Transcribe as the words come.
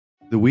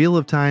The wheel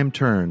of time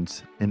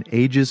turns, and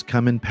ages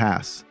come and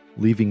pass,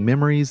 leaving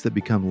memories that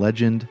become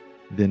legend,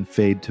 then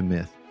fade to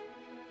myth.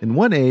 In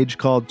one age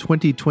called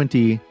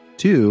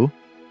 2022,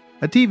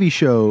 a TV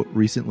show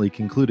recently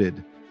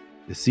concluded.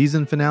 The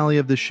season finale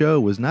of the show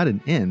was not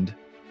an end,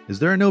 as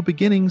there are no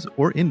beginnings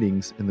or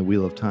endings in the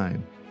Wheel of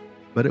Time,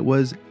 but it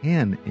was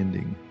an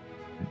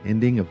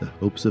ending of the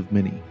hopes of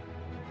many.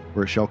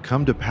 For it shall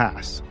come to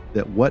pass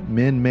that what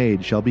men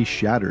made shall be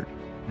shattered,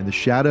 and the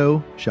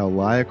shadow shall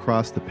lie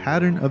across the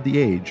pattern of the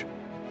age,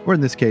 or in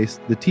this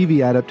case, the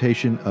TV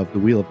adaptation of The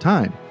Wheel of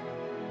Time.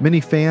 Many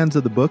fans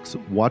of the books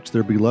watch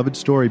their beloved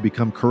story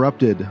become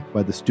corrupted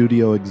by the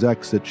studio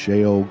execs at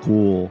Sheol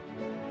Ghul.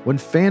 When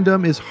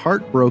fandom is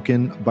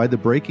heartbroken by the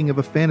breaking of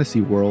a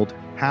fantasy world,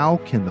 how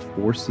can the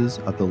forces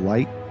of the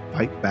light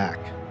fight back?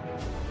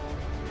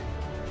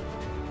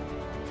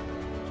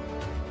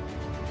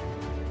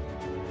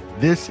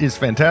 This is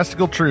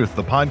Fantastical Truth,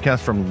 the podcast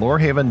from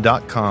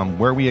Lorehaven.com,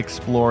 where we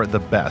explore the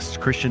best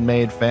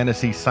Christian-made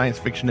fantasy, science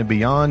fiction, and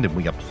beyond, and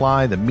we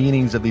apply the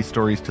meanings of these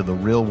stories to the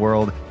real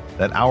world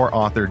that our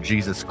author,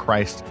 Jesus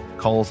Christ,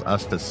 calls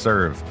us to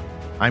serve.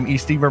 I'm E.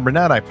 Stephen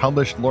Burnett. I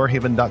published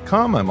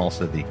Lorehaven.com. I'm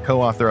also the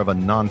co-author of a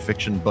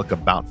nonfiction book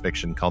about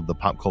fiction called The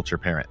Pop Culture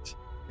Parent.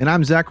 And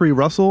I'm Zackary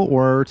Russell,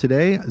 or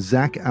today,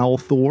 Zack Owl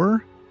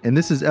Thor, and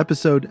this is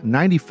episode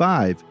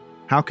 95,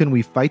 How Can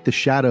We Fight the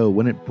Shadow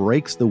When It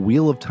Breaks the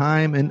Wheel of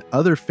Time and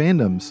Other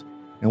Fandoms?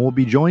 And we'll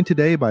be joined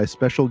today by a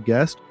special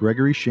guest,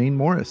 Gregory Shane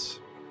Morris.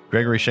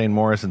 Gregory Shane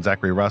Morris and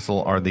Zackary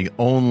Russell are the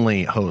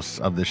only hosts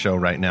of the show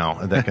right now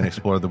that can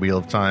explore the Wheel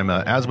of Time.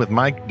 As with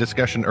my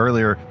discussion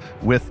earlier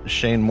with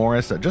Shane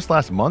Morris, just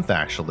last month,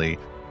 actually,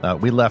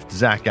 we left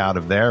Zack out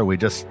of there. We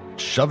just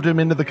shoved him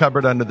into the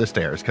cupboard under the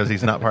stairs because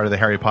he's not part of the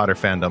Harry Potter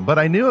fandom. But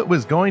I knew it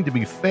was going to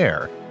be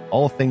fair.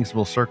 All things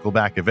will circle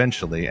back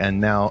eventually, and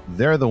now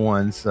they're the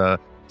ones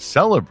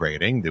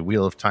celebrating the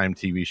Wheel of Time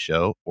TV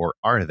show, or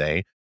are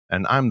they?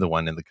 And I'm the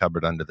one in the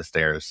cupboard under the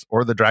stairs,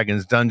 or the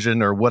Dragon's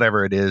Dungeon, or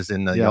whatever it is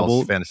in the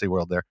y'all's fantasy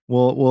world there.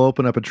 We'll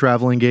open up a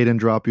traveling gate and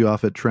drop you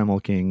off at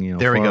Tremel King.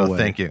 There we go.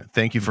 Away.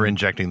 Thank you for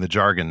injecting the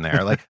jargon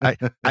there. Like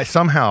I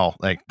somehow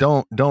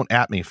don't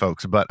at me,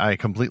 folks, but I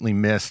completely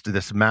missed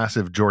this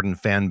massive Jordan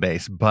fan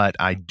base. But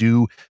I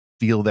do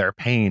feel their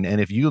pain, and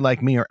if you,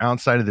 like me, are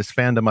outside of this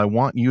fandom, I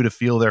want you to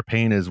feel their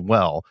pain as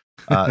well.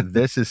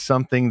 This is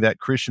something that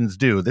Christians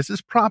do. This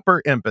is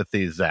proper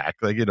empathy, Zack.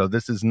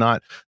 This is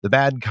not the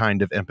bad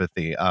kind of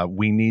empathy.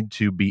 We need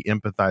to be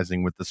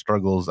empathizing with the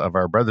struggles of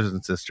our brothers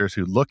and sisters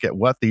who look at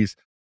what these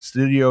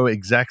studio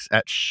execs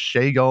at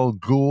Sheol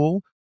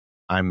Ghul,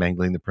 I'm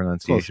mangling the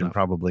pronunciation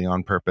probably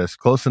on purpose.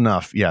 Close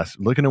enough. Yes.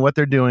 Looking at what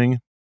they're doing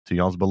to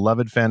y'all's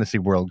beloved fantasy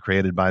world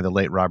created by the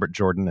late Robert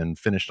Jordan and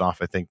finished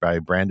off, I think, by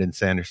Brandon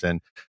Sanderson.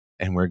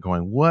 And we're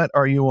going, what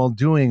are you all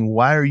doing?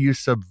 Why are you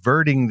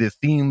subverting the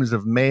themes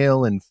of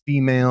male and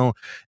female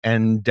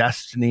and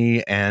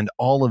destiny and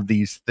all of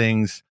these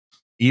things,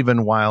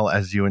 even while,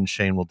 as you and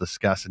Shane will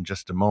discuss in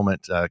just a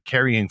moment,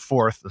 carrying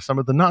forth some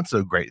of the not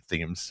so great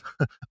themes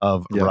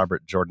of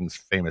Robert Jordan's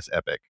famous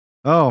epic?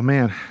 Oh,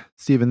 man,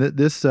 Stephen,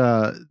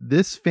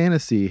 this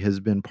fantasy has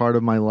been part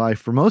of my life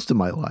for most of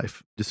my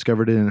life.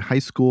 Discovered it in high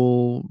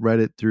school,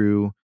 read it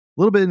through a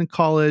little bit in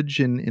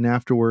college and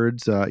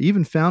afterwards.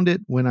 Even found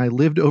it when I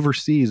lived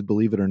overseas,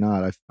 believe it or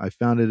not. I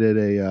found it at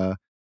a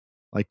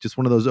just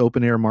one of those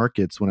open air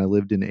markets when I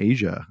lived in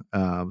Asia.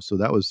 So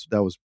that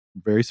was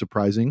very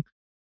surprising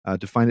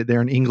to find it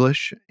there in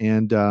English.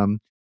 And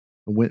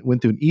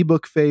went through an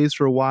ebook phase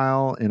for a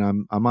while, and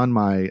I'm on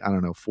my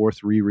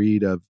fourth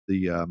reread of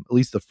the at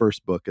least the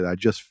first book that I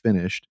just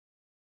finished.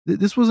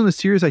 This wasn't a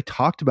series I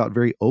talked about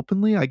very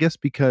openly, I guess,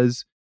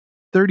 because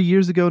 30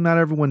 years ago, not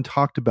everyone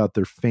talked about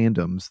their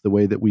fandoms the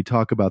way that we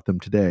talk about them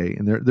today.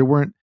 And there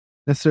weren't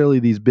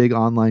necessarily these big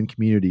online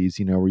communities,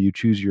 where you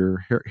choose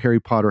your Harry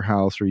Potter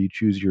house or you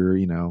choose your,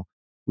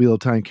 Wheel of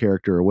Time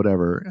character or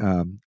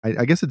whatever.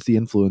 I guess it's the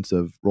influence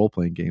of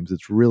role-playing games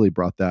that's really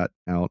brought that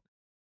out.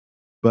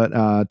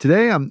 But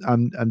today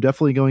I'm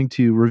definitely going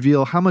to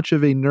reveal how much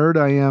of a nerd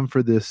I am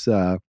for this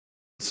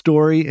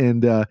story.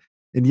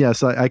 And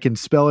yes, I can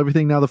spell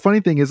everything. Now, the funny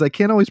thing is I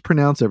can't always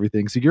pronounce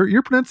everything. So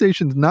your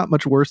pronunciation is not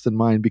much worse than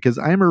mine because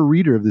I'm a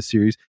reader of this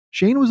series.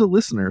 Shane was a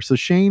listener. So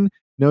Shane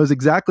knows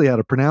exactly how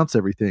to pronounce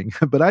everything,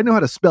 but I know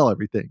how to spell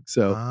everything.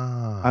 So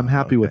I'm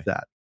happy with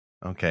that.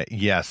 Okay.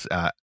 Yes.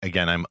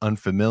 Again, I'm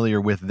unfamiliar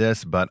with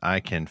this, but I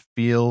can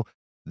feel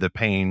the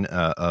pain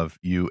of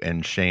you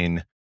and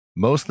Shane,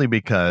 mostly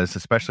because,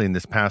 especially in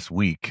this past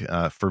week,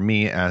 for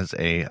me as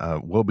a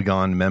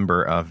woebegone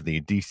member of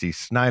the DC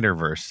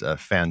Snyderverse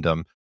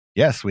fandom,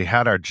 yes, we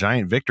had our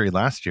giant victory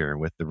last year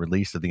with the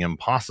release of the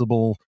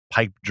impossible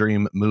pipe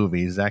dream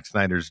movie, Zack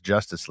Snyder's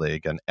Justice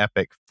League, an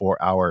epic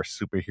 4-hour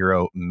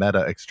superhero meta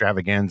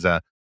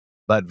extravaganza.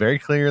 But very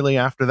clearly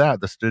after that,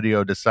 the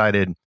studio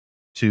decided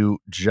to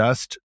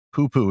just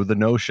poo-poo the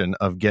notion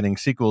of getting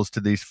sequels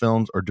to these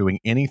films or doing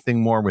anything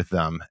more with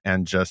them,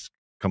 and just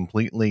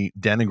completely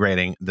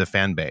denigrating the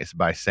fan base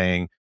by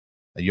saying,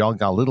 Y'all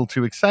got a little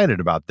too excited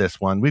about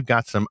this one. We've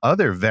got some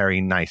other very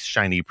nice,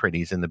 shiny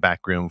pretties in the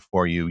back room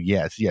for you.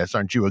 Yes, yes,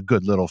 aren't you a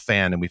good little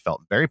fan? And we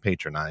felt very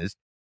patronized.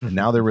 And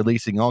now they're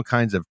releasing all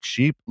kinds of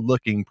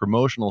cheap-looking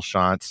promotional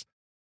shots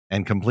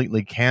and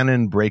completely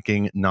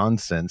canon-breaking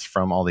nonsense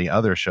from all the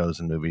other shows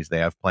and movies they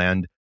have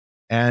planned.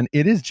 And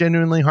it is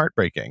genuinely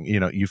heartbreaking. You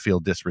know, you feel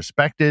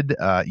disrespected.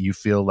 You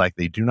feel like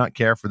they do not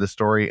care for the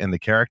story and the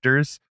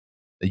characters.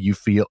 You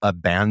feel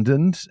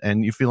abandoned,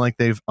 and you feel like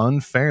they've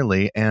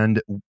unfairly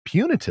and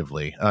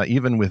punitively,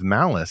 even with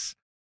malice,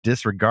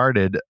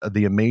 disregarded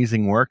the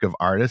amazing work of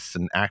artists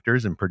and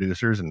actors and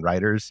producers and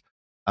writers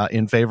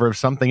in favor of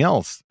something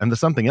else. And the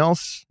something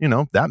else, you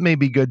know, that may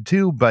be good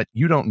too, but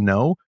you don't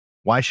know.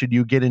 Why should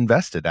you get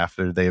invested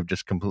after they have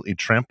just completely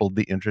trampled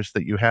the interest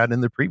that you had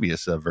in the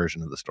previous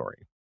version of the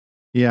story?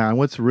 Yeah, and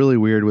what's really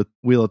weird with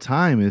Wheel of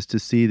Time is to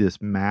see this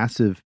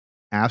massive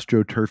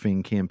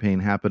astroturfing campaign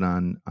happen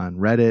on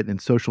Reddit and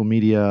social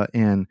media,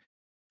 and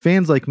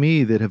fans like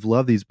me that have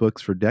loved these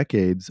books for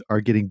decades are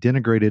getting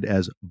denigrated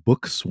as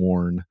book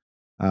sworn,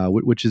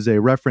 which is a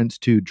reference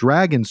to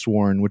dragon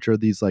sworn, which are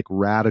these like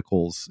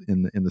radicals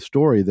in the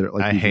story that are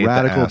like I these hate the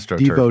radical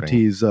astroturfing.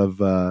 devotees of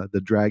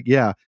the drag.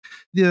 Yeah,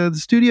 the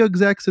studio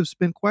execs have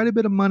spent quite a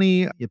bit of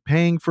money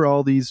paying for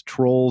all these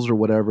trolls or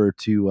whatever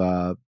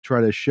to try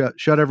to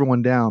shut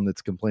everyone down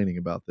that's complaining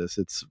about this.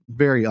 It's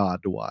very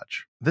odd to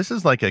watch. This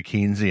is like a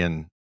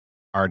Keynesian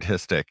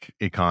artistic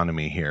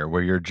economy here,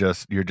 where you're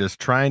just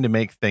trying to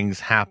make things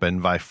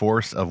happen by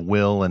force of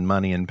will and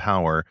money and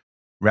power,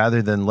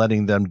 rather than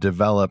letting them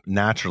develop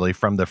naturally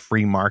from the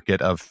free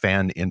market of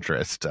fan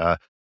interest.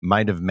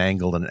 Might have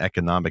mangled an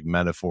economic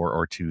metaphor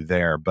or two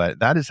there, but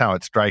that is how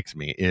it strikes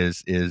me,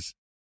 is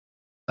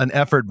an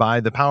effort by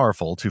the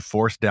powerful to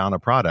force down a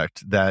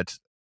product that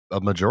a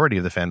majority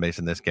of the fan base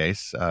in this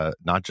case,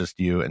 not just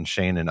you and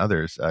Shane and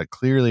others,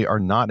 clearly are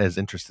not as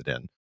interested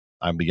in.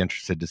 I'd be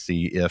interested to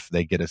see if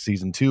they get a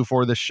season 2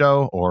 for this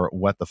show, or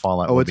what the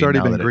fallout will It's be already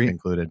now been that it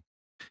concluded.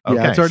 Yeah,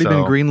 Okay, it's already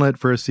been so greenlit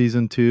for a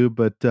season 2,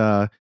 but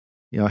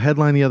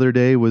headline the other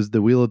day was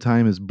the Wheel of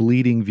Time is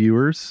bleeding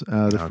viewers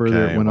the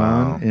further Okay, it went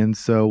wow. on, and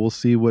so we'll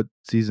see what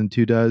season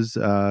 2 does.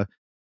 I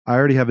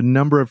already have a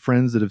number of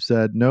friends that have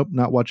said, "Nope,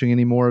 not watching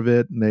any more of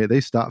it." And they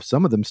stopped.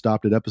 Some of them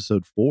stopped at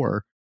episode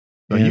 4,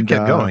 Oh, you and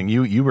kept going.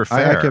 You were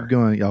I kept fair.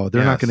 going. Oh,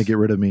 they're not going to Yes. get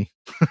rid of me.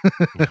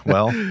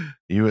 Well,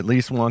 you at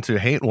least want to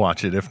hate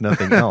watch it, if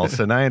nothing else,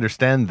 and I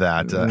understand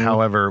that.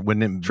 However,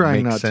 wouldn't it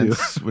Trying make not to.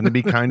 sense? Wouldn't it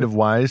be kind of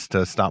wise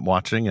to stop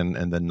watching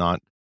and then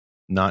not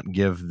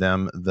give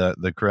them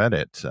the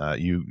credit?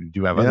 You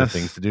do have other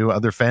things Yes. to do,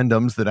 other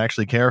fandoms that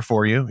actually care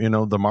for you. You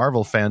know, the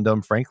Marvel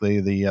fandom,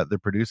 frankly, the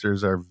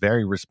producers are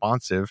very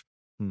responsive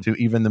Hmm. to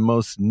even the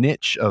most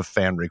niche of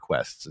fan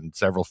requests, and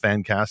several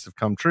fan casts have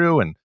come true.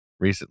 And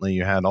recently,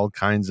 you had all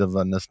kinds of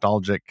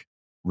nostalgic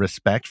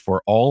respect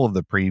for all of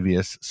the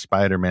previous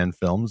Spider-Man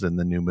films and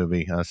the new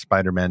movie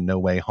Spider-Man No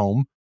Way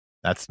Home.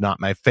 That's not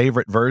my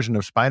favorite version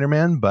of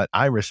Spider-Man, but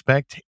I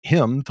respect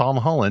him, Tom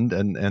Holland,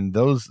 and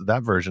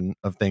that version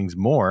of things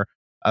more,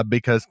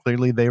 because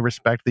clearly they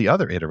respect the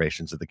other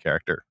iterations of the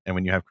character. And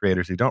when you have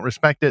creators who don't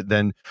respect it,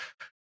 then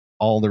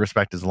all the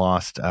respect is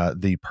lost.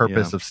 The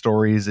purpose of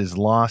stories is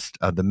lost.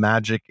 The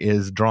magic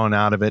is drawn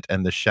out of it,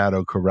 and the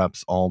shadow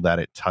corrupts all that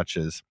it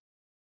touches.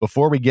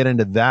 Before we get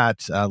into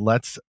that,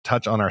 let's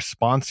touch on our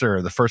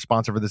sponsor. The first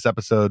sponsor for this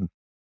episode,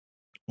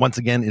 once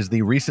again, is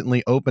the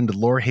recently opened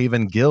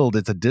Lorehaven Guild.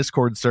 It's a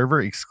Discord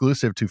server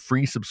exclusive to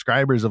free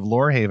subscribers of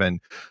Lorehaven.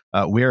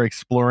 We are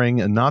exploring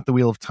not the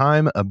Wheel of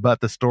Time,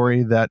 but the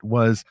story that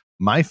was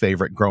my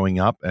favorite growing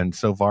up, and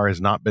so far has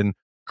not been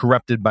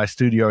corrupted by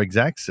studio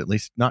execs, at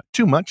least not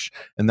too much.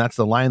 And that's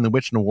The Lion, the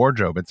Witch, and the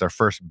Wardrobe. It's our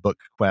first book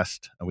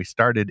quest. We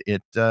started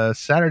it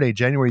Saturday,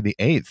 January the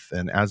 8th.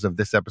 And as of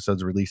this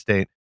episode's release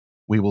date,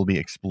 we will be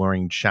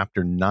exploring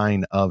chapter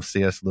 9 of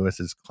C.S.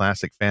 Lewis's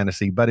classic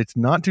fantasy, but it's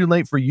not too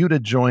late for you to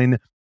join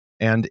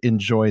and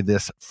enjoy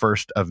this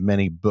first of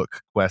many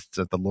book quests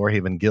at the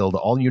Lorehaven Guild.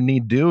 All you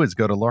need to do is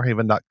go to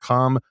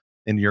lorehaven.com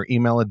and your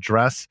email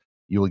address.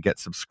 You will get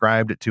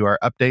subscribed to our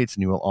updates,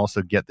 and you will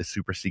also get the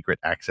super secret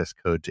access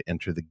code to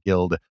enter the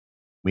guild.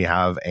 We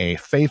have a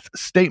faith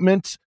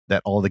statement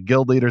that all the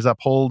guild leaders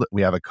uphold.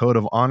 We have a code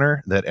of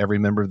honor that every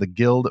member of the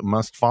guild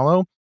must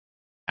follow.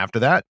 After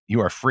that, you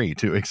are free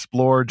to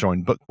explore,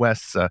 join book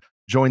quests,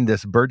 join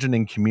this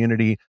burgeoning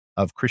community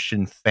of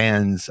Christian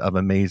fans of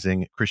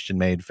amazing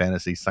Christian-made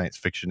fantasy, science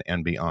fiction,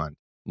 and beyond.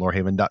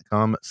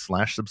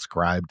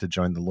 Lorehaven.com/subscribe to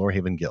join the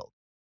Lorehaven Guild.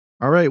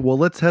 All right, well,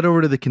 let's head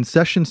over to the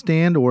concession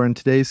stand, or in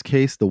today's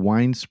case, the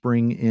Wine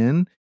Spring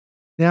Inn.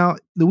 Now,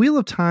 the Wheel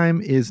of Time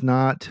is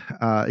not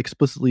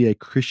explicitly a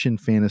Christian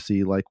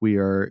fantasy like we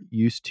are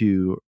used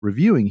to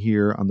reviewing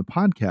here on the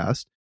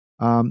podcast.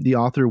 The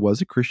author was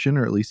a Christian,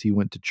 or at least he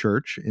went to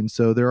church. And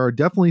so there are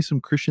definitely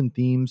some Christian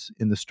themes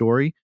in the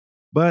story.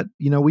 But,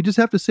 we just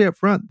have to say up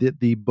front that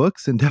the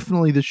books and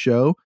definitely the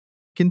show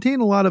contain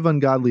a lot of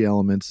ungodly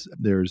elements.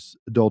 There's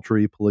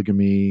adultery,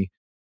 polygamy,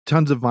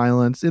 tons of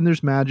violence, and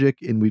there's magic.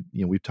 And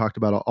we've talked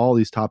about all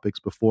these topics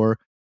before.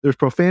 There's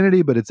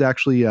profanity, but it's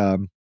actually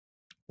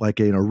like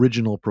an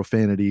original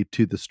profanity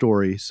to the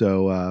story.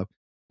 So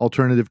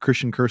alternative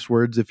Christian curse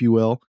words, if you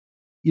will.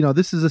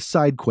 This is a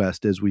side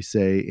quest, as we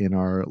say in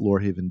our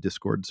Lorehaven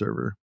Discord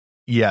server.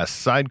 Yes,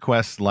 side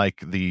quests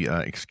like the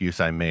excuse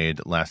I made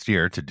last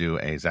year to do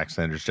a Zack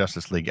Snyder's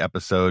Justice League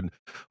episode,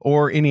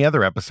 or any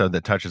other episode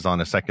that touches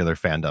on a secular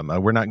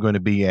fandom. We're not going to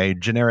be a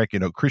generic,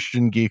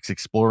 Christian geeks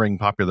exploring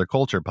popular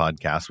culture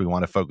podcast. We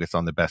want to focus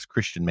on the best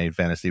Christian-made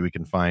fantasy we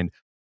can find.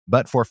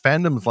 But for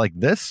fandoms like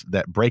this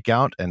that break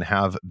out and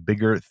have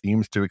bigger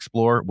themes to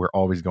explore, we're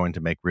always going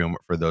to make room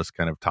for those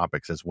kind of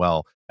topics as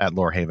well at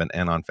Lorehaven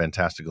and on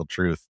Fantastical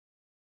Truth.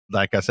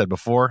 Like I said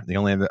before, the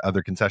only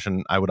other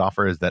concession I would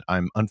offer is that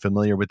I'm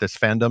unfamiliar with this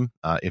fandom.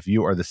 If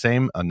you are the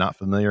same, not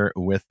familiar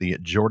with the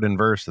Jordan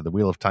verse or the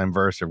Wheel of Time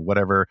verse or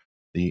whatever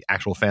the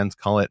actual fans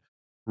call it,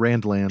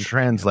 Randland.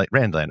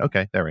 Randland.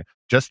 Okay, there we go.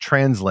 Just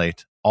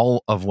translate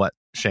all of what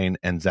Shane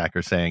and Zack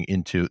are saying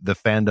into the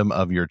fandom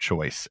of your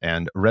choice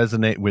and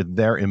resonate with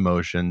their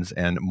emotions,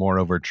 and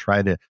moreover,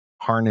 try to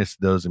harness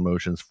those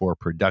emotions for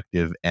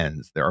productive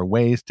ends. There are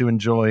ways to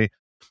enjoy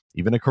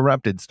even a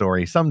corrupted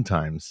story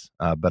sometimes,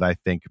 but I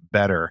think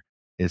better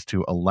is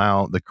to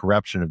allow the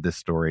corruption of this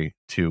story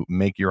to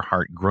make your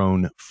heart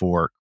groan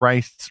for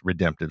Christ's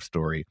redemptive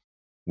story,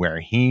 where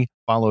he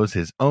follows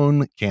his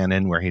own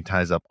canon, where he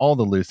ties up all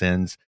the loose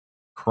ends.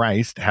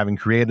 Christ, having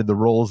created the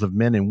roles of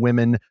men and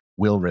women,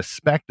 will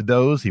respect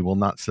those. He will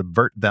not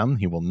subvert them.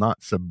 He will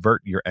not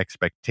subvert your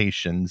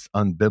expectations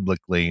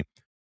unbiblically,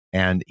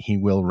 and he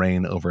will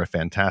reign over a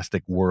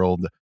fantastic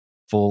world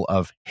full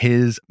of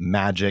his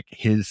magic,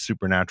 his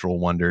supernatural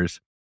wonders,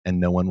 and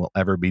no one will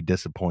ever be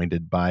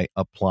disappointed by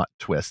a plot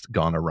twist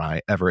gone awry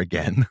ever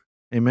again.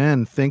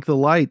 Amen. Thank the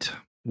light.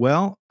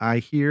 Well, I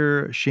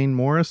hear Shane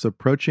Morris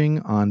approaching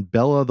on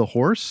Bella the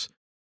horse.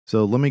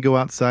 So let me go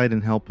outside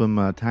and help him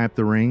tie up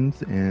the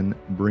reins and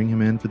bring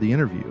him in for the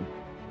interview.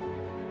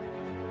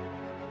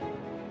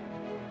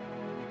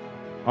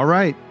 All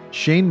right.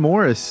 Shane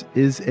Morris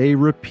is a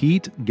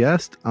repeat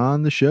guest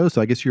on the show. So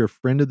I guess you're a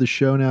friend of the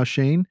show now,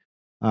 Shane.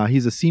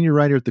 He's a senior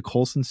writer at the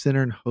Colson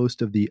Center and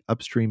host of the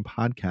Upstream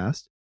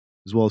podcast,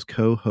 as well as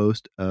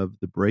co-host of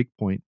the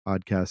Breakpoint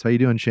podcast. How you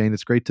doing, Shane?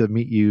 It's great to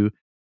meet you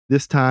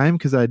this time,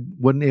 because I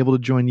wasn't able to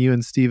join you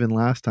and Steven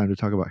last time to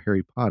talk about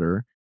Harry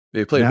Potter.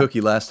 You played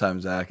hooky last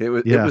time, Zach. It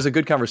was a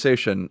good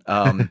conversation.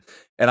 And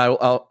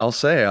I'll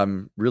say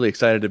I'm really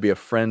excited to be a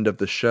friend of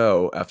the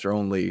show after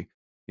only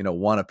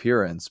one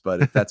appearance.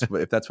 But if that's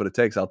what it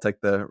takes, I'll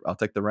take the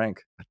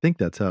rank. I think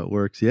that's how it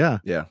works. Yeah.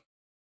 Yeah.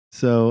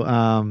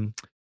 So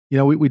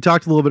we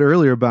talked a little bit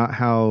earlier about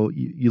how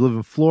you live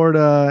in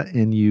Florida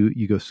and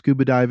you go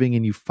scuba diving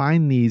and you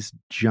find these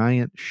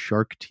giant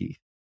shark teeth.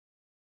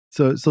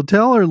 So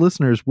tell our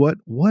listeners, what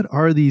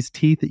are these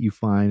teeth that you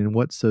find and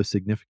what's so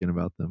significant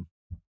about them?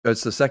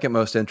 It's the second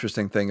most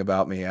interesting thing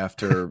about me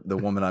after the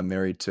woman I'm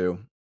married to.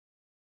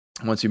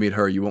 Once you meet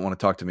her, you won't want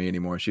to talk to me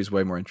anymore. She's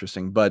way more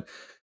interesting. But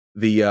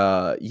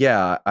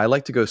I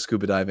like to go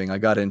scuba diving. I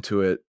got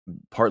into it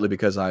partly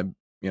because I'm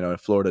a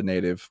Florida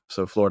native,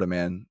 so Florida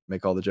man,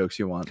 make all the jokes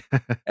you want.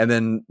 And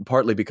then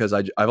partly because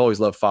I've always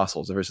loved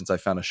fossils ever since I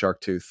found a shark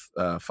tooth,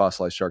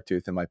 fossilized shark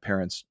tooth in my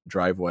parents'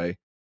 driveway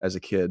as a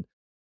kid.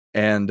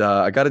 And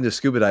I got into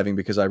scuba diving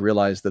because I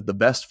realized that the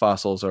best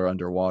fossils are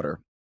underwater,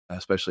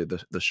 especially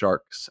the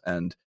sharks.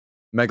 And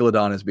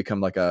Megalodon has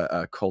become like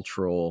a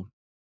cultural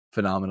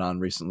phenomenon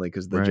recently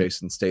because of the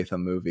Jason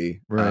Statham movie.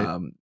 Right.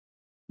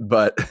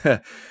 But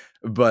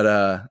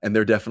and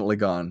they're definitely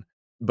gone.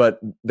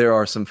 But there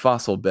are some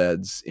fossil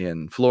beds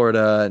in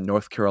Florida,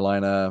 North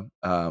Carolina,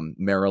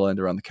 Maryland,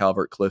 around the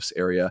Calvert Cliffs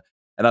area,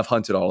 and I've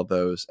hunted all of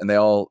those, and they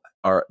all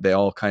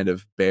kind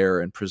of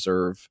bear and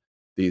preserve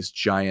these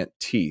giant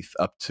teeth.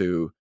 Up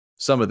to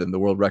some of them, the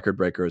world record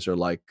breakers are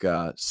like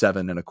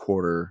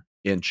 7.25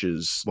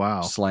 inches,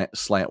 wow,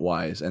 slant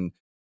wise. And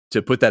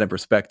to put that in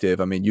perspective,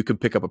 I mean, you can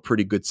pick up a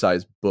pretty good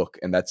sized book,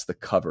 and that's the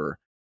cover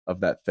of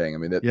that thing. I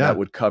mean, that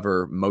would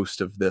cover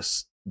most of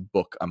this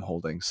book I'm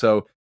holding.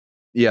 So.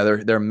 Yeah,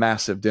 they're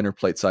massive dinner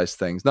plate sized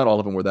things. Not all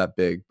of them were that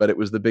big, but it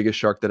was the biggest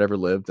shark that ever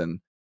lived, and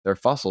their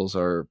fossils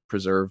are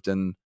preserved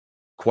in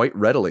quite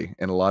readily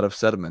in a lot of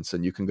sediments,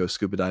 and you can go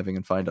scuba diving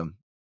and find them.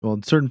 Well,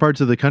 in certain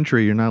parts of the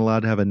country, you're not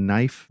allowed to have a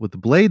knife with a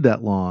blade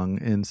that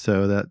long, and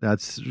so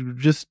that's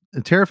just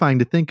terrifying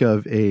to think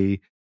of, a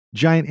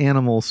giant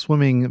animal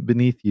swimming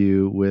beneath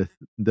you with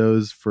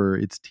those for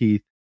its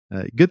teeth.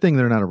 Good thing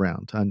they're not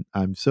around.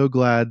 I'm so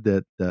glad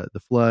that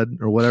the flood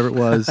or whatever it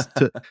was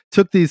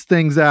took these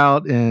things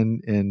out, and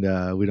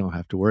we don't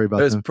have to worry about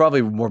them. It's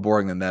probably more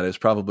boring than that. It's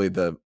probably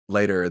the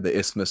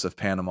Isthmus of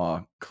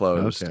Panama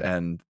closed,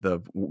 and the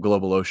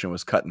global ocean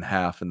was cut in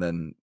half, and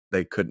then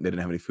they didn't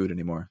have any food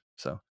anymore.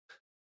 So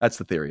that's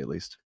the theory, at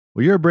least.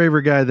 Well, you're a braver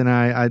guy than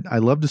I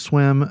love to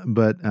swim,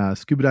 but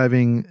scuba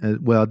diving,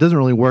 it doesn't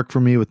really work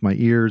for me with my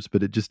ears,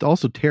 but it just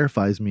also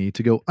terrifies me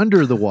to go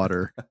under the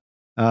water.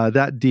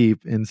 That deep.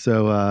 And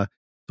so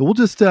we'll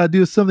just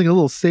do something a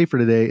little safer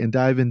today and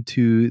dive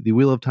into the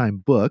Wheel of Time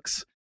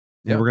books.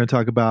 And we're going to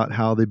talk about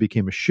how they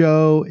became a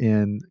show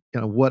and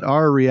kind of what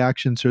our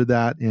reactions are to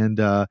that.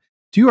 And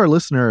to our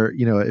listener,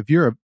 if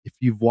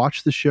you've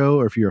watched the show,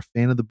 or if you're a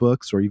fan of the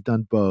books, or you've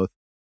done both,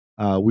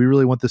 we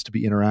really want this to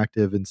be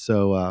interactive, and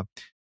so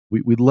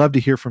we'd love to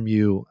hear from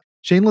you.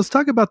 Shane, let's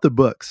talk about the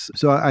books.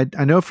 So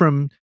I know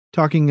from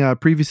talking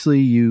previously,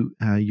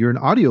 you're an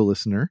audio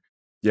listener,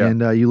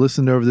 and you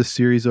listened over this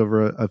series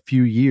over a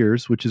few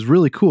years, which is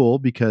really cool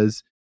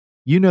because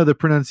you know the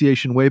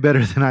pronunciation way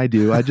better than I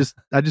do. I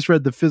just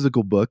read the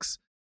physical books,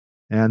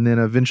 and then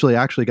eventually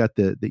actually got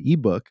the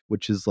ebook,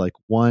 which is like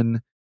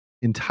one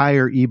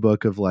entire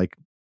ebook of like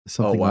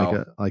something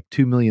like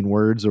 2 million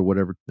words or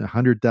whatever,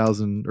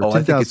 100,000 or 10,000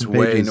 I think it's pages.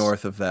 way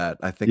north of that.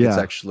 I think it's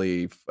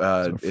actually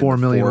so 4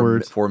 million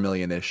words, 4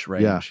 million-ish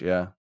range.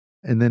 Yeah.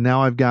 And then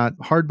now I've got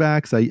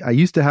hardbacks. I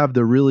used to have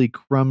the really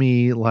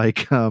crummy,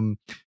 like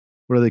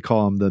what do they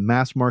call them, the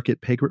mass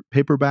market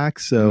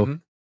paperbacks. So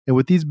and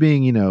with these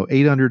being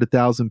 800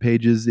 1,000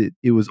 pages,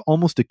 it was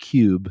almost a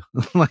cube.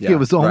 Like it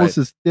was almost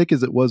as thick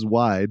as it was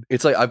wide.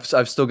 It's like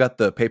I've still got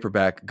the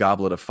paperback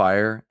Goblet of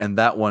Fire, and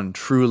that one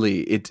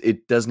truly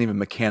it doesn't even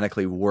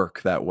mechanically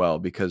work that well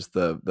because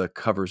the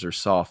covers are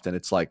soft, and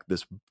it's like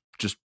this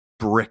just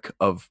brick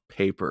of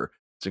paper.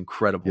 It's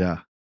incredible. Yeah.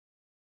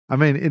 I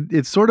mean,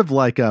 it's sort of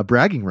like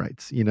bragging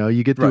rights.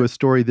 You get through a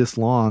story this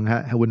long,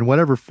 in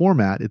whatever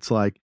format, it's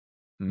like,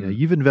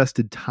 you've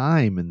invested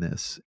time in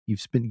this.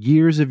 You've spent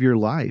years of your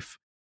life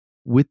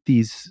with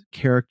these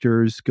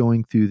characters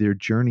going through their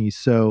journeys.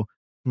 So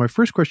my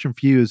first question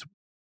for you is,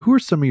 who are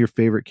some of your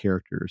favorite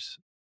characters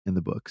in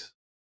the books?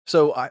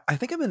 So I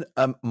think I'm in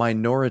a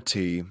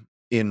minority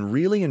in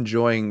really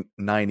enjoying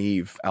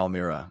Nynaeve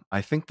Almira.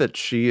 I think that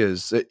she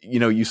is,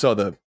 you saw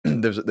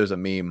there's a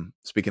meme,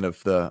 speaking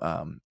of the,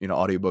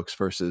 audiobooks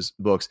versus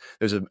books,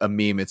 there's a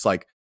meme. It's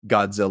like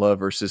Godzilla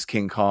versus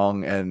King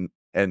Kong,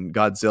 and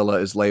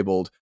Godzilla is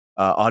labeled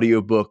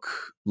audiobook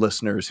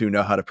listeners who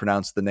know how to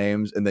pronounce the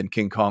names, and then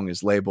King Kong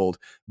is labeled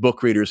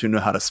book readers who know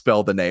how to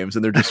spell the names,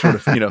 and they're just sort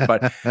of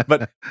fight.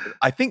 But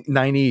I think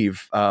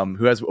Nynaeve,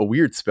 who has a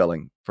weird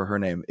spelling for her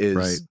name,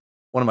 is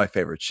one of my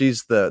favorites.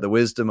 She's the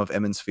wisdom of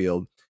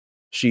Emmonsfield.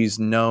 She's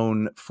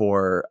known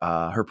for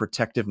her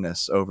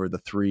protectiveness over the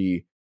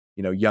three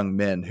young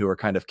men who are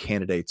kind of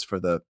candidates for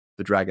the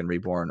Dragon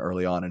Reborn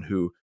early on, and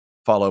who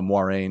follow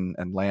Moiraine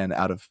and Lan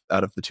out of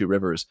the two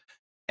rivers.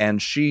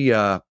 And she's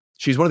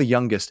one of the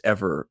youngest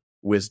ever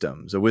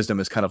wisdoms. A wisdom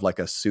is kind of like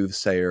a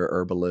soothsayer,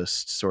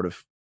 herbalist sort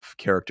of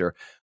character.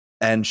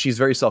 And she's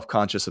very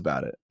self-conscious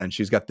about it. And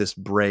she's got this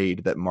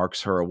braid that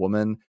marks her a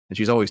woman, and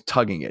she's always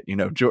tugging it.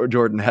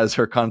 Jordan has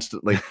her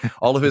constantly.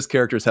 All of his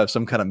characters have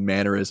some kind of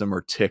mannerism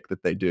or tick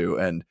that they do,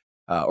 and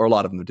or a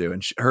lot of them do.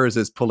 And hers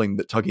is tugging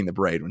the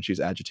braid when she's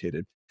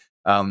agitated.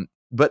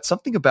 But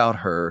something about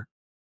her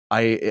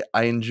I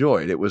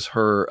enjoyed. It was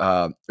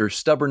her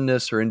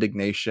stubbornness, her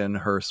indignation,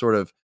 her sort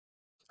of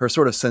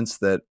sense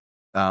that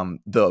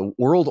the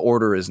world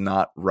order is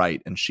not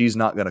right, and she's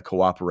not going to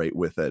cooperate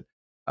with it,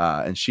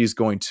 and she's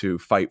going to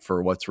fight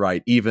for what's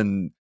right,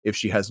 even if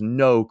she has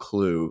no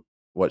clue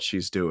what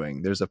she's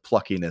doing. There's a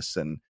pluckiness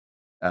and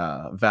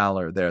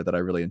valor there that I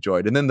really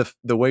enjoyed. And then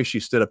the way she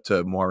stood up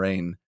to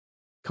Moiraine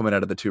coming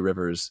out of the two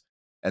rivers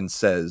and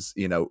says,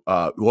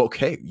 well,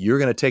 okay, you're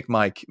going to take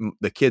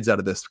the kids out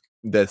of this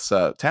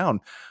town.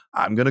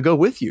 I'm going to go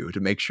with you to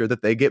make sure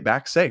that they get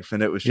back safe.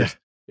 And it was just,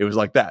 it was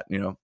like that,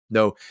 No,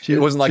 it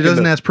wasn't like she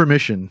doesn't ask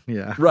permission.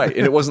 Yeah. Right.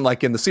 And it wasn't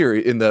like in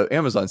the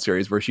Amazon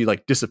series where she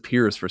like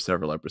disappears for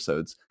several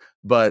episodes.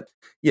 But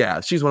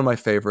yeah, she's one of my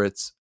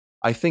favorites.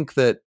 I think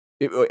that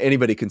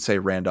anybody can say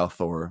Randolph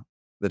Thor,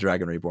 the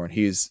Dragon Reborn.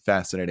 He's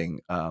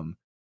fascinating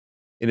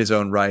in his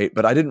own right.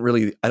 But I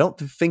don't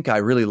think I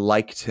really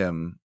liked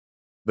him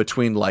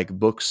between like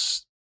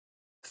books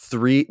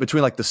 3,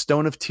 between like the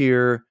Stone of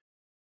Tyr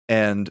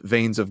and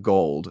Veins of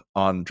Gold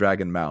on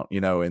Dragon Mount,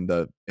 in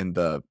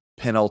the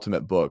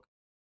penultimate book.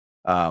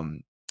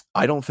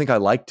 I don't think I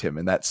liked him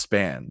in that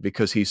span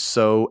because he's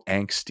so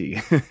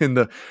angsty. And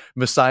the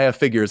Messiah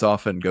figures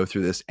often go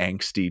through this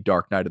angsty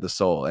dark night of the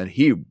soul, and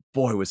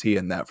was he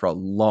in that for a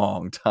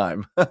long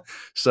time.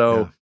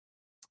 So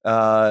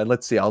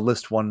let's see, I'll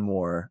list one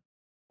more.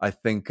 I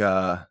think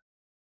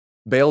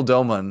Bail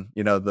Doman,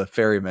 the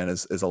ferryman,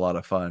 is a lot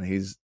of fun.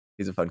 He's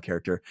a fun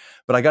character.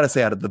 But I gotta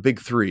say, out of the big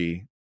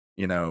 3,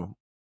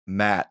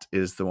 Matt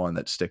is the one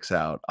that sticks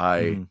out.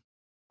 I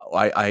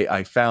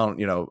found,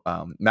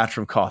 Matt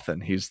from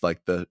Cawthon. He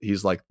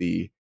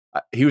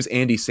was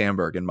Andy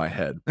Samberg in my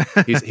head.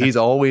 He's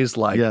always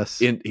like,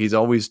 he's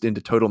always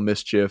into total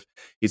mischief.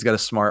 He's got a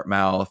smart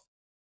mouth.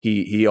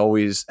 He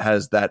always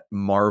has that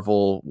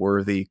Marvel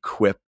worthy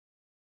quip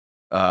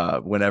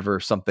whenever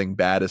something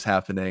bad is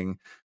happening.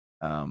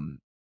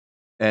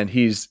 And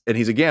he's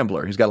a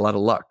gambler. He's got a lot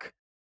of luck,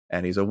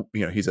 and he's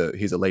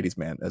a ladies'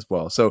 man as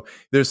well. So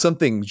there's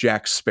something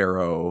Jack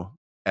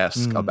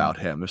Sparrow-esque about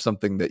him. There's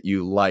something that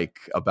you like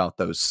about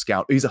those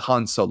he's a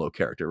Han Solo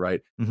character,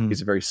 right?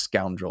 He's a very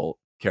scoundrel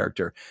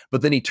character,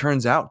 but then he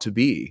turns out to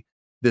be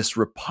this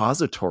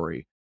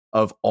repository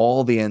of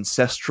all the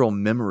ancestral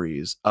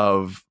memories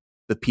of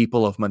the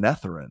people of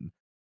Manetheren,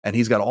 and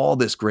he's got all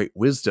this great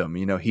wisdom.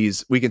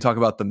 We can talk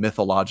about the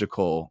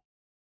mythological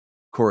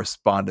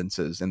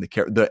correspondences and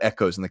the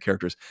echoes in the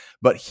characters,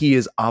 but he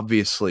is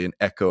obviously an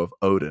echo of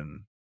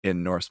Odin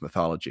in Norse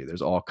mythology.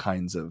 There's all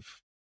kinds of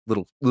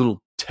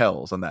little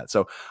tells on that.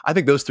 So I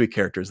think those three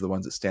characters are the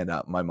ones that stand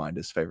out in my mind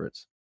as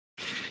favorites.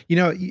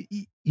 You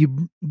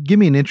give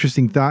me an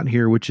interesting thought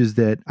here, which is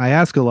that I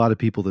ask a lot of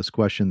people this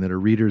question that are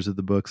readers of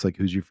the books, like,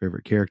 who's your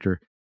favorite character?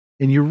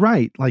 And you're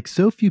right. Like,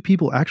 so few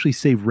people actually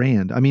say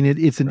Rand. I mean,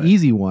 it's an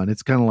easy one.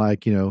 It's kind of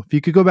like, if you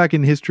could go back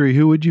in history,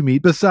 who would you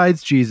meet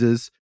besides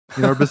Jesus,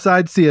 or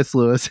besides C.S.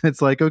 Lewis?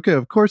 It's like, okay,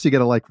 of course you got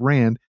to like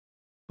Rand.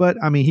 But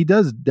I mean, he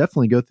does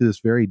definitely go through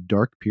this very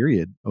dark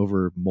period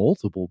over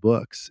multiple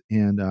books.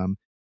 And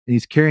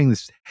he's carrying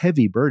this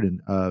heavy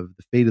burden of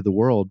the fate of the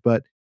world.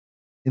 But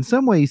in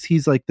some ways,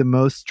 he's like the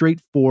most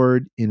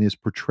straightforward in his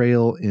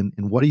portrayal in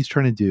what he's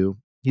trying to do.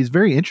 He's a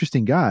very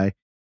interesting guy.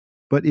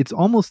 But it's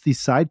almost these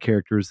side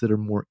characters that are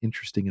more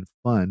interesting and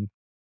fun.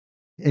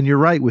 And you're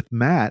right with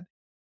Matt.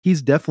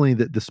 He's definitely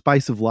the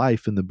spice of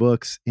life in the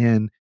books.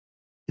 And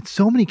it's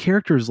so many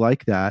characters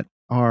like that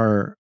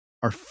are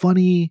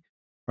funny,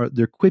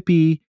 they're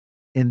quippy,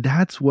 and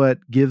that's what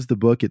gives the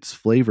book its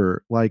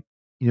flavor. Like,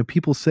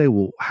 people say,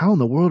 well, how in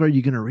the world are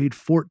you going to read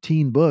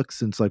 14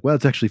 books? And it's like, well,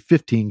 it's actually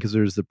 15 because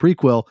there's the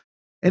prequel.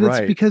 And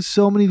it's because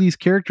so many of these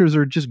characters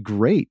are just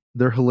great.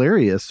 They're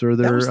hilarious, or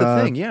they're that was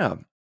the thing, yeah.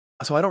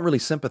 So I don't really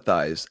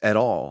sympathize at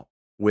all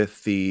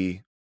with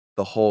the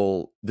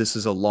whole "this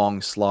is a long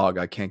slog,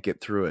 I can't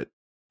get through it"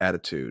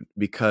 attitude,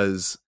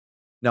 because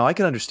now I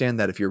can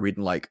understand that if you're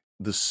reading like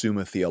the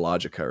Summa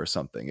Theologica or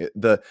something.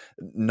 The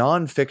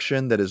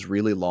nonfiction that is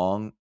really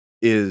long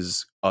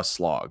is a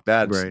slog.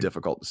 That's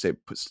difficult to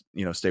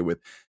stay with.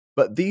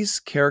 But these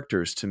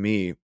characters, to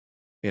me,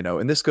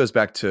 and this goes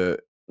back to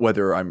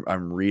whether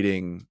I'm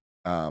reading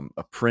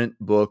a print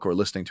book or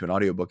listening to an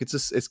audiobook.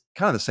 It's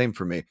kind of the same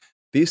for me.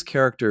 These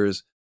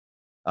characters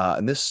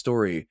in this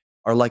story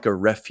are like a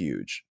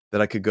refuge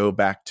that I could go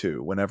back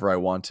to whenever I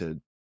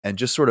wanted and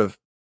just sort of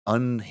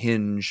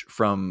unhinge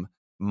from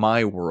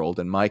my world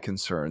and my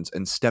concerns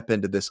and step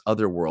into this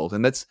other world.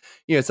 And that's,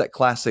 it's that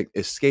classic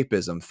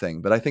escapism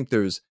thing. But I think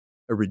there's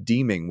a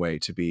redeeming way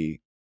to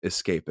be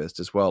escapist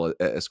as well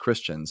as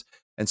Christians.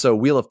 And so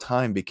Wheel of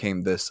Time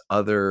became this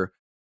other,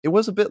 it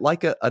was a bit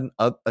like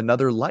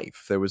another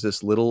life. There was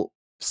this little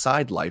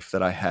side life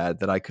that I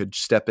had that I could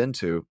step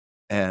into.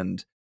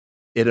 And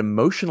it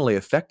emotionally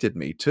affected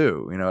me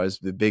too. As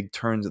the big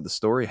turns of the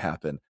story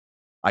happen,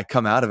 I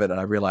come out of it and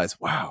I realize,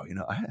 wow,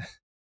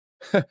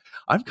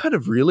 I'm kind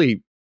of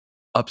really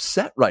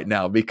upset right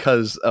now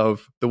because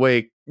of the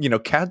way,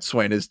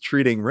 Cadsuane is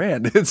treating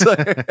Rand. It's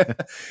like,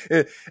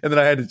 and then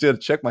I had to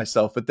check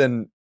myself. But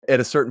then at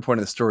a certain point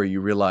in the story,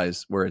 you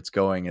realize where it's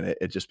going, and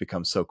it just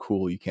becomes so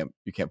cool. You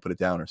can't put it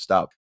down or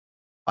stop.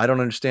 I don't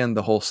understand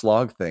the whole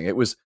slog thing. It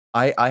was,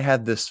 I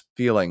had this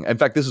feeling. In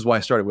fact, this is why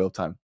I started Wheel of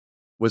Time,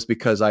 was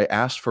because I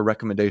asked for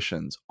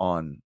recommendations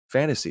on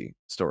fantasy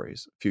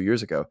stories a few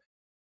years ago.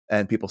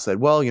 And people said,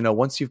 well,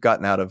 once you've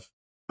gotten out of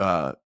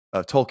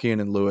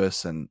Tolkien and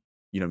Lewis and,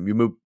 you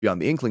move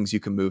beyond the Inklings, you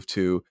can move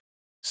to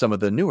some of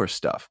the newer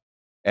stuff.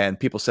 And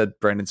people said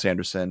Brandon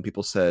Sanderson,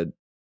 people said,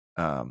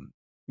 a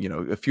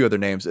few other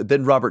names.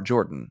 Then Robert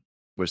Jordan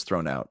was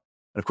thrown out.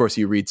 And of course,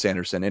 you read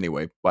Sanderson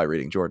anyway by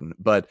reading Jordan.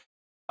 But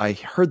I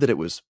heard that it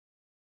was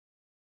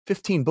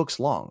 15 books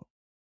long.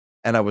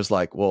 And I was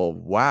like, well,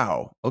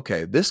 wow,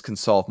 okay, this can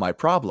solve my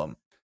problem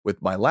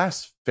with my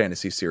last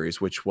fantasy series,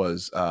 which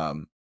was, I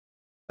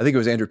think it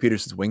was Andrew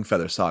Peterson's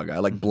Wingfeather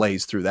Saga. I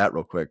blazed through that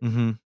real quick.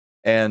 Mm-hmm.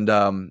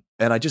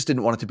 And I just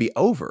didn't want it to be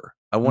over.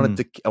 I wanted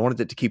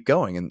it to keep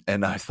going.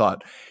 And I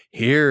thought,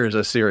 here's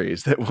a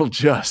series that will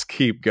just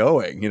keep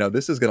going.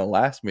 This is going to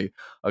last me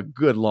a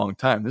good long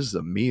time. This is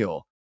a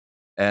meal.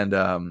 And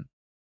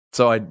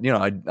so I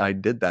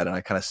did that, and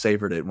I kind of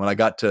savored it. When I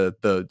got to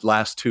the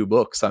last two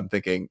books, I'm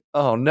thinking,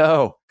 oh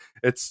no,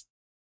 it's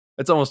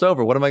almost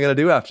over. What am I going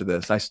to do after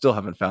this? I still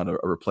haven't found a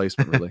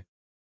replacement, really.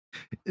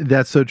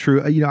 That's so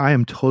true. I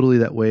am totally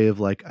that way of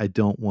like, I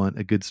don't want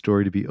a good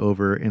story to be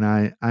over. And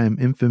I am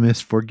infamous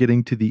for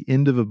getting to the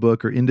end of a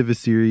book or end of a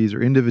series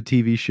or end of a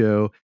TV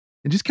show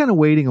and just kind of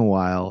waiting a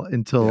while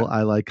until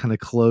I like kind of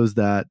close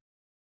that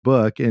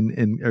book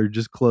and or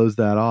just close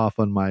that off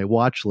on my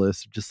watch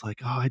list. Just like,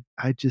 oh,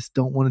 I just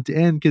don't want it to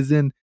end, because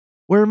then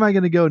where am I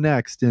going to go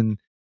next? And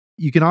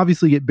you can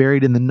obviously get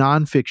buried in the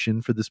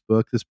nonfiction for this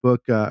book. This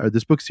book or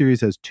this book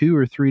series has 2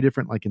 or 3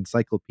 different like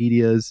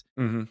encyclopedias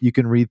you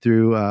can read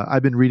through.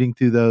 I've been reading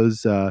through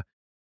those. The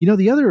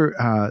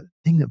other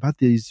thing about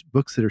these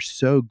books that are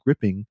so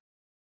gripping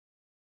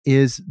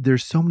is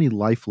there's so many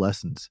life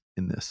lessons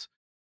in this.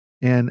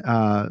 And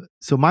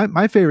so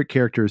my favorite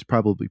character is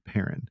probably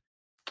Perrin.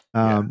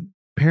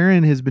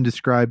 Perrin has been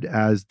described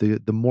as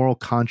the moral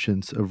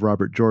conscience of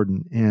Robert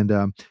Jordan, and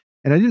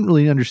I didn't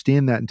really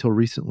understand that until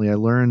recently. I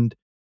learned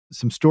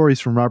some stories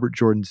from Robert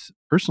Jordan's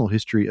personal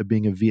history of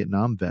being a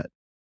Vietnam vet,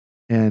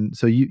 and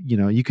so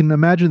you can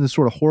imagine the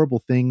sort of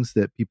horrible things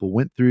that people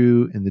went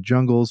through in the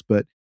jungles,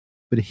 but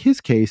in his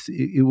case,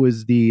 it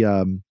was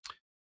the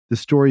the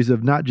stories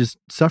of not just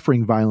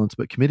suffering violence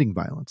but committing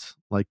violence,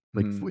 like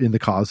in the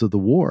cause of the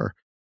war.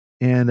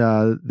 And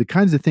the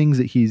kinds of things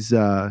that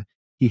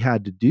he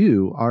had to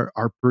do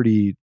are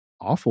pretty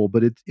awful,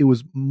 but it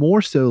was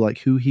more so like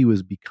who he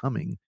was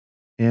becoming.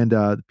 And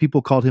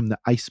people called him the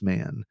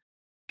Iceman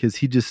because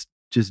he just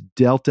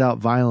dealt out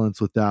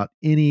violence without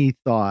any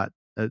thought,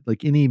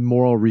 like any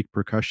moral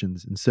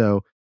repercussions. And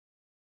so,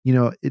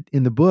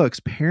 in the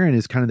books, Perrin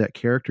is kind of that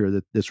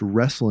character that's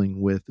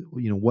wrestling with,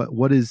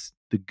 what is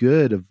the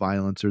good of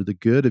violence or the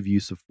good of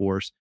use of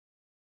force.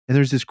 And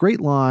there's this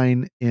great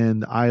line in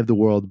The Eye of the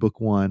World,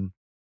 book 1,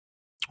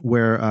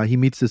 where he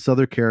meets this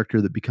other character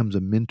that becomes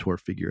a mentor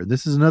figure. And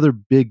this is another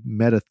big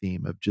meta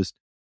theme of just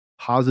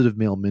positive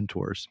male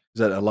mentors. Is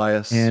that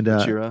Elias and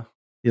Machira?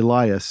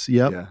 Elias,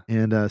 yep. Yeah.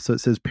 And so it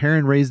says,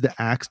 Perrin raised the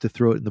axe to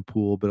throw it in the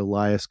pool, but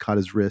Elias caught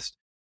his wrist.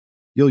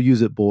 You'll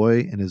use it,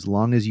 boy, and as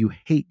long as you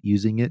hate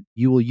using it,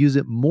 you will use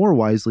it more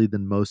wisely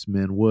than most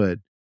men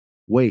would.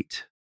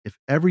 Wait, if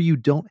ever you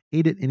don't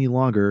hate it any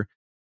longer,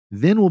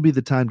 then will be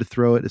the time to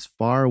throw it as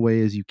far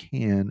away as you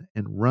can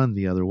and run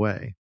the other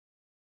way.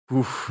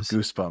 Oof,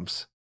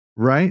 goosebumps.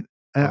 Right?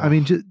 I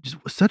mean, just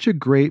such a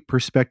great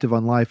perspective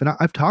on life. And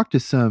I've talked to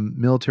some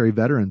military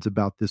veterans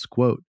about this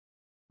quote.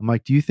 I'm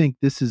like, do you think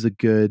this is a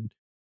good...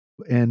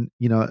 And,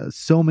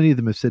 so many of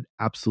them have said,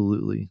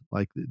 absolutely.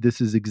 Like,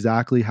 this is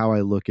exactly how I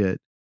look at,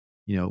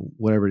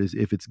 whatever it is,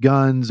 if it's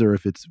guns or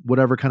if it's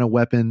whatever kind of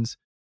weapons,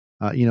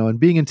 and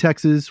being in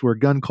Texas where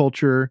gun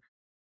culture,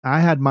 I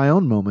had my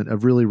own moment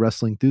of really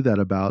wrestling through that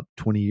about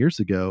 20 years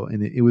ago.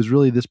 And it was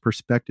really this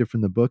perspective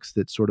from the books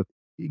that sort of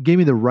gave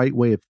me the right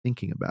way of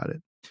thinking about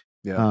it.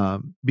 Yeah.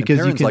 Because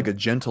Perrin's like a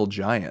gentle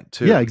giant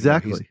too. Yeah,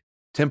 exactly.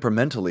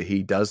 Temperamentally,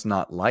 he does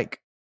not like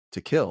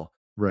to kill.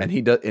 Right.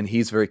 And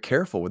he's very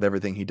careful with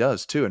everything he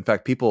does too. In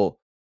fact,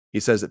 he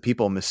says that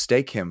people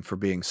mistake him for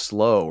being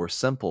slow or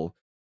simple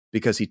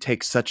because he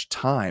takes such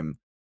time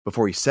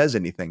before he says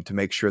anything to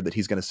make sure that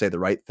he's going to say the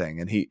right thing.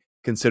 And he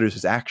considers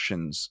his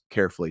actions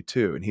carefully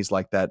too. And he's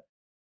like that,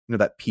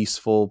 that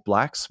peaceful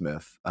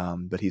blacksmith,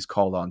 but he's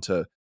called on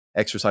to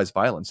exercise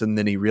violence. And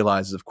then he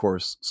realizes, of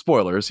course,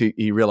 spoilers,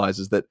 he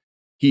realizes that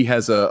he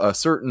has a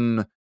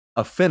certain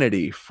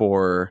affinity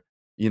for,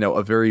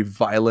 a very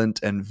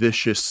violent and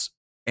vicious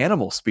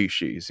animal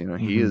species.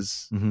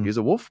 He's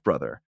a wolf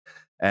brother,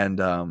 and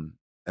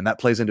that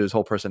plays into his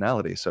whole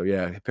personality. So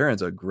yeah,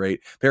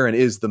 Perrin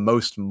is the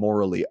most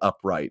morally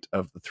upright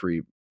of the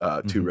three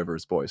Two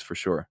Rivers boys for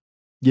sure.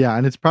 Yeah,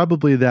 and it's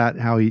probably that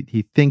how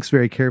he thinks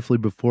very carefully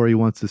before he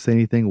wants to say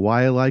anything.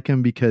 Why I like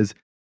him, because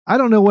I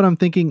don't know what I'm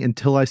thinking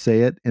until I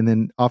say it, and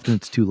then often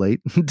it's too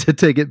late to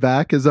take it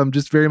back, because I'm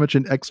just very much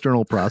an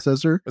external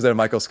processor. Was that a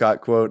Michael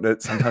Scott quote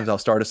that sometimes I'll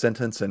start a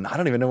sentence and I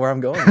don't even know where I'm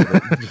going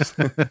with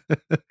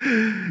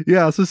it?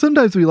 Yeah, so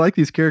sometimes we like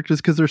these characters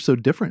because they're so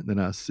different than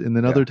us, and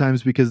then other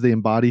times because they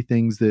embody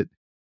things that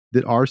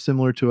are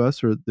similar to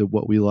us or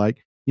what we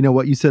like.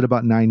 What you said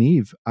about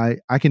Nynaeve,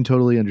 I can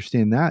totally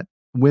understand that.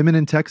 Women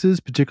in Texas,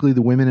 particularly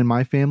the women in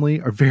my family,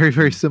 are very,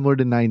 very similar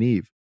to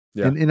Nynaeve.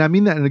 Yeah. And I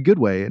mean that in a good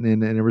way and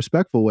in a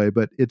respectful way,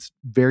 but it's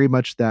very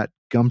much that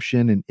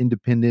gumption and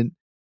independent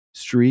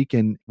streak.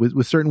 And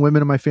with certain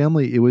women in my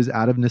family, it was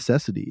out of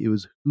necessity. It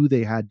was who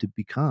they had to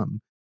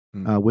become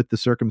with the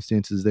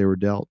circumstances they were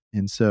dealt.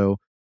 And so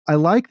I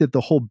like that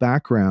the whole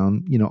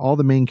background, all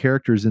the main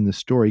characters in the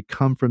story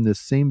come from this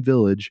same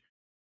village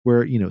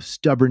where,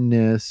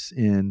 stubbornness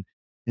and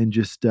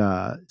just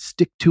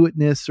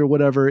stick-to-itness or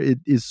whatever, it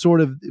is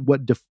sort of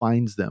what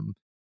defines them.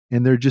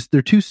 And they're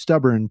too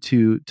stubborn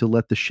to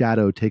let the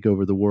shadow take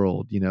over the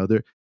world.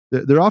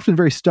 They're often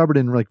very stubborn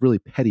in like really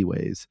petty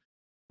ways,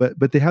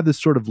 but they have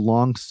this sort of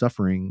long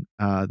suffering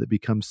that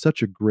becomes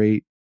such a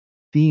great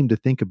theme to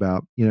think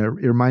about. It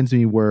reminds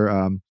me where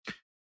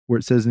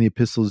it says in the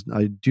epistles,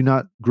 "I do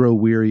not grow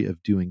weary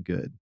of doing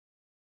good."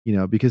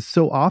 Because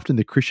so often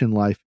the Christian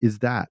life is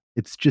that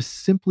it's just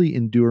simply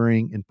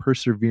enduring and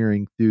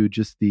persevering through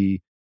just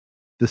the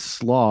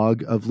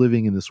slog of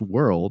living in this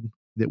world,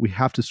 that we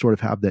have to sort of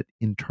have that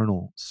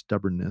internal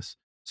stubbornness.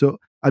 So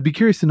I'd be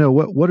curious to know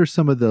what are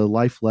some of the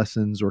life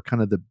lessons or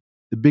kind of the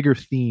bigger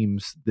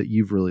themes that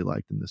you've really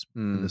liked in this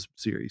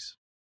series?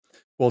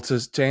 Well,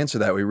 to answer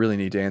that, we really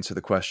need to answer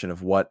the question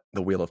of what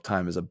the Wheel of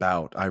Time is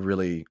about. I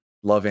really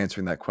love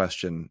answering that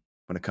question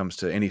when it comes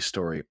to any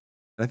story.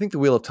 And I think the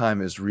Wheel of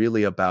Time is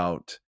really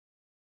about,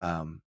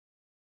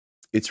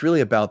 it's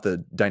really about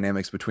the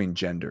dynamics between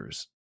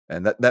genders.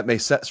 And that may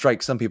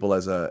strike some people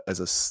as a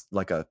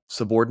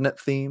subordinate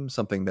theme,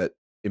 something that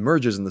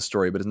emerges in the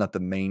story, but is not the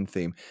main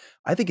theme.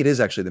 I think it is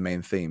actually the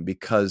main theme,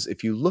 because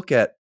if you look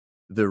at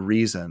the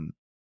reason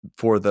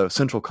for the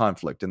central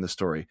conflict in the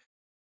story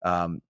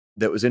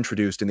that was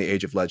introduced in the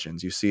Age of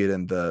Legends, you see it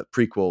in the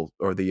prequel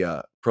or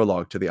the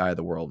prologue to the Eye of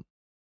the World,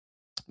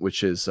 which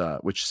sees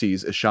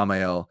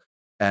Ishamael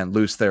and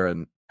Lews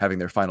Therin having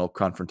their final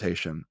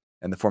confrontation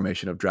and the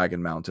formation of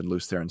Dragonmount and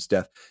Lews Therin's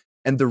death.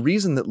 And the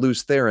reason that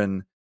Lews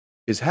Therin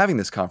is having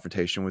this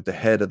confrontation with the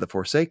head of the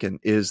Forsaken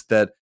is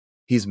that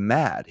he's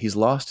mad. He's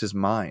lost his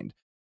mind.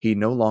 He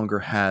no longer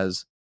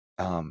has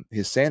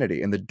his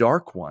sanity. And the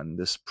Dark One,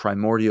 this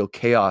primordial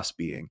chaos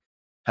being,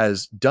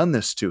 has done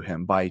this to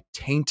him by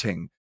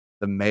tainting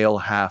the male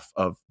half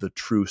of the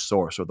true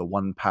source, or the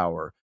one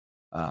power.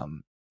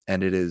 And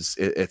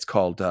it's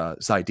called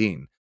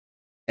Zidane.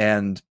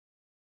 And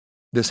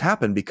this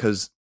happened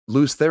because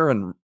Lews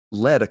Therin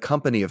led a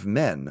company of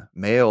men,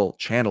 male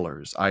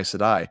channelers, Aes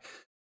Sedai,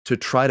 to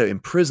try to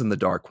imprison the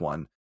Dark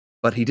One,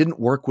 but he didn't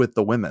work with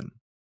the women.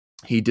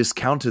 He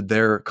discounted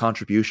their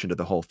contribution to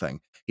the whole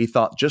thing. He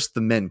thought just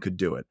the men could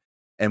do it.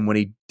 And when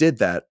he did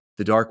that,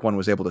 the Dark One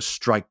was able to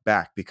strike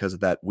back because of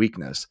that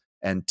weakness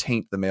and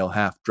taint the male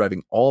half,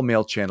 driving all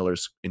male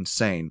channelers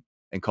insane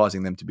and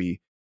causing them to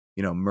be,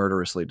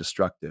 murderously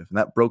destructive. And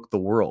that broke the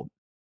world.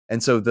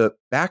 And so the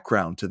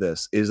background to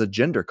this is a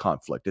gender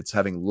conflict. It's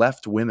having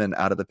left women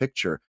out of the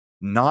picture,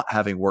 not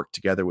having worked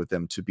together with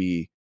them to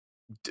be,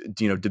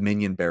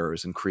 dominion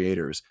bearers and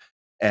creators.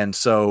 And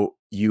so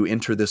you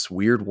enter this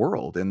weird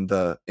world in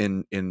the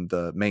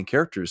main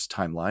character's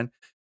timeline,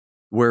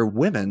 where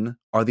women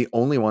are the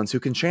only ones who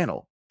can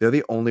channel. They're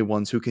the only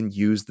ones who can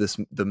use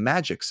the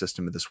magic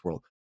system of this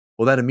world.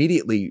 Well, that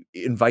immediately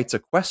invites a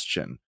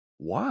question.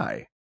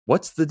 Why?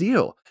 What's the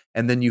deal?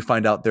 And then you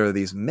find out there are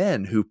these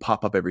men who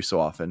pop up every so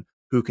often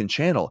who can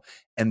channel,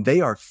 and they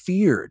are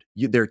feared.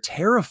 They're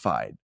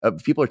terrified.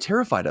 People are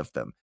terrified of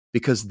them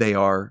because they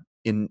are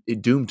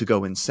doomed to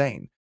go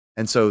insane.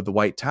 And so the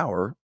White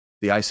Tower,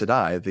 the Aes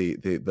Sedai,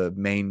 the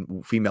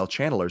main female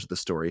channelers of the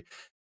story,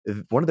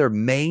 one of their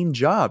main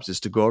jobs is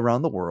to go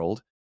around the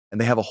world, and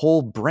they have a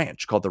whole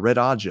branch called the Red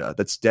Aja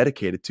that's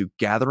dedicated to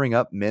gathering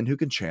up men who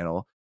can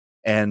channel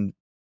and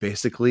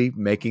basically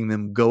making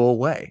them go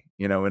away,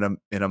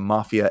 in a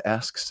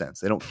mafia-esque sense.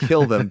 They don't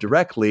kill them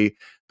directly,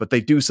 but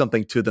they do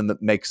something to them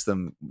that makes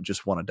them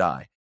just want to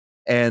die.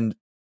 And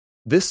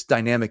this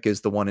dynamic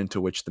is the one into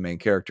which the main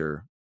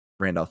character,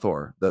 Rand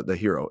al'Thor, the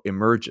hero,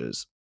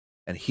 emerges.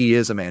 And he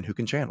is a man who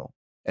can channel.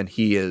 And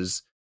he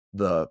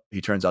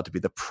turns out to be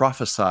the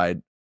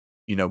prophesied,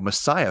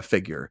 Messiah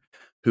figure,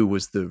 who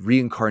was the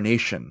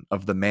reincarnation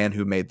of the man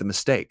who made the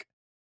mistake.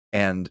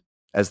 And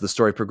as the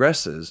story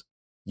progresses,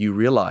 you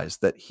realize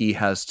that he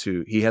has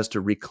to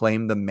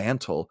reclaim the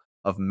mantle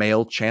of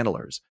male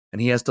channelers, and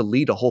he has to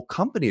lead a whole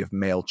company of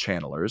male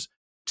channelers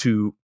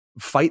to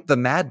fight the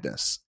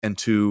madness and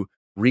to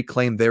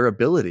reclaim their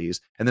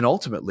abilities, and then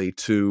ultimately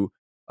to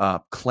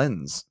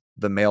cleanse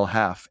the male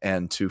half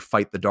and to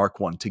fight the Dark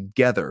One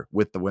together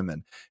with the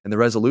women. And the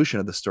resolution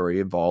of the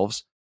story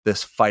involves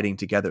this fighting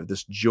together,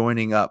 this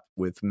joining up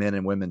with men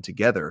and women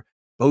together,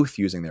 both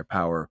using their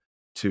power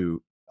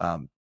to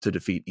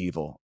defeat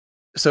evil.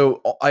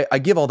 So I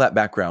give all that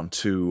background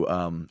to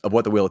of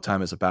what the Wheel of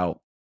Time is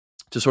about,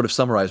 to sort of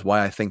summarize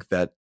why I think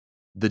that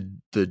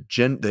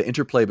the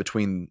interplay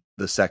between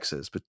the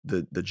sexes, but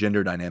the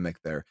gender dynamic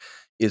there,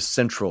 is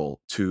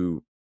central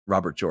to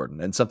Robert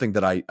Jordan, and something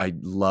that I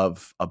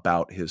love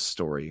about his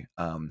story.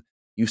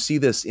 You see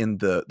this in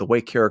the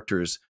way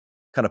characters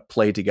kind of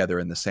play together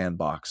in the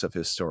sandbox of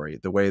his story,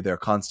 the way they're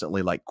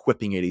constantly like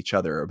quipping at each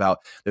other about,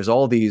 there's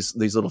all these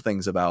little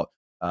things about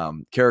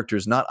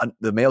characters,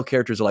 the male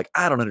characters are like,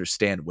 I don't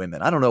understand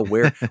women. I don't know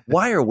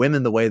why are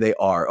women the way they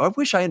are? Or I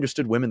wish I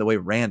understood women the way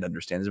Rand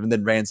understands them. And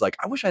then Rand's like,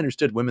 I wish I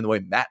understood women the way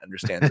Matt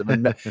understands them.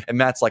 And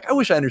Matt's like, I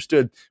wish I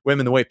understood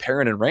women the way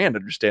Perrin and Rand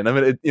understand them.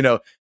 I mean,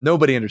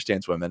 nobody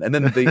understands women. And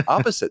then the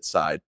opposite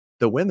side,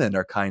 the women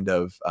are kind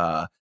of,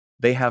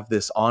 they have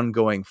this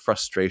ongoing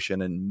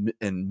frustration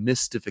and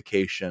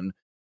mystification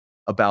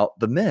about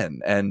the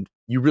men. And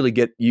you really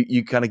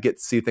you kind of get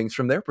to see things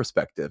from their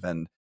perspective.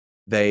 And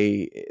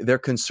they're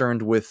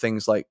concerned with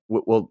things like,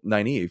 well,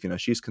 Nynaeve,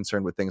 she's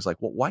concerned with things like,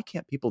 well, why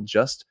can't people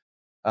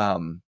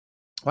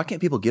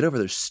get over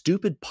their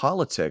stupid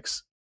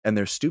politics and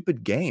their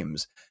stupid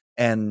games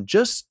and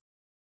just,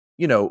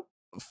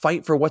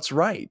 fight for what's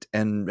right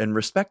and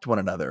respect one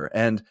another?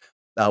 And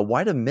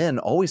why do men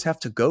always have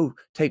to go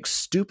take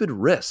stupid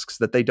risks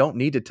that they don't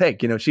need to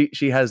take?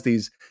 She has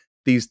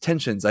these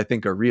tensions, I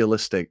think, are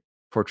realistic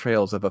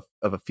portrayals of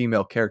a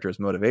female character's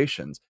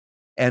motivations.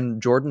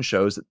 And Jordan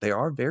shows that they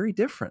are very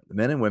different. The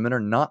men and women are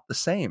not the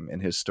same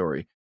in his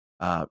story.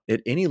 At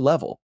any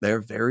level,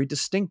 they're very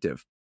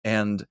distinctive.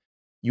 And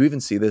you even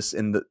see this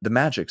in the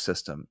magic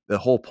system. The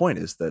whole point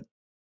is that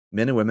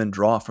men and women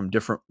draw from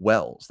different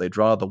wells. They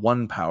draw the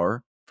one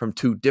power from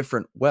two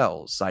different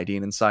wells,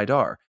 Zidane and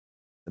Saidar,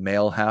 the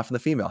male half and the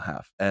female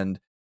half. And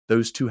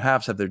those two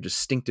halves have their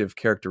distinctive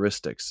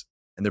characteristics,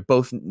 and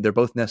they're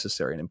both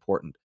necessary and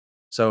important.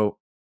 So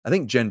I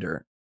think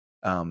gender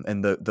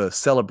and the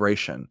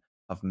celebration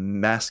of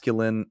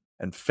masculine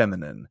and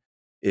feminine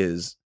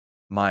is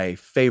my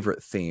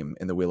favorite theme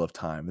in the Wheel of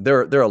Time.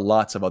 There are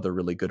lots of other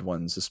really good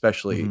ones,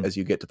 especially as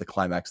you get to the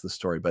climax of the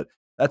story, but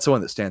that's the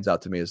one that stands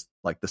out to me as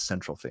like the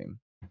central theme.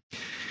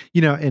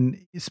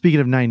 And speaking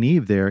of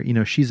Nynaeve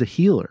there, she's a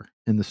healer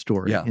in the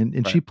story, and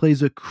right. She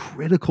plays a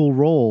critical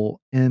role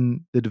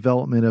in the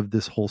development of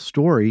this whole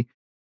story.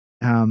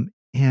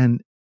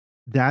 And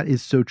that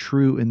is so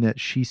true in that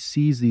she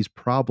sees these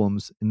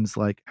problems and is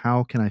like,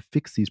 how can I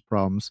fix these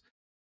problems?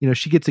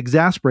 she gets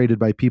exasperated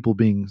by people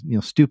being,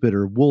 stupid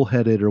or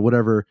wool-headed or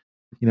whatever.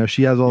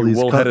 She has all You these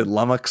wool-headed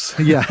lummox.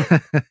 yeah.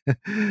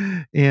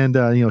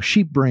 And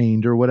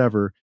sheep-brained or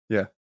whatever.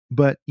 Yeah.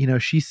 But,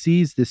 she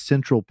sees this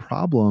central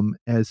problem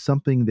as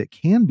something that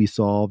can be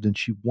solved, and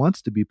she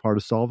wants to be part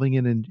of solving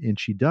it, and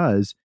she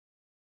does.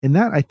 And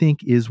that, I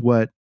think, is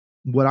what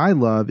I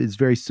love is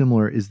very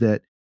similar, is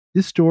that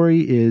this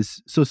story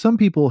is, so some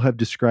people have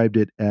described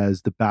it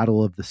as the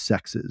battle of the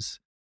sexes.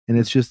 And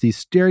it's just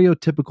these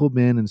stereotypical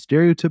men and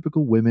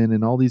stereotypical women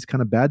and all these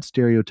kind of bad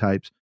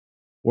stereotypes.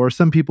 Or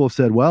some people have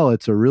said, well,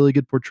 it's a really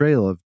good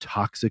portrayal of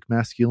toxic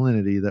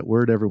masculinity, that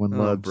word everyone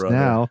loves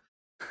now.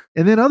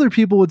 And then other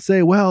people would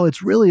say, well,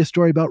 it's really a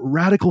story about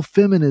radical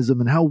feminism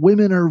and how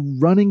women are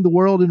running the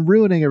world and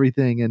ruining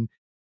everything. And,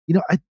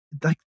 I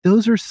like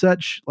those are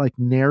such like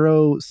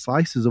narrow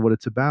slices of what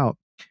it's about.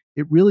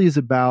 It really is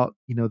about,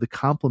 the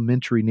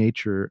complementary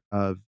nature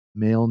of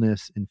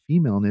maleness and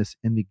femaleness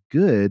and the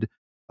good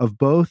of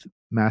both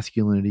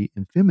masculinity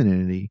and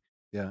femininity.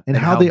 Yeah. And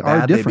how they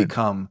are different. They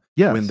become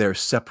when they're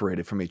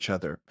separated from each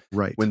other.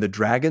 Right. When the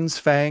dragon's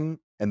fang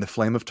and the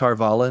flame of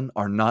Tarvalin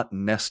are not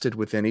nested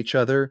within each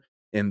other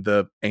in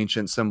the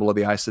ancient symbol of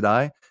the Aes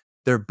Sedai,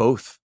 they're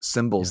both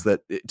symbols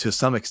that to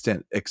some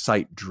extent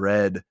excite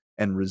dread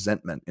and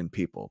resentment in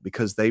people,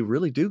 because they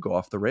really do go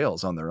off the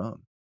rails on their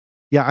own.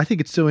 Yeah, I think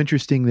it's so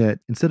interesting that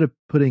instead of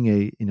putting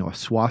a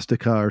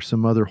swastika or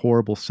some other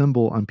horrible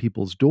symbol on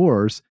people's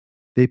doors,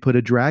 they put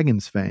a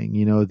dragon's fang,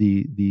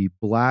 the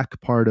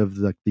black part of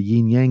the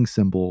yin yang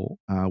symbol,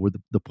 where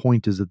the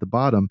point is at the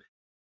bottom.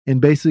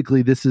 And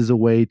basically, this is a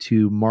way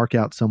to mark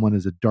out someone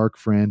as a dark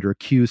friend or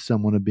accuse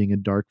someone of being a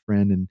dark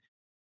friend, and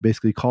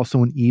basically call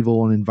someone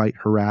evil and invite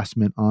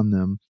harassment on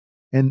them.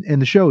 And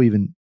the show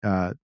even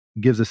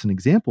gives us an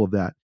example of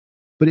that.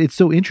 But it's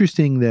so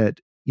interesting that,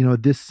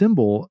 this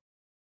symbol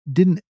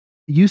didn't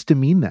used to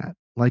mean that.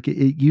 Like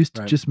it used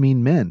to just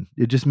mean men.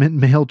 It just meant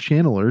male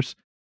channelers,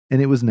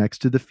 and it was next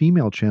to the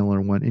female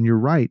channeler one. And you're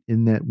right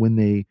in that when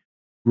they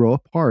grow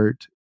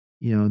apart,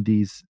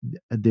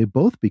 they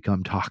both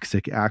become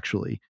toxic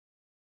actually.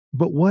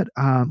 But what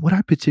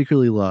I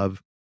particularly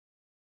love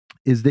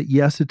is that,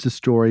 yes, it's a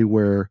story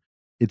where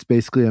it's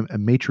basically a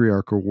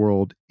matriarchal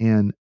world,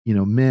 and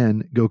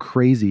men go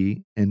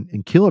crazy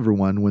and kill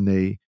everyone when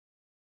they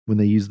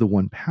use the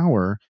one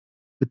power.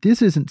 But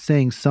this isn't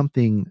saying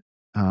something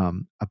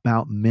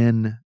about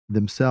men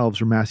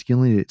themselves or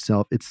masculinity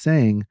itself. It's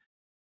saying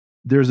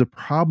there's a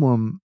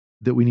problem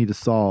that we need to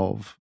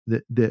solve,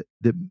 that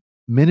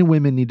men and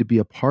women need to be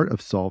a part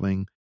of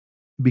solving,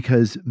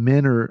 because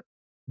men are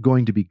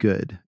going to be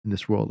good in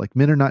this world. Like,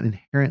 men are not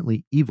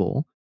inherently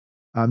evil.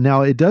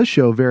 Now, it does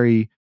show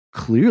very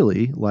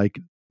clearly, like,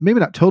 maybe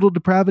not total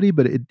depravity,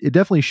 but it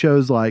definitely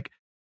shows like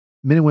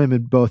men and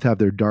women both have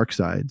their dark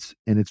sides.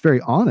 And it's very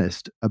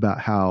honest about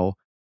how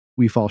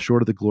we fall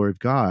short of the glory of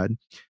God.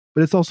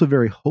 But it's also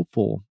very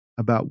hopeful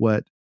about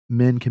what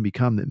men can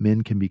become, that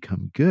men can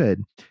become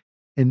good.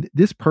 And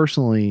this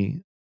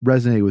personally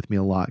resonated with me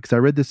a lot, because I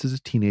read this as a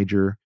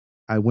teenager.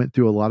 I went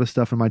through a lot of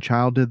stuff in my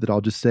childhood that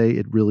I'll just say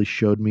it really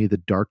showed me the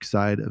dark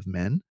side of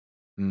men.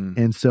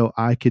 And so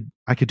I could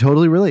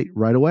totally relate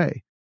right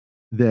away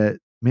that,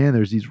 man,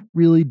 there's these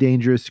really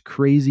dangerous,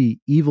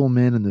 crazy, evil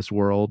men in this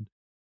world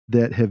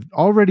that have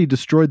already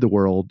destroyed the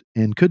world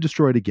and could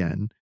destroy it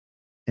again.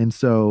 And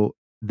so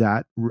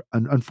that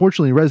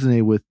unfortunately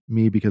resonated with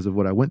me because of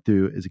what I went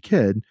through as a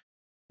kid.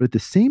 But at the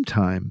same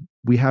time,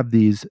 we have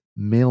these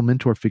male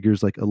mentor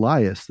figures like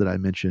Elias that I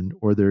mentioned,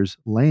 or there's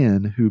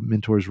Lan who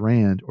mentors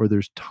Rand, or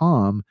there's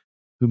Tom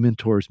who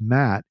mentors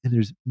Matt. And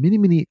there's many,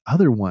 many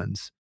other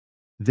ones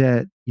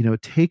that,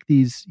 take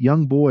these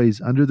young boys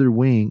under their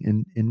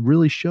wing and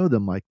really show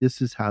them like, this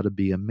is how to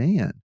be a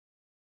man.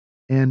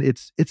 And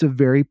it's a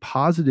very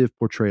positive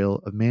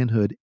portrayal of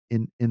manhood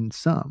in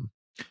some.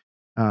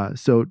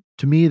 So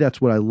to me,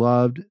 that's what I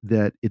loved,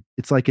 that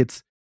it's like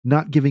it's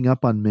not giving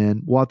up on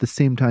men while at the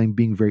same time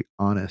being very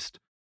honest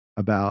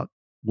about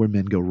where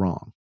men go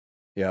wrong.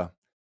 Yeah.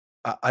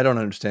 I don't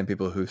understand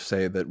people who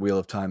say that Wheel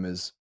of Time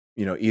is,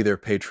 either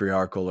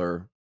patriarchal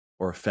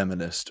or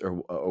feminist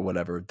or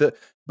whatever.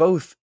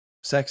 Both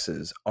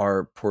sexes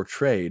are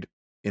portrayed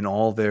in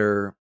all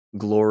their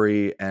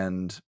glory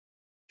and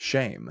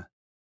shame.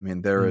 I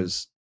mean, there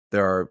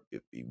are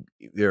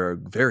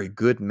very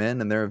good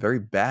men and there are very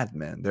bad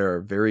men. There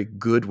are very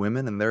good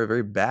women and there are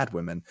very bad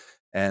women.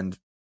 And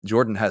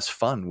Jordan has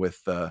fun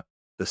with the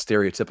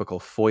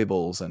stereotypical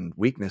foibles and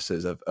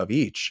weaknesses of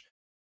each.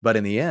 But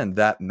in the end,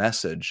 that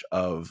message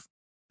of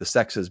the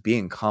sexes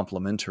being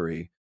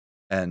complementary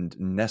and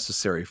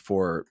necessary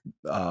for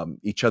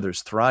each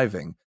other's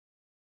thriving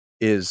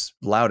is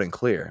loud and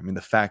clear. I mean,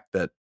 the fact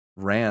that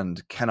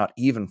Rand cannot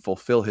even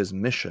fulfill his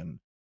mission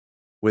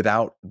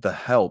without the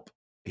help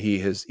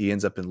he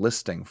ends up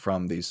enlisting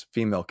from these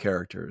female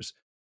characters,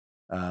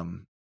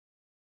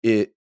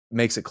 it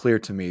makes it clear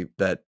to me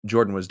that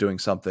Jordan was doing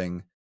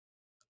something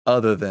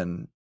other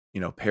than,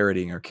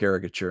 parodying or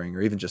caricaturing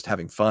or even just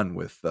having fun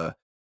with the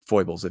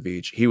foibles of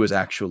each. He was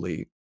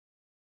actually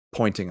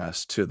pointing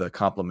us to the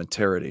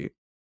complementarity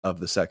of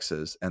the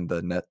sexes and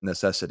the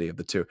necessity of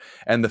the two.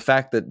 And the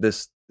fact that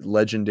this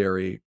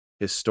legendary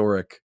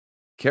historic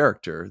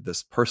character,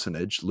 this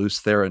personage, Lews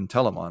Therin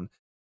Telamon,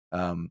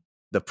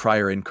 the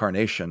prior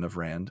incarnation of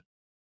Rand,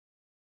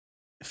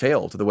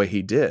 failed the way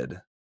he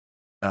did,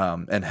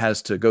 and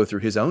has to go through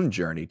his own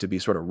journey to be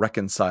sort of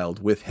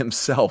reconciled with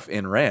himself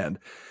in Rand,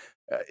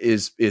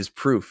 is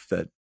proof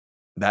that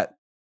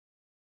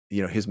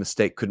his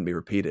mistake couldn't be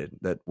repeated,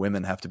 that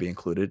women have to be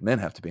included, men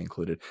have to be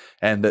included,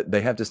 and that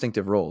they have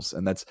distinctive roles.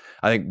 And that's,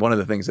 I think, one of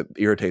the things that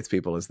irritates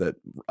people is that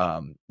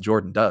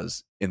Jordan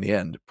does, in the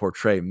end,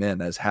 portray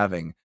men as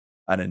having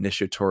an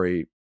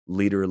initiatory,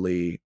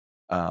 leaderly,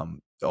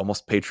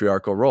 almost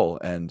patriarchal role,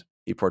 and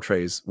he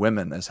portrays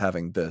women as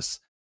having this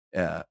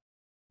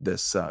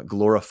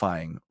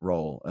glorifying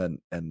role,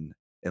 and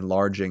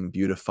enlarging,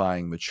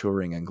 beautifying,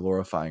 maturing, and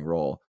glorifying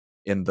role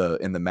in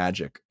the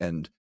magic.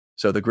 And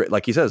so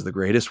like he says, the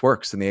greatest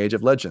works in the Age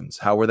of Legends,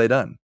 how were they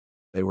done?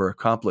 They were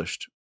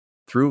accomplished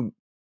through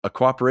a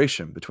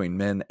cooperation between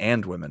men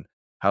and women.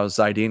 How is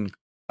Zidane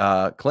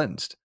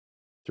cleansed?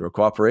 Through a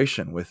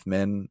cooperation with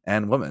men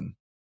and women.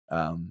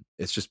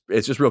 It's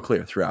just real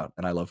clear throughout,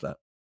 and I love that.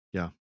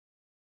 Yeah.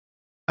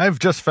 I've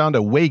just found a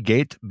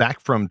waygate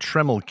back from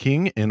Tremel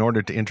King in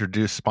order to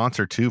introduce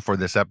sponsor 2 for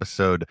this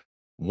episode.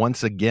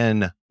 Once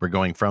again, we're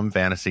going from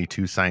fantasy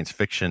to science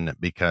fiction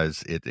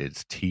because it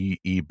is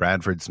T.E.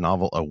 Bradford's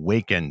novel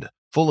Awakened,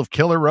 full of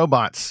killer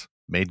robots.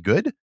 Made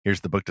good? Here's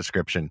the book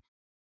description.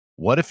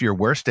 What if your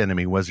worst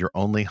enemy was your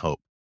only hope?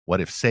 What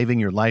if saving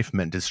your life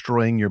meant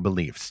destroying your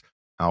beliefs?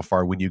 How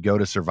far would you go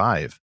to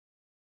survive?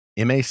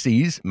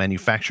 MACs,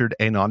 Manufactured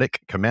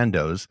Aeronautic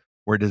Commandos,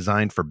 were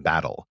designed for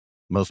battle.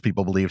 Most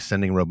people believe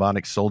sending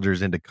robotic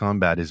soldiers into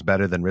combat is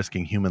better than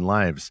risking human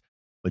lives.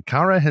 But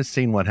Kara has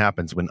seen what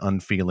happens when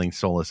unfeeling,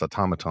 soulless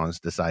automatons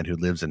decide who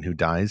lives and who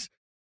dies.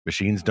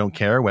 Machines don't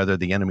care whether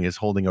the enemy is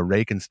holding a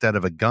rake instead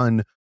of a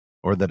gun,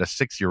 or that a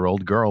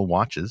 6-year-old girl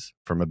watches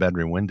from a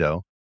bedroom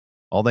window.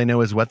 All they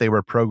know is what they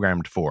were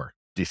programmed for: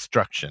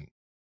 destruction.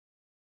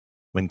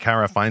 When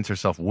Kara finds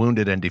herself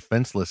wounded and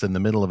defenseless in the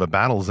middle of a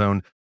battle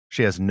zone,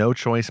 she has no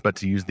choice but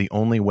to use the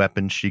only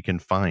weapon she can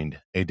find,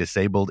 a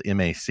disabled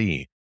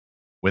MAC.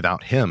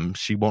 Without him,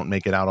 she won't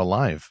make it out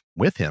alive.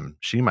 With him,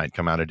 she might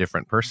come out a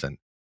different person.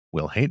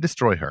 Will hate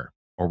destroy her,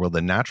 or will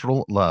the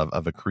natural love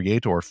of a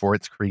creator for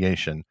its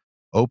creation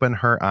open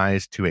her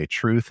eyes to a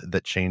truth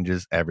that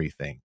changes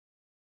everything?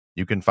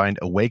 You can find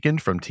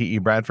Awakened from T.E.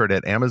 Bradford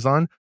at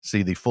Amazon.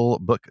 See the full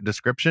book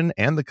description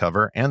and the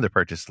cover and the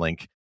purchase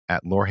link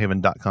at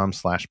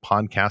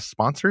lorehaven.com/podcast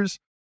sponsors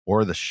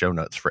or the show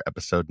notes for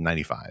episode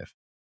 95.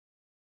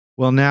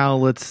 Well, now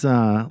let's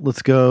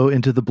go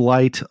into the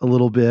blight a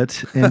little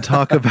bit and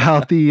talk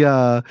about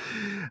the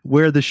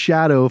where the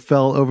shadow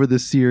fell over the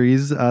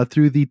series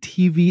through the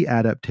TV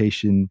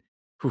adaptation.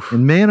 Oof.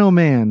 And man, oh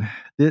man,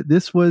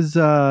 this was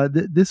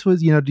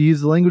to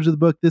use the language of the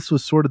book, this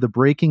was sort of the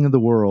breaking of the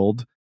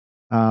world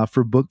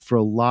for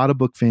a lot of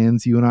book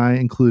fans, you and I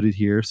included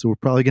here. So we're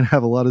probably going to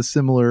have a lot of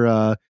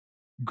similar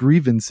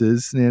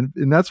grievances, and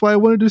that's why I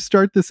wanted to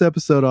start this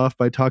episode off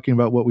by talking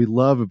about what we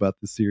love about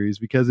the series,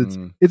 because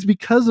it's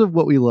because of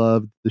what we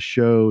love the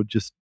show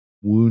just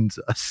wounds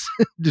us,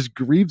 just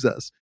grieves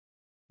us.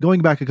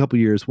 Going back a couple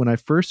years, when I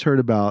first heard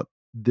about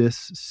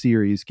this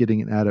series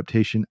getting an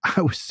adaptation,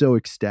 I was so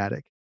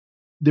ecstatic.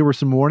 There were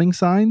some warning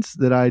signs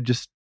that I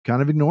just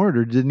kind of ignored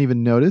or didn't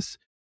even notice.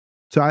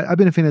 So I've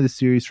been a fan of the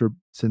series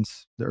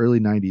since the early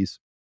 90s,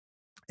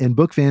 and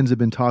book fans have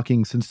been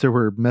talking since there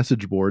were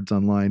message boards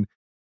online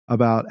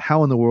about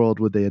how in the world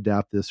would they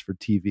adapt this for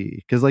TV?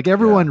 Because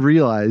everyone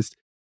realized,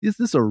 is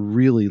this a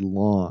really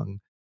long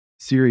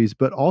series?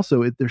 But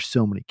also there's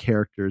so many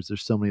characters,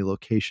 there's so many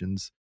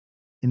locations,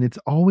 and it's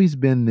always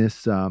been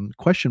this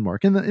question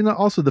mark. And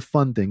also the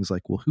fun things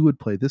like, well, who would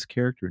play this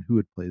character and who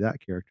would play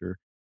that character?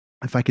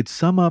 If I could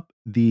sum up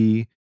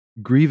the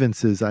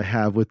grievances I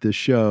have with this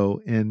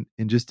show in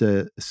just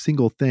a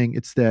single thing,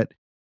 it's that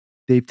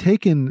they've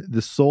taken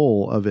the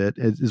soul of it,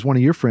 as one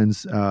of your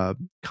friends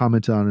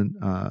commented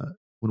on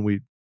when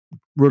we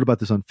wrote about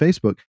this on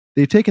Facebook.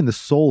 They've taken the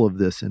soul of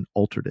this and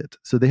altered it.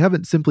 So they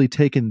haven't simply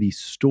taken the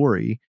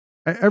story.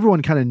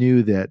 Everyone kind of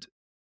knew that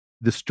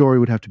the story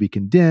would have to be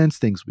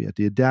condensed, things would have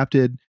to be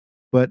adapted.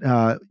 But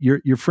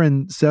your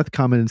friend Seth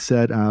commented and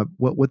said,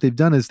 what they've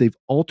done is they've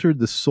altered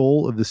the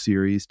soul of the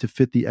series to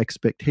fit the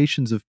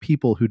expectations of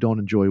people who don't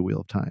enjoy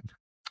Wheel of Time.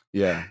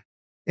 Yeah.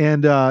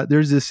 And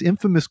there's this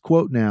infamous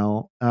quote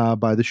now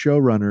by the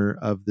showrunner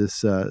of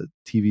this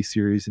TV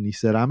series. And he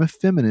said, I'm a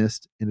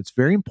feminist, and it's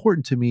very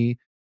important to me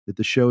that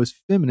the show is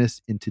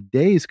feminist in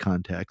today's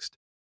context.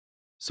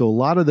 So a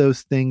lot of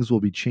those things will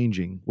be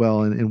changing.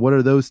 Well, and what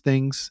are those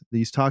things that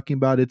he's talking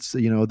about? It's,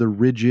 the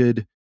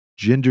rigid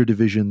gender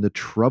division, the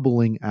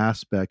troubling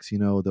aspects,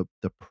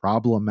 the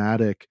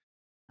problematic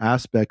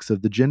aspects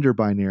of the gender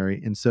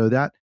binary. And so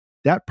that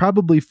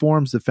probably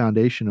forms the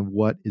foundation of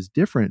what is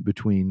different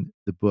between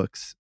the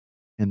books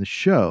and the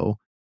show.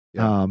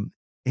 Yeah.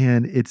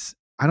 And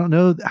I don't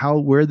know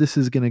where this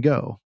is going to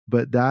go,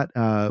 but that,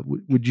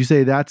 would you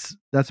say that's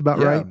about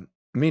right?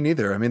 Me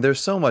neither. I mean, there's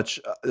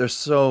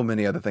so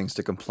many other things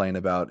to complain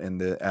about in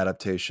the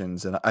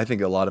adaptations, and I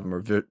think a lot of them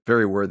are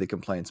very worthy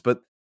complaints.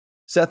 But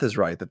Seth is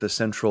right that the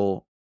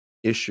central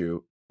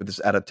issue with this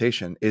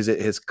adaptation is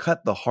it has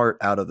cut the heart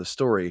out of the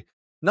story,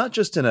 not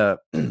just in a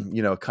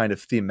kind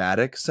of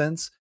thematic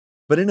sense,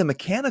 but in a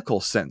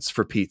mechanical sense.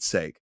 For Pete's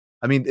sake,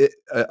 I mean,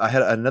 I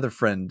had another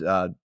friend,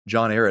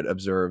 John Arrett,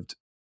 observed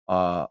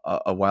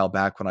a while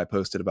back when I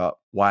posted about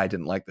why I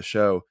didn't like the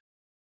show,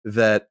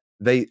 that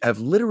they have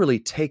literally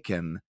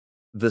taken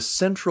the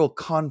central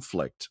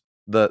conflict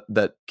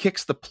that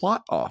kicks the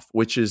plot off,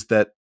 which is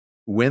that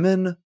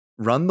women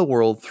run the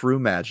world through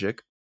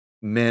magic,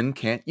 men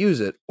can't use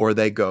it or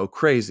they go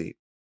crazy.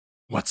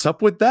 What's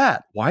up with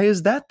that? Why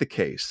is that the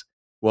case?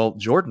 Well,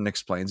 Jordan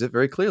explains it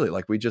very clearly,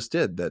 like we just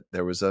did, that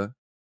there was a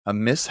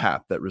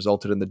mishap that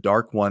resulted in the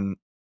Dark One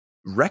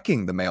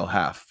wrecking the male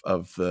half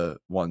of the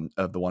one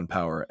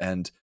power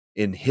and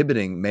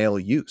inhibiting male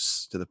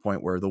use to the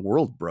point where the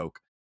world broke.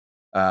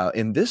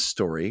 In this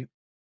story,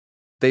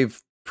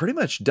 they've pretty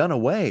much done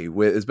away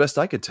with, as best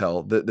I could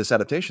tell, this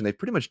adaptation, they've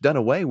pretty much done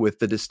away with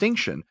the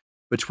distinction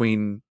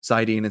between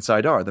Saidin and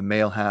Saidar, the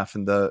male half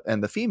and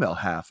the female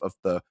half of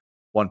the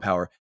one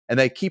power. And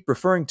they keep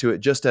referring to it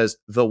just as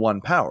the one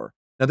power.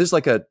 Now there's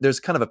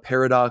kind of a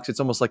paradox.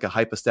 It's almost like a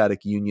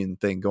hypostatic union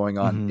thing going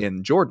on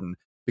in Jordan,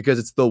 because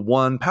it's the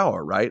one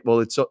power, right? Well,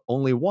 it's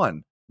only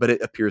one, but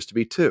it appears to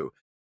be two.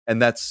 And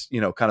that's,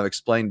 kind of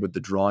explained with the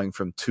drawing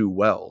from two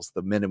wells.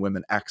 The men and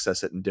women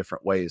access it in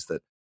different ways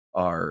that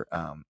are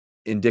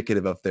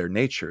indicative of their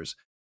natures.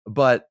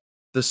 But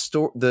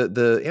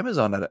the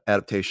Amazon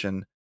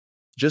adaptation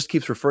just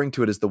keeps referring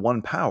to it as the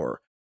one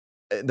power.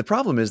 The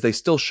problem is they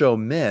still show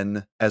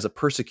men who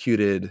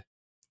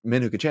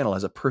can channel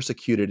as a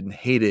persecuted and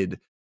hated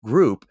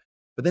group,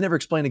 but they never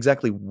explain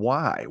exactly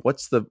why.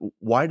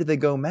 Why do they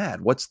go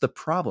mad? What's the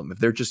problem? If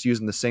they're just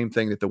using the same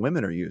thing that the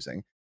women are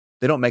using,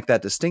 they don't make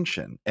that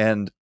distinction.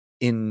 And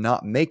in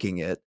not making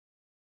it,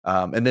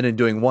 and then in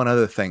doing one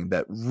other thing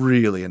that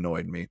really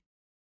annoyed me,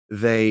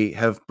 they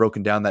have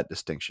broken down that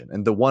distinction.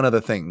 And the one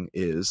other thing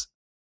is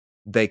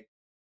they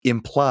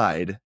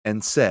implied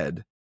and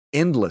said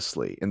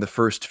endlessly in the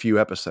first few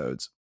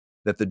episodes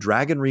that the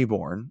Dragon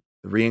Reborn,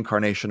 the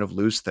reincarnation of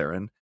Luz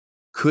Theron,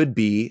 could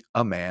be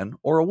a man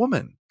or a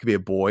woman, could be a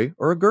boy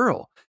or a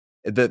girl.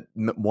 That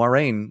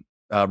Moiraine,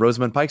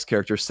 Rosamund Pike's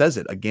character, says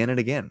it again and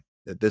again,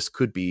 that this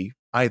could be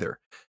either,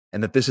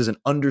 and that this is an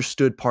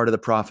understood part of the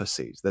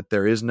prophecies, that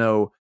there is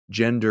no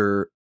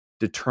gender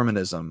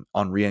determinism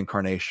on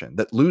reincarnation,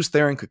 that Luz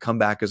Theron could come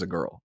back as a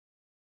girl.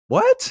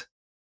 What?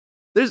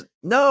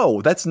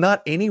 That's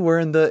not anywhere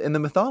in the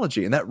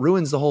mythology, and that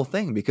ruins the whole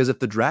thing, because if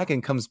the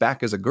dragon comes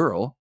back as a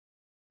girl,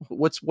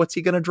 what's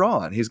he going to draw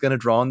on? He's going to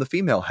draw on the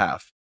female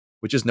half,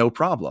 which is no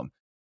problem.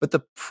 But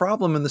the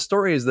problem in the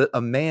story is that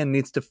a man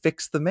needs to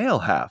fix the male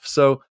half.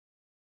 So,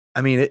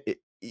 I mean,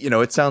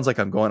 it sounds like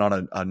I'm going on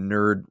a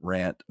nerd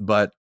rant,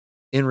 but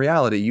in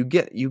reality, you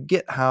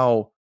get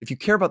how, if you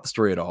care about the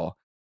story at all,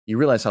 you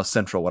realize how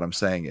central what I'm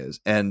saying is.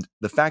 And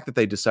the fact that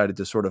they decided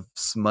to sort of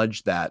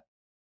smudge that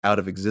out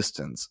of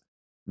existence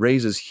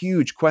raises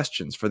huge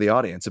questions for the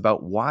audience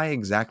about why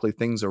exactly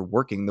things are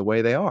working the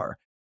way they are.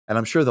 And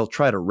I'm sure they'll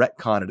try to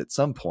retcon it at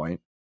some point,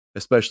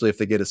 especially if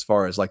they get as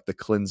far as like the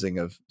cleansing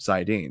of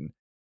Saidin.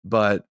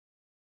 But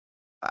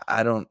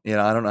I don't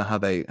know how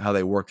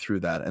they work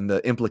through that, and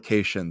the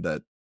implication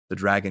that the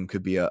dragon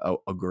could be a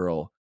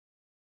girl,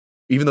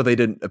 even though they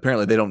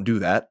don't do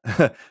that.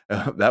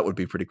 That would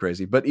be pretty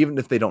crazy. But even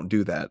if they don't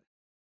do that,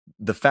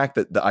 the fact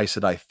that the Aes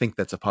Sedai think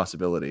that's a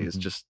possibility is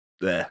just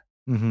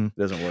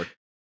doesn't work.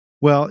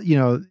 Well,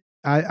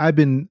 I've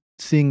been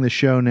seeing the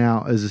show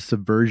now as a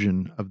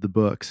subversion of the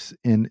books,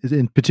 and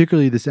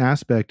particularly this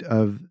aspect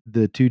of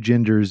the two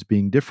genders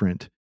being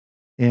different,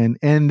 and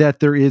that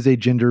there is a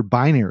gender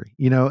binary.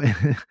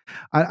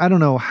 I don't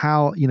know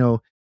how,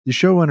 the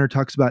showrunner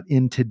talks about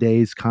in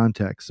today's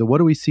context. So what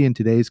do we see in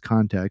today's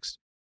context?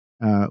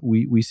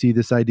 We see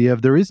this idea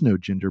of there is no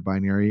gender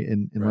binary,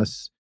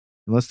 unless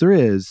there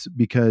is,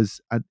 because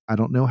I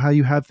don't know how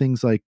you have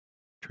things like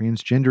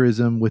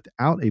transgenderism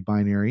without a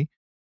binary,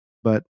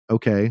 but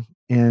okay.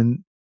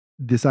 And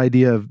this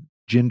idea of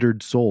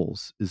gendered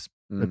souls is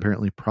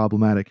apparently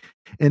problematic.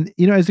 And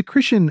as a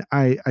Christian,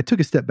 I took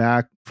a step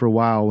back for a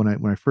while when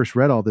I first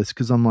read all this,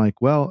 because I'm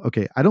like, well,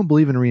 okay, I don't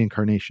believe in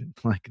reincarnation.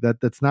 Like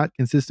that's not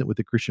consistent with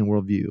the Christian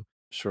worldview.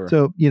 Sure.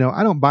 So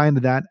I don't buy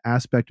into that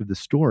aspect of the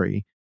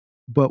story.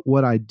 But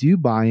what I do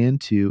buy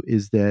into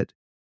is that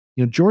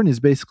Jordan is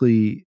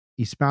basically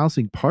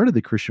espousing part of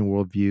the Christian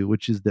worldview,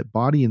 which is that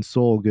body and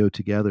soul go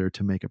together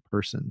to make a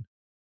person.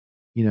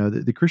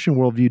 The Christian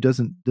worldview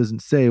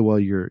doesn't say, well,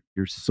 your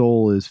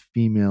soul is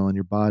female and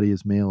your body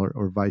is male,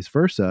 or vice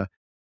versa.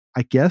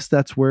 I guess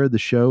that's where the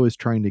show is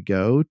trying to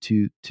go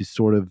to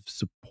sort of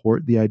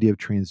support the idea of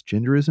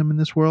transgenderism in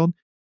this world.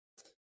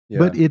 Yeah.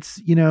 But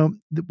it's,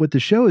 what the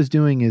show is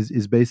doing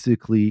is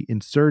basically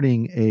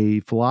inserting a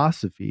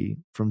philosophy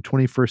from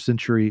 21st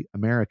century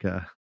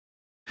America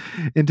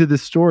into the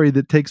story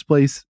that takes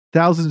place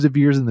thousands of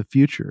years in the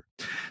future.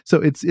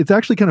 So it's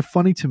actually kind of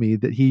funny to me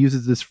that he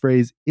uses this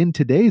phrase in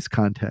today's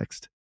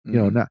context.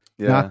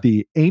 Not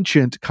the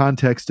ancient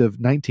context of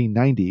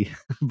 1990,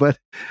 but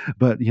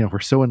we're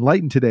so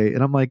enlightened today.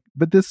 And I'm like,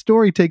 but this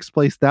story takes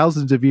place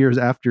thousands of years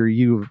after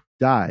you've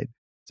died.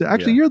 So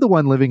actually, you're the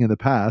one living in the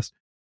past.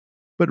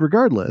 But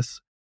regardless,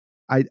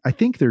 I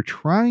think they're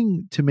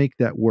trying to make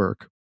that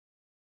work.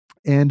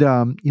 And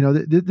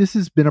this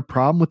has been a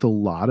problem with a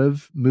lot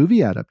of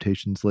movie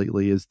adaptations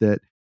lately. Is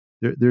that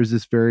there's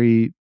this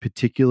very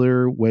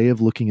particular way of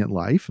looking at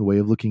life, a way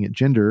of looking at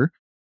gender,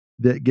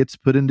 that gets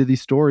put into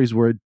these stories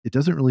where it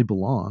doesn't really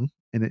belong,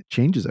 and it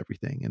changes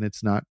everything, and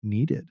it's not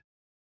needed.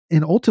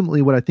 And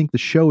ultimately, what I think the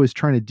show is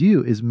trying to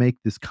do is make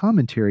this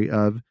commentary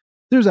of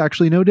there's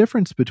actually no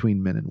difference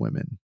between men and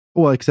women.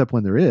 Well, except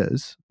when there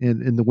is,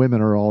 and the women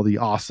are all the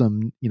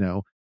awesome,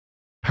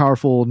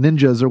 powerful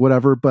ninjas or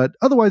whatever, but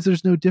otherwise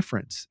there's no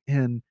difference.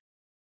 And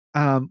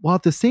while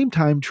at the same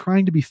time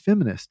trying to be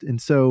feminist.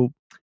 And so,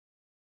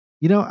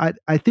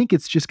 I think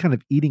it's just kind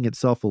of eating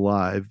itself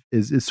alive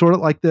is sort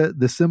of like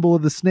the symbol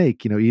of the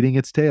snake, eating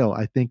its tail.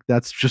 I think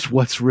that's just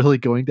what's really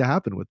going to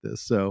happen with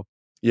this. So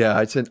yeah,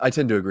 I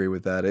tend to agree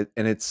with that. It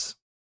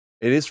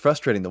is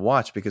frustrating to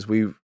watch because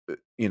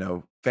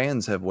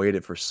fans have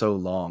waited for so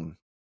long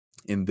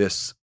in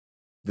this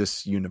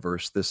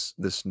universe, this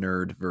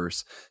nerd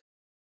verse,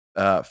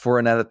 for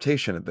an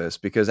adaptation of this,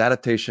 because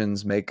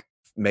adaptations make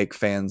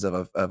fans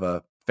of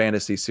a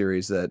fantasy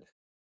series that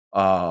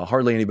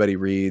hardly anybody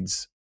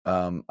reads.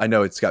 I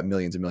know it's got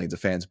millions and millions of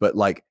fans, but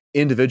like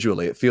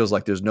individually, it feels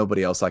like there's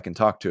nobody else I can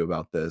talk to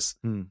about this.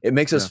 It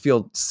makes us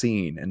feel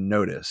seen and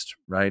noticed,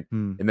 right?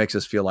 It makes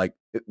us feel like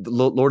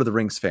Lord of the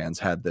Rings fans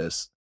had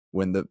this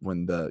when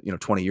the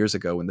 20 years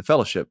ago when the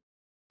Fellowship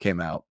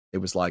came out. It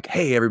was like,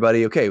 hey,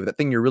 everybody, okay, that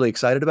thing you're really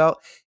excited about,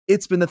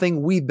 it's been the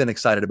thing we've been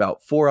excited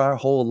about for our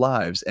whole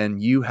lives,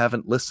 and you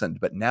haven't listened,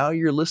 but now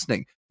you're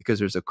listening because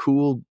there's a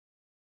cool,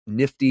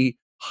 nifty,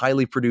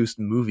 highly produced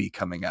movie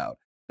coming out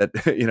that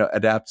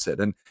adapts it.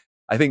 And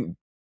I think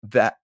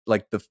that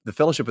like the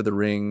Fellowship of the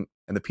Ring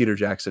and the Peter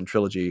Jackson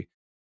trilogy,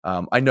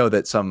 I know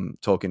that some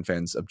Tolkien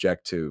fans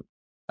object to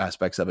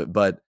aspects of it,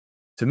 but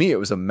to me it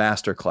was a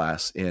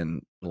masterclass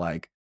in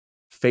like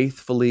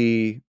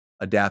faithfully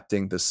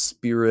adapting the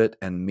spirit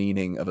and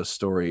meaning of a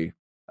story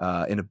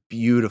in a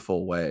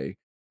beautiful way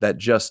that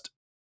just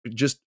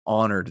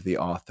honored the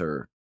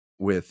author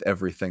with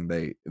everything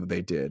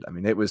they did. I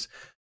mean,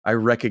 I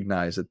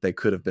recognize that they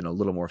could have been a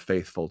little more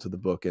faithful to the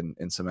book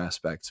in some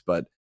aspects,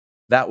 but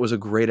that was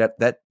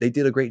they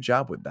did a great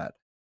job with that.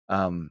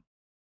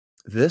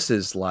 This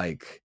is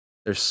like,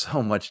 there's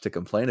so much to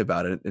complain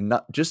about it, and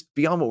not just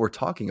beyond what we're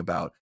talking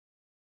about.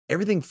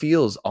 Everything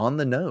feels on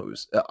the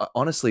nose.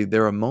 Honestly,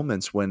 there are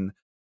moments when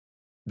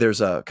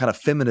there's a kind of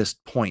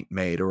feminist point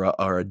made or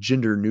a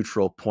gender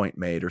neutral point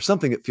made or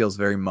something that feels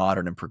very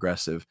modern and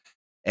progressive.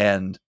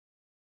 And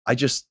I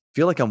just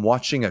feel like I'm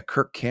watching a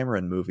Kirk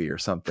Cameron movie or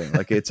something.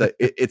 Like it's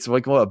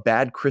like a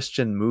bad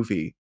Christian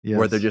movie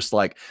where they're just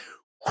like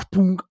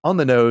on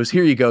the nose.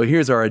 Here you go.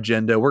 Here's our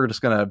agenda. We're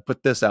just going to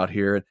put this out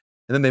here. And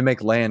then they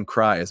make Lan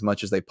cry as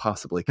much as they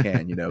possibly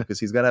can, because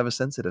he's got to have a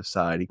sensitive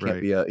side.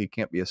 He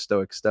can't be a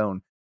stoic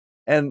stone.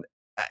 And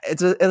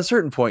at a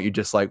certain point, you're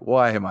just like,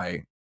 why am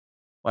I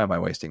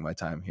wasting my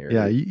time here?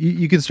 Yeah,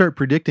 you can start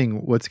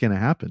predicting what's going to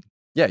happen.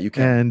 Yeah, you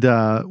can.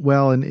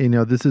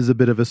 And this is a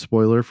bit of a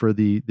spoiler for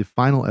the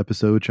final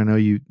episode, which I know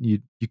you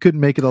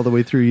couldn't make it all the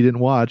way through. You didn't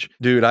watch.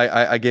 Dude,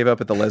 I gave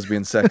up at the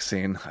lesbian sex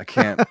scene. I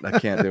can't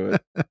do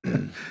it.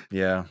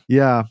 Yeah.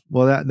 Yeah.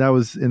 Well,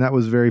 that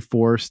was very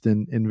forced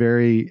and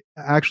very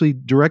actually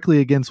directly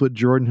against what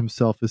Jordan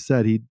himself has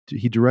said.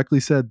 He directly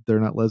said they're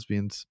not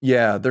lesbians.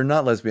 Yeah, they're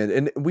not lesbian.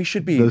 And we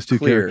should be those two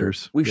clear.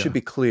 Characters. We should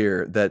be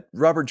clear that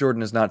Robert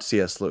Jordan is not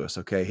C.S. Lewis,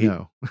 okay?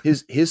 No.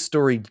 his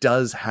story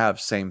does have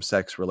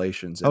same-sex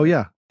relations. Oh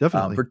yeah,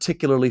 definitely.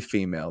 Particularly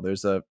female.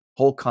 There's a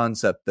whole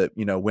concept that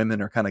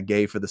women are kind of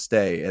gay for the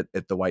stay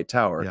at the White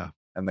Tower,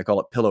 and they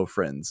call it pillow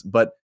friends.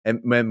 But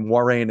when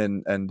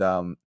Warren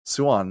and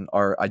Suan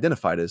are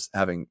identified as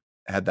having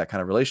had that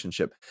kind of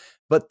relationship,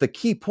 but the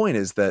key point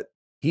is that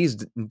he's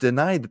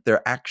denied that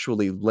they're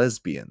actually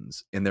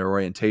lesbians in their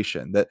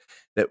orientation. That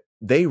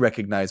they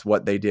recognize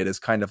what they did as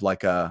kind of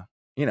like as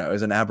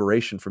an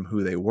aberration from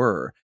who they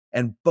were.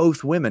 And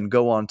both women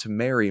go on to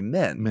marry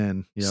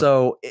men. Yep.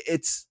 So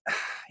it's,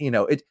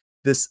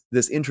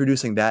 this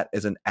introducing that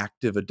as an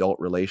active adult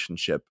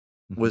relationship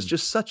was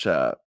just such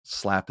a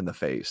slap in the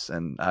face.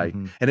 And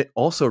and it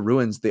also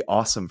ruins the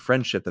awesome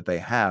friendship that they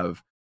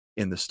have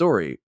in the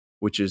story,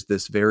 which is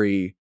this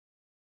very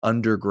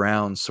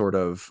underground sort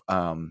of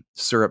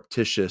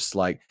surreptitious,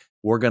 like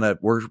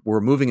we're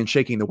moving and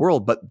shaking the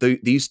world, but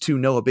these two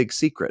know a big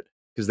secret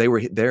because they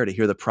were there to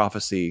hear the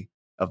prophecy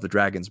of the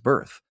dragon's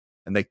birth.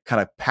 And they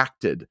kind of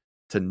pacted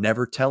to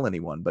never tell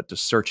anyone, but to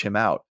search him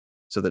out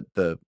so that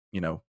the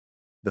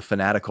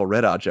fanatical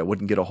Red Ajah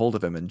wouldn't get a hold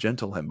of him and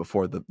gentle him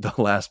before the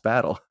last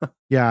battle.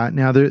 Yeah.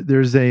 Now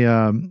there's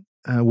a,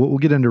 we'll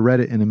get into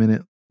Reddit in a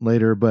minute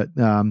later, but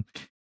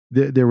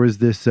there was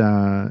this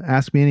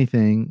Ask Me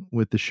Anything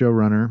with the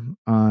showrunner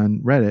on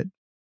Reddit,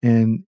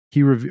 and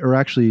or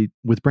actually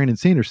with Brandon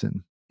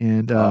Sanderson,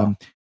 and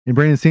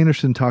Brandon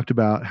Sanderson talked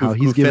about how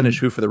who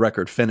for the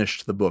record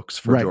finished the books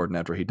for Jordan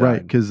after he died,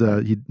 right? Because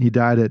he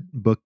died at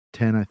book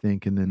 10, I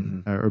think, and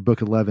then or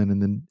book 11,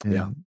 and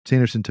then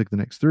Sanderson took the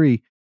next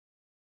 3.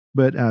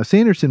 But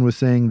Sanderson was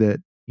saying that,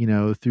 you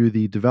know, through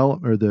the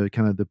development or the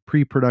kind of the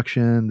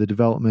pre-production, the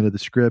development of the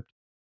script,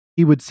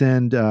 he would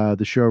send the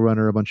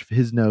showrunner a bunch of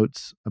his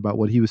notes about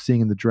what he was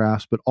seeing in the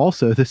drafts, but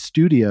also the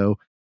studio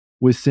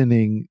was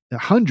sending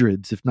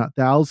hundreds, if not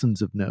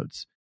thousands, of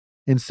notes.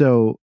 And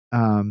so,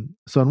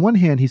 so on one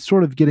hand, he's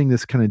sort of getting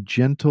this kind of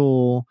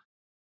gentle,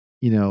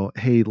 you know,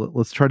 hey,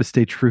 let's try to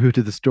stay true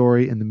to the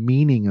story and the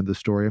meaning of the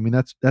story. I mean,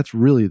 that's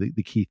really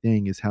the key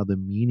thing, is how the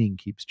meaning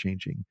keeps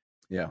changing.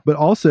 Yeah. But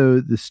also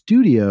the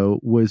studio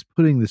was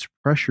putting this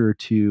pressure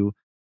to,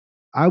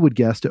 I would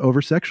guess, to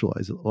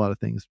over-sexualize a lot of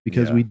things,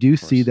 because we do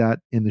see that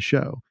in the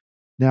show.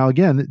 Now,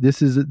 again,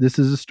 this is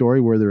a story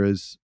where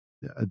there's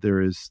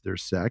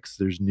sex,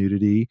 there's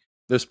nudity,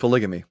 there's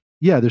polygamy.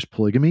 Yeah, there's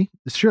polygamy.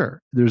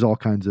 Sure, there's all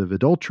kinds of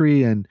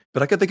adultery,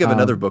 but I could think of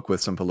another book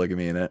with some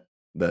polygamy in it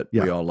that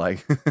we all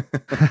like.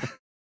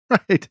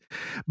 Right,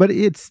 but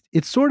it's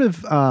sort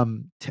of,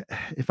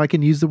 if I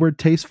can use the word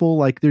tasteful,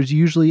 like there's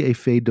usually a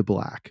fade to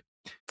black.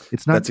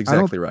 It's not. That's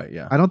exactly right.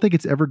 Yeah, I don't think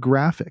it's ever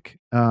graphic.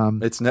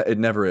 It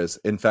never is.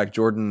 In fact,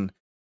 Jordan,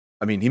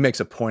 I mean, he makes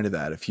a point of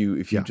that. If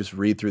you just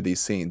read through these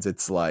scenes,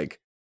 it's like,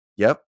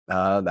 yep,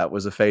 that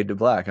was a fade to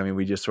black. I mean,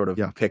 we just sort of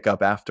pick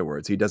up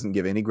afterwards. He doesn't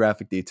give any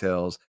graphic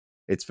details.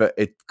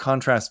 It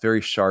contrasts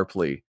very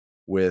sharply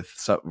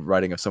with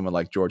writing of someone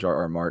like George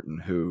R.R. Martin,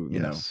 who you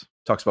know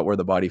talks about where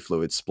the body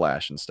fluids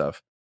splash and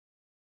stuff.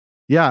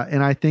 Yeah,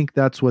 and I think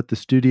that's what the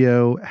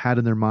studio had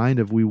in their mind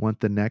of, we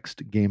want the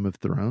next Game of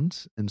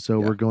Thrones, and so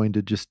we're going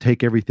to just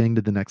take everything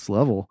to the next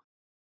level.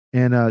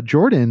 And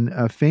Jordan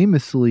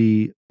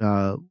famously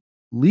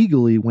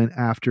legally went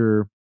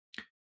after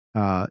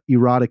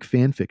erotic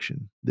fan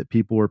fiction that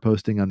people were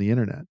posting on the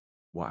internet.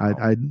 Wow.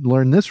 I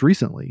learned this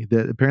recently,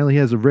 that apparently he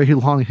has a very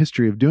long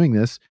history of doing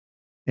this,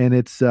 and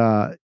it's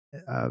a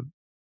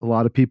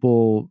lot of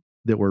people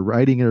that were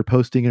writing it or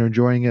posting it or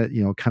enjoying it,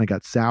 you know, kind of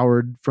got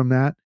soured from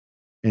that.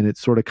 And it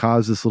sort of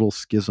caused this little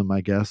schism,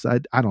 I guess.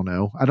 I don't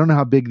know. I don't know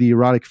how big the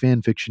erotic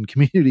fan fiction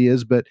community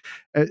is, but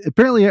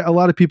apparently a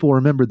lot of people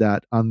remember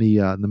that on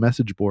the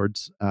message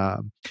boards.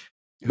 Who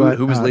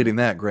was leading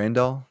that?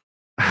 Grandal?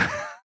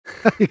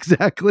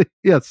 Exactly.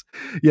 Yes.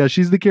 Yeah.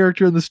 She's the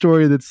character in the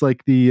story that's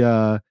like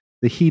the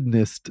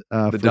hedonist,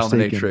 the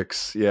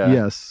dominatrix. Yeah.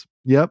 Yes.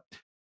 Yep.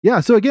 Yeah.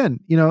 So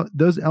again, you know,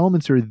 those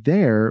elements are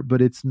there,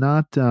 but it's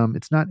not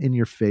in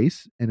your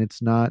face, and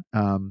it's not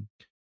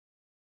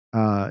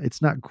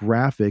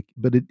graphic,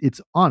 but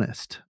it's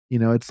honest. You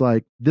know, it's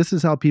like, this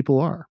is how people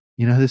are.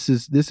 You know, this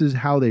is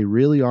how they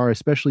really are,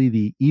 especially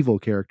the evil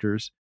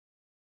characters.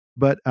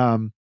 But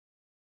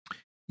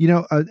you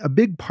know, a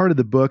big part of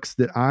the books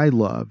that I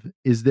love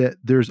is that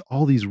there's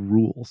all these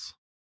rules.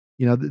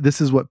 You know, this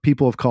is what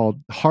people have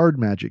called hard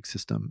magic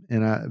system,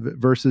 and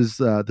versus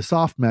the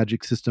soft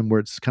magic system,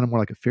 where it's kind of more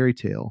like a fairy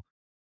tale.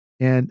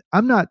 And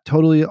I'm not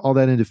totally all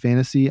that into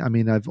fantasy. I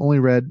mean, I've only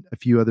read a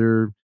few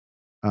other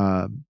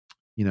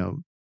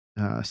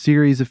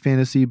series of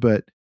fantasy,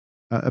 but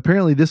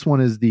apparently this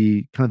one is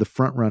the kind of the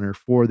front runner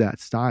for that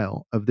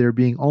style of there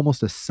being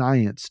almost a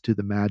science to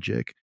the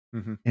magic,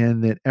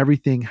 and that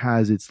everything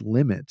has its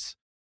limits.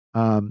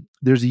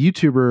 There's a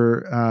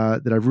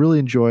YouTuber that I've really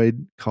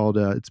enjoyed called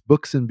it's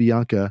Books and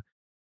Bianca,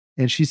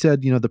 and she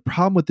said, you know, the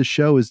problem with the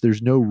show is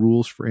there's no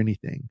rules for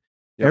anything.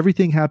 Yep.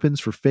 Everything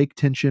happens for fake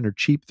tension or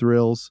cheap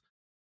thrills,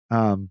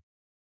 and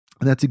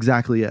that's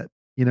exactly it.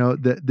 You know,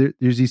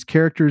 there's these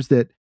characters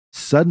that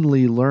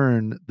suddenly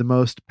learn the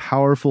most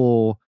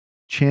powerful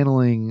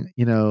channeling,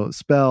 you know,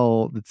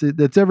 spell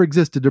that's ever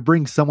existed to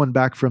bring someone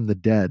back from the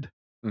dead.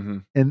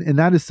 And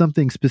that is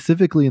something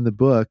specifically in the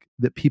book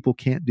that people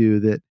can't do.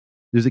 That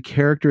there's a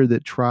character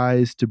that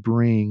tries to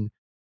bring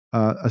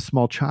a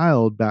small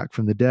child back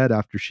from the dead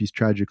after she's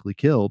tragically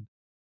killed,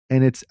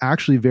 and it's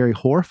actually very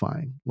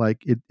horrifying.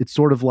 Like it's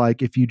sort of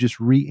like if you just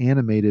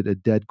reanimated a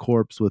dead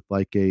corpse with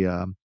like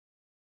a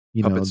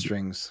puppet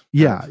strings.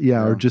 Yeah,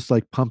 or just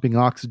like pumping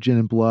oxygen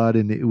and blood,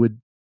 and it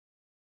would,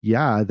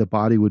 the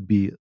body would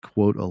be,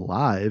 quote,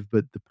 alive,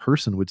 but the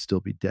person would still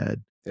be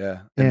dead.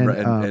 Yeah, and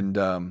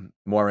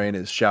Moiraine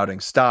is shouting,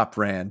 "Stop,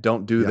 Rand!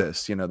 Don't do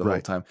this!" You know, the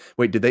whole time.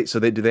 Wait, did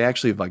they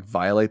actually like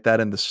violate that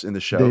in the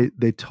show?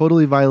 They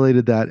totally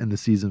violated that in the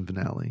season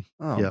finale.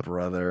 Oh,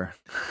 brother.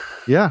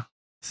 Yeah.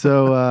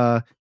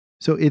 So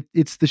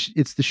it's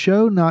the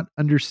show not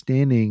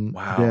understanding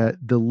that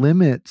the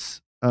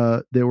limits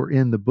that were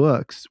in the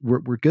books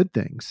were good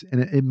things, and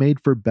it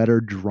made for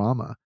better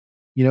drama.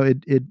 You know,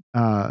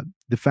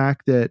 the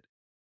fact that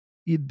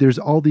there's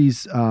all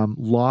these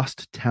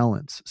lost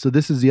talents. So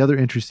this is the other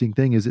interesting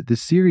thing, is that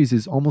this series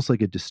is almost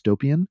like a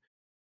dystopian,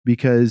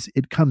 because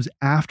it comes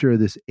after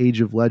this Age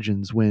of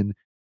Legends when,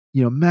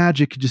 you know,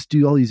 magic could just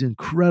do all these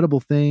incredible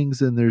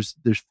things, and there's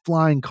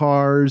flying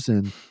cars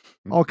and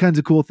all kinds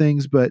of cool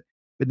things, but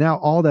now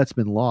all that's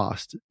been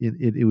lost.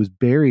 It was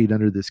buried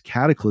under this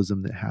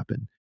cataclysm that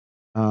happened.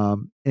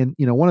 And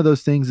one of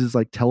those things is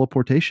like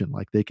teleportation,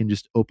 like they can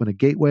just open a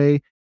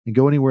gateway and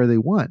go anywhere they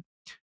want.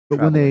 But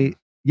Traveling.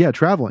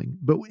 traveling.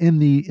 But in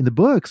the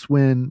books,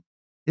 when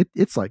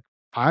it's like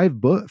five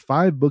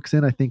books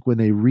in, I think, when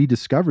they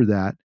rediscover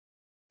that,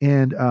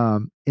 and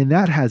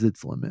that has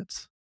its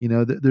limits.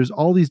 There's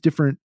all these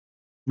different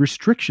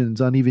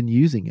restrictions on even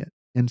using it,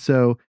 and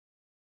so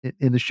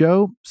in the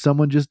show,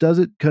 someone just does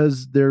it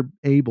because they're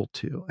able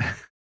to,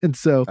 and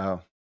so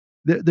Oh,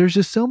 there's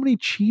just so many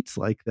cheats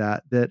like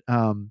that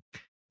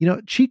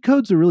cheat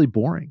codes are really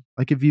boring.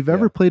 Like if you've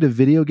ever yeah. played a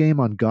video game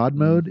on God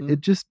mode,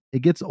 Mhm. it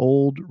gets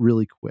old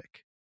really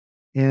quick.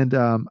 And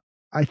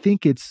I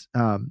think it's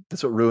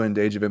That's what ruined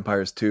Age of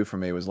Empires 2 for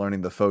me, was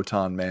learning the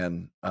Photon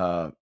Man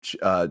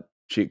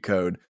cheat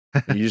code.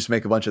 And you just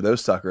make a bunch of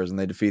those suckers and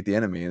they defeat the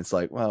enemy. And it's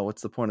like, well,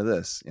 what's the point of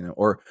this?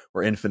 Or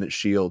infinite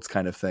shields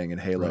kind of thing in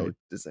Halo. right,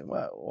 It's like,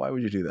 wow, why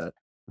would you do that?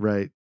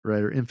 right,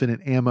 or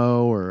infinite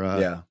ammo, or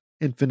Yeah.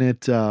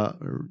 infinite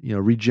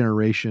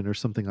regeneration or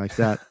something like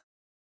that.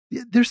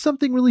 There's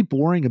something really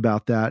boring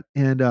about that,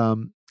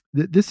 and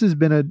this has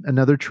been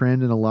another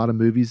trend in a lot of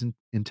movies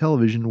and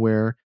television,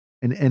 where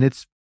and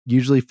it's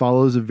usually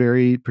follows a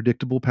very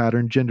predictable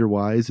pattern gender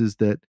wise, is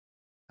that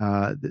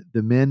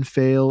the men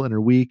fail and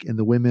are weak, and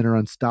the women are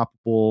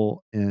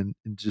unstoppable and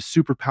just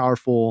super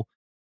powerful.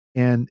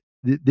 And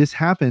this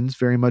happens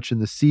very much in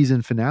the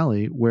season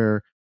finale,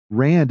 where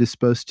Rand is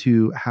supposed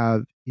to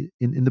have,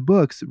 in the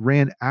books,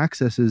 Rand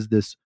accesses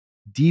this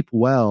deep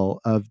well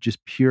of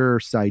just pure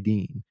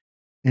Sidene,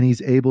 and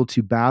he's able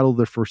to battle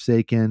the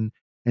Forsaken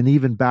and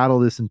even battle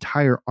this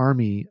entire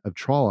army of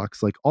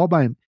Trollocs, like all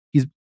by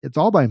it's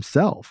all by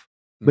himself.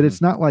 But Hmm. it's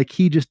not like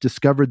he just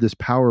discovered this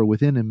power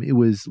within him. It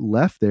was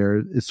left there.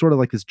 It's sort of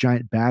like this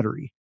giant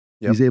battery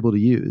he's Yep. able to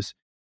use.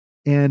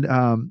 And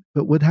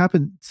but what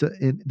happened, so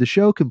in the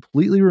show,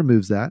 completely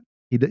removes that.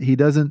 He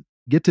doesn't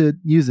get to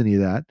use any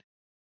of that.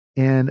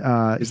 And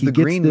Is he the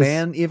gets Green this.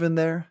 Man even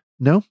there?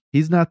 No,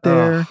 he's not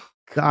there. Oh,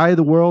 The eye of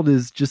the world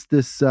is just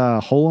this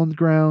hole on the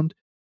ground,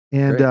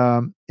 great.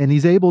 and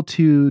he's able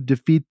to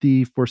defeat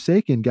the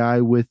Forsaken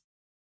guy with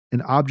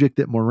an object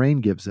that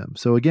Moraine gives him.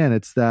 So again,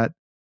 it's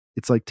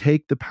like,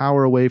 take the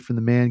power away from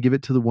the man, give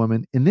it to the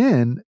woman, and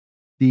then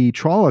the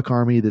Trolloc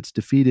army that's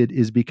defeated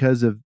is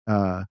because of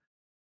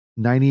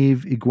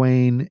Nynaeve,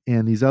 Egwene,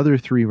 and these other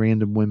three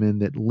random women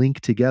that link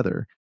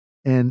together.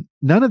 And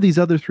none of these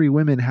other three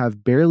women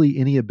have barely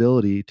any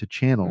ability to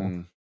channel,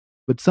 Mm,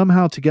 but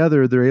somehow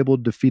together they're able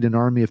to defeat an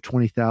army of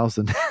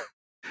 20,000.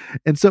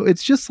 And so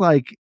it's just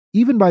like,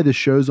 even by the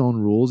show's own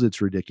rules,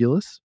 it's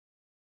ridiculous.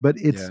 But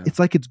yeah. it's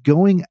like it's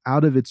going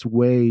out of its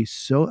way.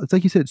 So it's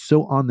like you said,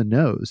 so on the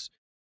nose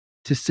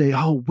to say,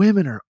 oh,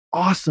 women are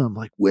awesome.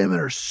 Like women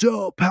are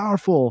so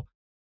powerful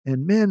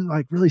and men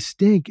like really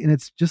stink. And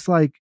it's just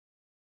like,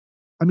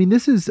 I mean,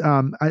 this is,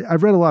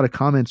 I've read a lot of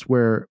comments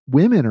where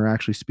women are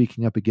actually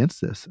speaking up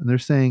against this, and they're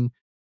saying,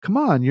 come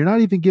on, you're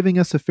not even giving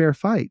us a fair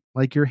fight.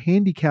 Like you're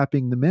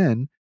handicapping the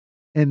men,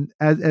 and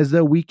as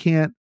though we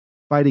can't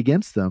fight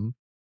against them.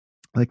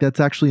 Like that's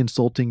actually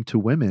insulting to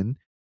women.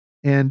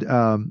 And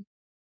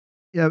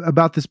yeah,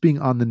 about this being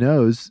on the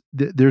nose,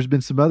 there's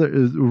been some other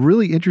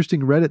really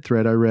interesting Reddit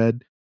thread I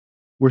read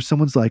where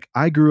someone's like,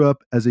 I grew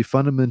up as a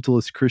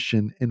fundamentalist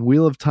Christian, and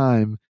Wheel of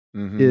Time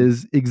Hmm.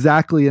 is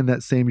exactly in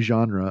that same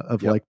genre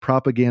of Yep. like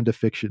propaganda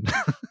fiction.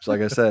 Just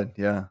like I said,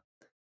 yeah.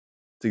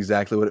 It's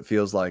exactly what it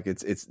feels like.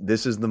 It's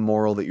this is the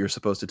moral that you're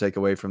supposed to take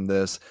away from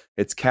this.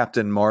 It's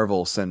Captain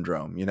Marvel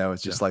syndrome. It's Yeah.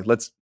 just like,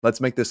 let's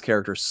make this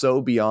character so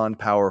beyond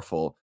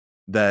powerful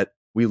that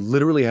we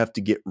literally have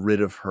to get rid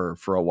of her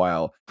for a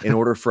while in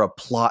order for a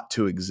plot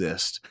to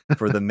exist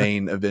for the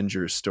main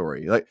Avengers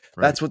story. Like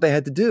Right. that's what they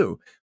had to do.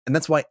 And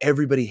that's why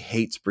everybody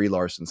hates Brie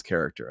Larson's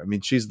character. I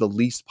mean, she's the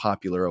least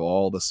popular of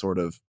all the sort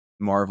of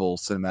Marvel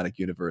Cinematic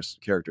Universe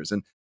characters.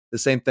 And the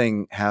same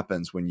thing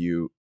happens when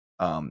you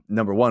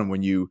number one,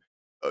 when you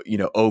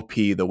OP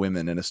the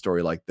women in a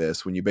story like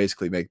this, when you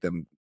basically make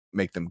them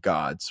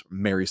gods,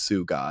 Mary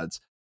Sue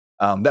gods.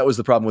 That was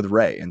the problem with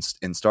Rey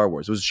in Star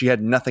Wars, was she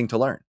had nothing to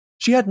learn.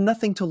 She had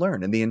nothing to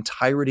learn in the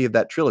entirety of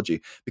that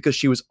trilogy because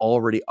she was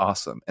already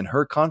awesome, and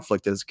her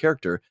conflict as a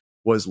character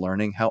was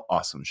learning how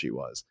awesome she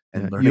was Yeah.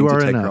 and You learning to are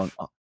take her own.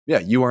 enough. Yeah,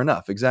 you are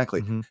enough.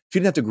 Exactly. Mhm. She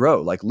didn't have to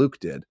grow like Luke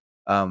did.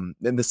 And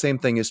the same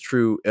thing is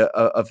true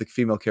of the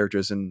female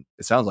characters, and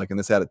it sounds like in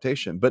this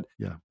adaptation. But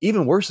Yeah.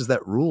 even worse is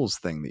that rules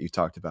thing that you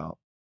talked about.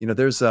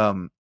 There's I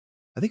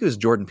think it was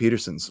Jordan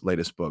Peterson's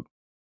latest book,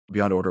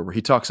 Beyond Order, where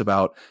he talks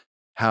about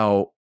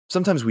how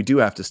sometimes we do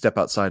have to step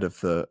outside of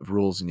the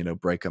rules and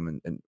break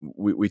them. And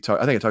we talk.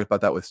 I think I talked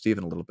about that with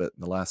Steven a little bit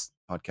in the last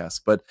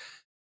podcast. But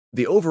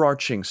the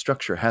overarching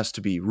structure has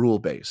to be rule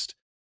based.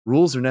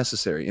 Rules are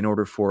necessary in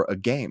order for a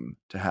game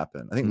to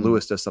happen. I think Mm.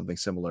 Lewis does something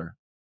similar.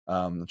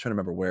 I'm trying to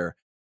remember where,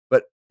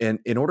 but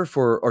in order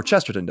for, or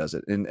Chesterton does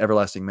it in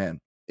Everlasting Man.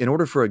 In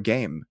order for a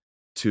game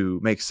to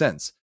make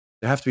sense,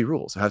 there have to be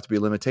rules. There have to be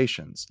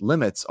limitations.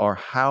 Limits are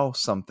how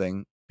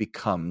something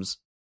becomes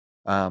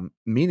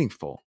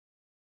meaningful,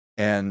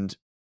 and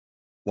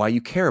why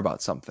you care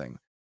about something,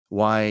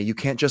 why you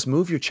can't just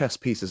move your chess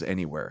pieces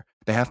anywhere.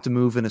 They have to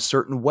move in a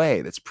certain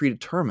way that's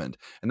predetermined.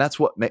 And that's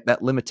what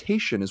that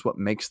limitation is what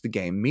makes the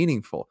game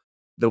meaningful.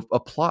 A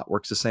plot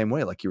works the same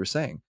way, like you were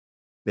saying.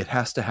 It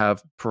has to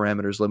have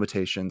parameters,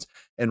 limitations,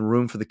 and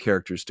room for the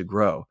characters to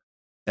grow.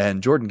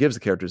 And Jordan gives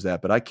the characters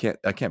that, but I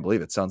can't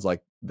believe it. Sounds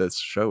like this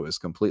show is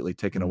completely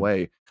taken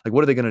away. Like,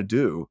 what are they going to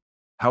do?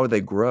 How would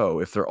they grow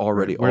if they're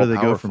already Where all do they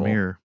powerful? go from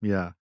here?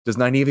 Yeah. Does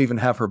Nynaeve even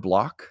have her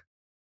block?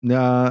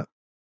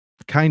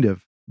 Kind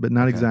of, but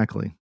not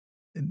exactly.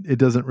 It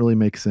doesn't really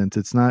make sense.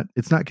 It's not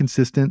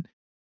consistent.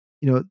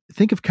 You know,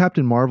 think of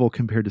Captain Marvel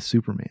compared to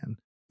Superman.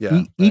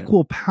 Yeah,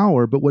 equal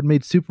power, but what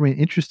made Superman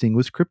interesting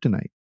was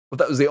kryptonite. Well,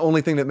 that was the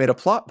only thing that made a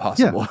plot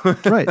possible. Yeah,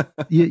 right.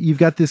 You've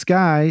got this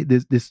guy,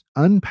 this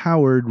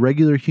unpowered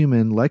regular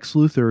human, Lex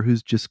Luthor,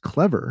 who's just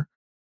clever,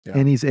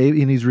 and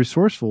he's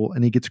resourceful,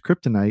 and he gets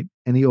kryptonite,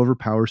 and he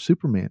overpowers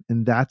Superman,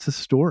 and that's a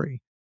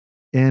story.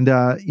 And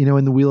you know,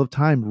 in the Wheel of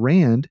Time,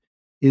 Rand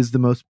is the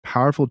most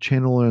powerful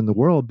channeler in the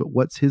world, but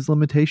what's his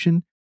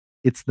limitation?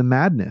 It's the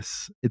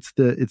madness. It's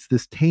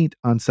this taint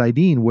on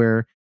Sidene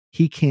where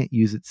he can't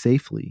use it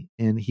safely,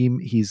 and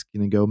he's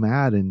going to go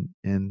mad,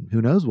 and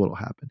who knows what'll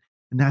happen.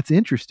 And that's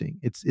interesting.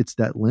 It's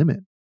that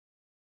limit.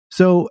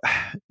 So,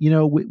 you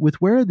know,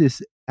 with where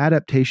this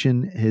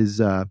adaptation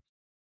has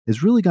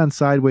really gone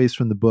sideways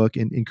from the book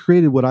and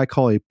created what I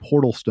call a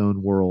portal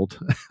stone world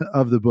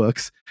of the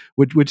books,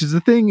 which is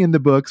a thing in the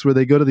books where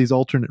they go to these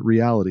alternate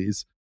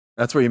realities.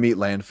 That's where you meet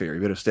Lanfear.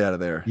 You better stay out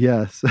of there.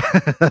 Yes,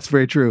 that's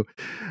very true.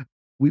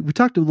 We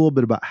talked a little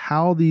bit about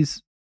how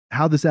this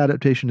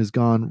adaptation has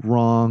gone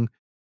wrong,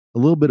 a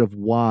little bit of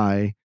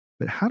why,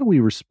 but how do we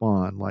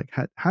respond? Like,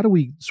 how do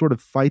we sort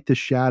of fight the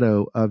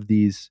shadow of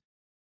these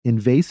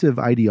invasive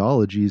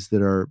ideologies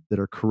that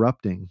are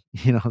corrupting,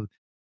 you know,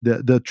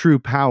 the true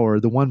power,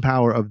 the one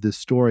power of this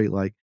story?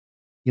 Like,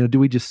 you know, do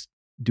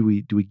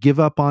we give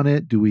up on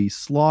it? Do we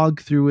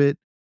slog through it?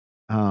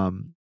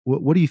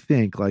 What do you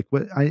think? Like,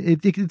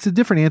 it's a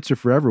different answer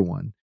for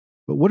everyone,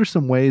 but what are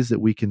some ways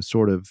that we can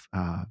sort of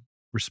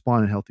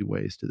respond in healthy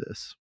ways to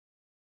this?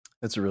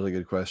 That's a really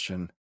good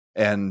question.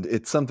 And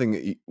it's something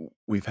that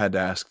we've had to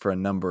ask for a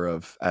number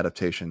of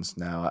adaptations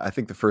now. I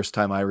think the first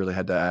time I really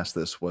had to ask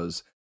this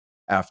was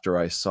after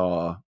I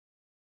saw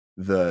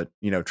the,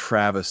 you know,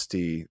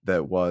 travesty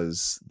that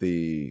was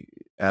the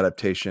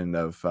adaptation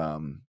of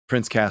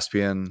Prince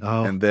Caspian,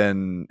 and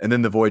then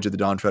the Voyage of the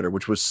Dawn Treader,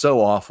 which was so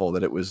awful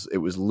that it was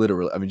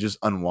literally, I mean, just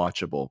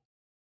unwatchable.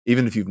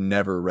 Even if you've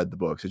never read the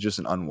books, it's just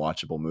an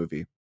unwatchable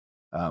movie.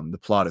 The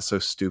plot is so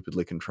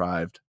stupidly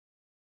contrived.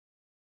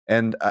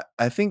 And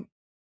I think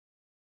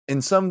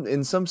in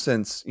some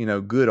sense, you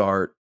know, good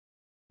art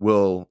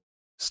will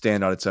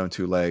stand on its own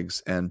two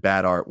legs, and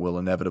bad art will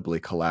inevitably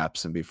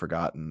collapse and be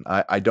forgotten.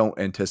 I don't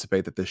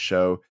anticipate that this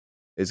show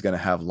is going to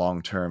have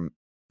long-term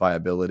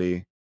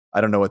viability.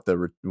 I don't know what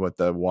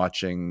the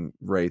watching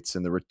rates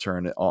and the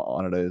return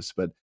on it is,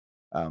 but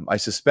I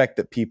suspect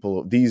that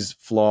these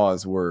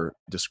flaws we're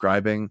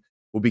describing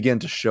will begin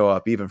to show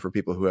up even for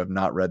people who have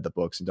not read the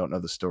books and don't know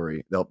the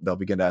story. They'll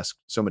begin to ask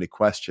so many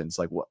questions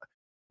like, what?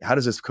 How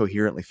does this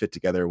coherently fit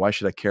together? Why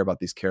should I care about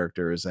these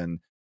characters? And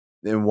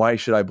why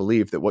should I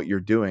believe that what you're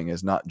doing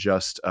is not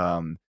just,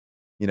 you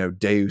know,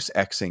 Deus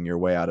Exing your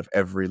way out of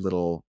every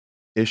little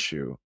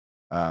issue,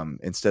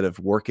 instead of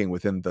working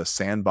within the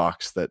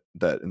sandbox that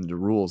and the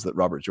rules that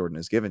Robert Jordan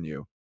has given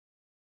you?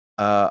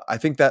 I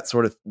think that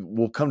sort of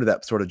will come to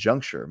that sort of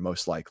juncture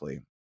most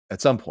likely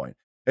at some point.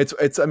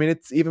 I mean,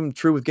 it's even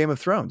true with Game of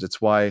Thrones. It's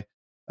why,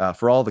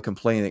 for all the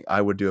complaining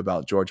I would do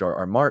about George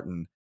R.R.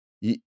 Martin,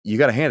 you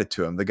got to hand it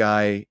to him. The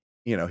guy,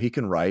 you know, he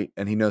can write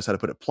and he knows how to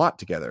put a plot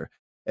together.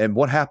 And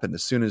what happened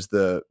as soon as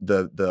the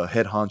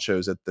head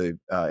honchos at the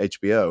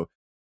HBO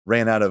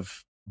ran out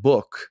of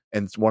book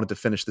and wanted to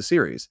finish the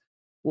series?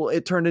 Well,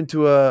 it turned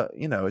into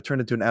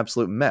an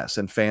absolute mess,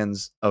 and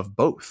fans of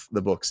both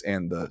the books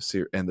and the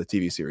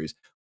TV series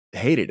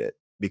hated it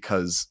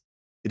because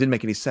it didn't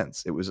make any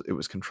sense. It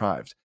was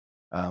contrived.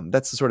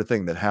 That's the sort of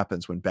thing that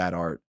happens when bad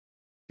art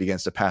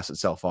begins to pass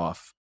itself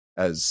off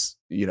as,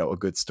 you know, a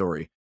good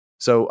story.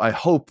 So I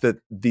hope that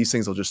these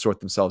things will just sort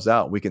themselves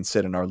out. We can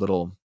sit in our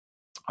little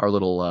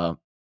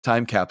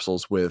time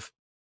capsules with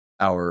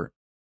our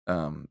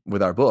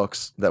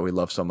books that we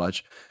love so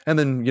much, and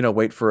then, you know,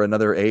 wait for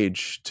another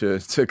age to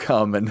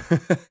come and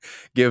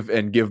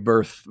give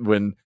birth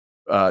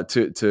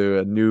to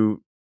a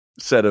new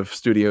set of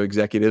studio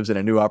executives and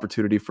a new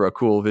opportunity for a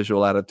cool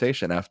visual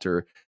adaptation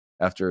after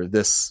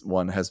this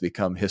one has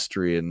become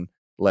history and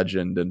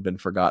legend and been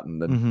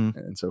forgotten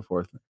and so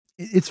forth.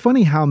 It's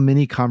funny how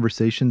many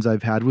conversations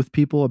I've had with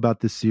people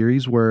about this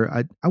series where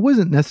I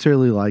wasn't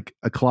necessarily like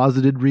a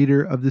closeted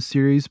reader of this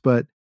series,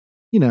 but,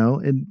 you know,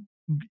 and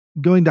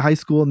going to high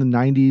school in the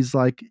 90s,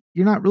 like,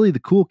 you're not really the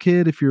cool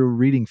kid if you're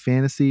reading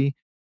fantasy.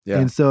 Yeah.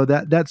 And so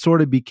that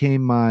sort of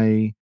became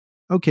my,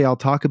 okay, I'll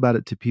talk about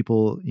it to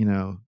people, you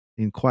know,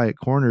 in quiet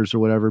corners or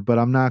whatever, but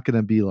I'm not going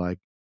to be like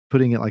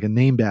putting it like a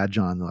name badge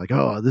on, like,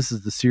 oh, this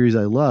is the series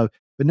I love.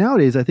 But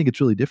nowadays, I think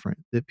it's really different,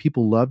 that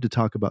people love to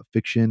talk about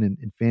fiction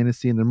and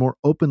fantasy, and they're more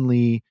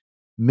openly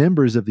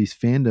members of these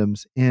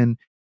fandoms. And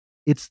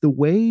it's the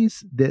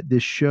ways that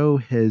this show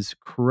has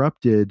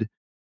corrupted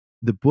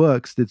the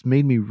books that's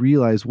made me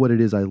realize what it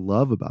is I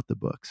love about the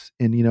books.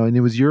 And, and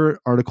it was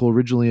your article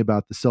originally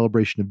about the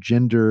celebration of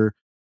gender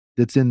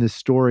that's in this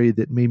story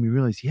that made me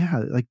realize,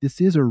 yeah, like this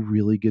is a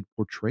really good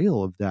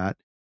portrayal of that.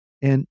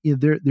 And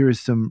there is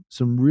some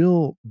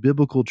real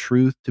biblical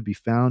truth to be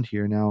found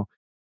here. Now,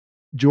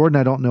 Jordan,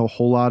 I don't know a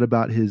whole lot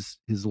about his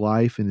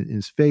life and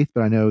his faith,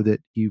 but I know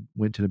that he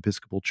went to an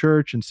Episcopal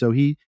church, and so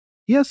he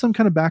has some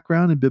kind of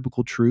background in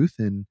biblical truth,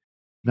 and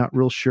not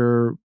real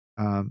sure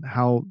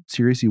how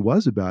serious he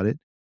was about it.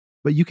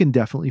 But you can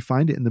definitely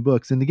find it in the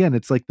books. And again,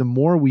 it's like the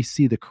more we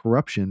see the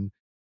corruption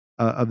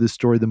of this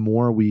story, the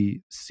more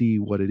we see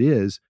what it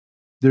is.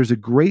 There's a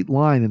great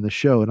line in the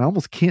show, and I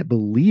almost can't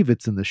believe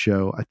it's in the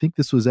show. I think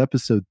this was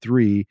episode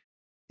 3.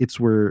 It's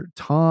where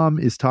Tom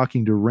is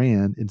talking to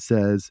Rand and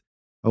says,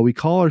 "Oh, we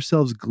call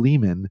ourselves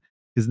Gleeman,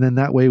 because then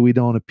that way we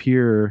don't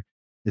appear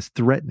as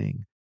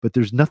threatening. But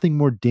there's nothing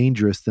more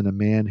dangerous than a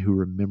man who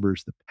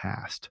remembers the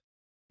past."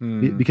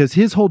 Because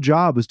his whole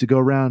job was to go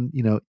around,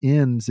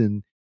 inns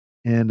and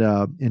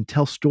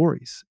tell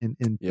stories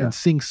and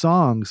sing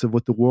songs of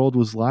what the world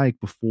was like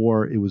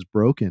before it was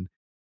broken.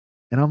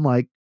 And I'm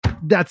like,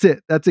 that's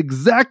it. That's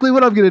exactly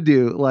what I'm going to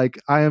do. Like,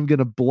 I am going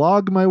to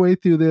blog my way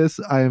through this.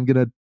 I am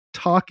going to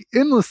talk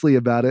endlessly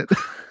about it.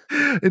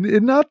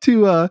 and not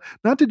to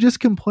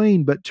just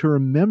complain, but to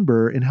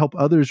remember and help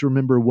others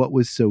remember what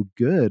was so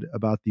good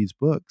about these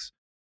books.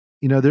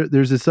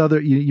 There's this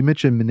other, you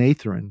mentioned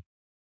Menathrin,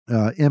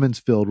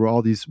 Emmonsfield, where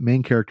all these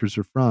main characters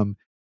are from.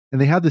 And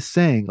they have this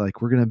saying,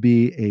 like, we're going to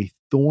be a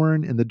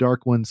thorn in the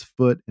dark one's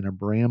foot and a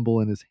bramble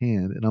in his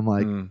hand. And I'm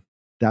like,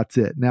 that's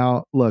it.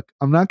 Now, look,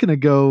 I'm not going to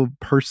go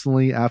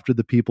personally after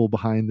the people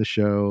behind the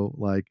show.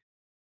 Like,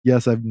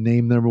 yes, I've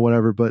named them or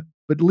whatever, but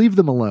leave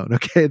them alone.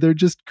 Okay. They're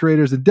just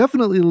creators, and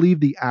definitely leave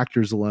the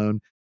actors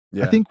alone.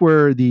 Yeah. I think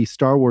where the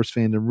Star Wars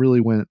fandom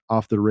really went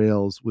off the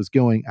rails was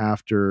going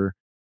after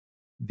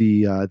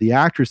the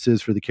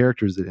actresses for the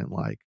characters they didn't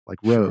like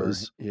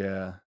Rose. Sure.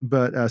 Yeah.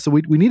 But so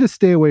we need to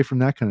stay away from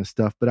that kind of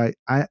stuff. But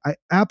I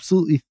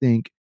absolutely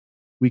think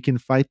we can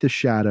fight the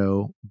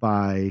shadow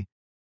by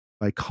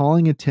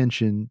calling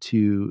attention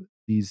to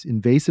these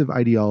invasive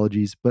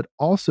ideologies, but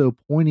also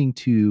pointing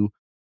to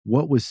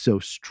what was so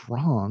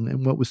strong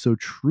and what was so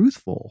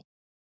truthful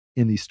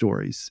in these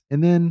stories.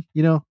 And then,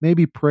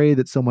 maybe pray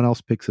that someone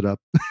else picks it up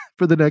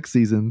for the next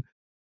season.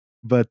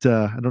 But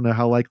I don't know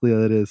how likely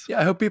that is. Yeah,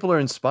 I hope people are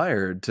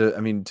inspired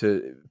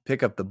to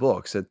pick up the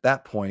books. At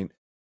that point,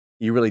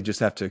 you really just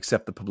have to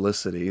accept the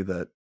publicity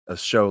that a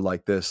show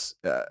like this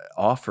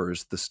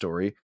offers the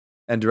story,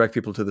 and direct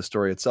people to the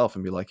story itself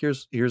and be like,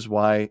 here's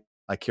why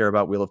I care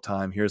about Wheel of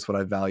Time. Here's what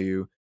I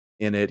value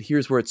in it.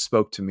 Here's where it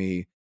spoke to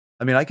me.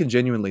 I mean, I can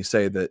genuinely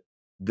say that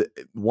the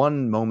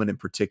one moment in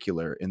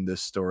particular in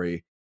this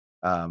story,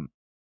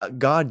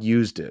 God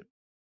used it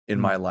in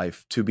my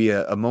life to be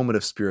a moment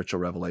of spiritual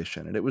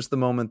revelation. And it was the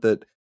moment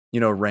that,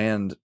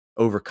 Rand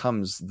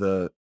overcomes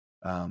the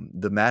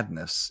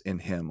madness in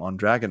him on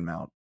Dragon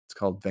Mount. It's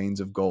called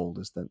Veins of Gold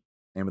is the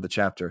name of the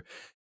chapter.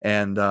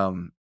 And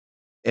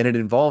it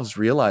involves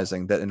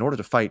realizing that in order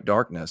to fight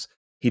darkness,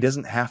 he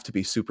doesn't have to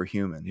be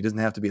superhuman. He doesn't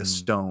have to be a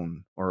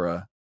stone or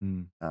a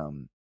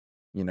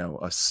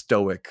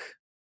stoic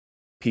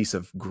piece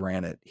of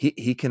granite.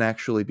 He can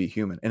actually be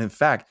human. And in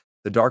fact,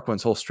 the Dark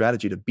One's whole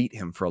strategy to beat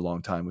him for a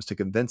long time was to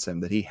convince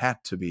him that he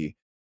had to be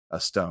a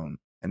stone,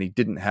 and he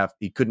couldn't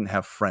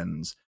have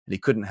friends, and he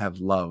couldn't have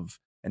love,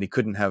 and he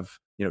couldn't have,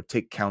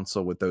 take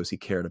counsel with those he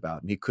cared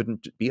about, and he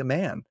couldn't be a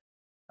man.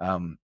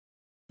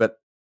 But,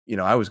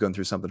 I was going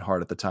through something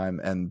hard at the time,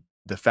 and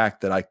the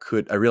fact that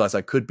I realized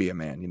I could be a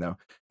man,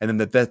 and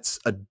then that's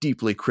a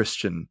deeply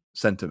Christian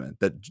sentiment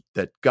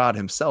that God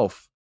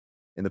himself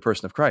in the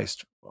person of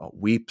Christ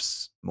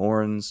weeps,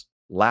 mourns,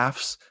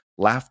 laughs.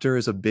 Laughter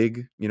is a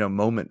big,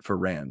 moment for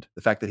Rand.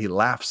 The fact that he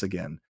laughs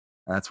again,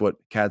 and that's what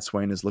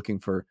Cadsuane is looking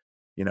for,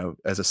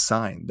 as a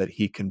sign that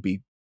he can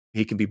be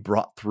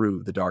brought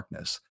through the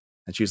darkness.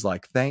 And she's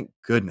like, "Thank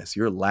goodness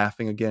you're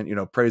laughing again."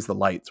 Praise the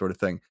light, sort of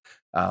thing.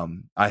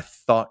 I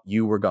thought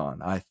you were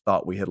gone. I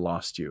thought we had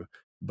lost you,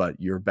 but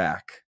you're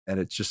back. And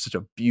it's just such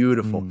a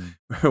beautiful.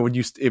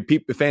 When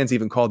fans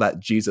even call that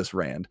Jesus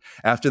Rand.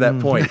 After that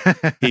point,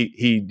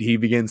 he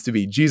begins to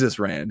be Jesus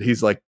Rand.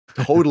 He's like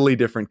totally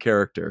different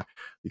character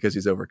because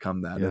he's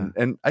overcome that. Yeah.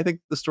 And I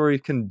think the story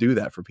can do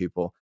that for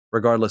people,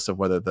 regardless of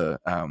whether the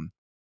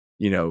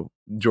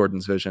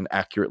Jordan's vision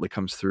accurately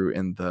comes through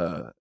in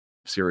the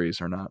series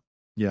or not.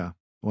 Yeah.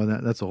 Well,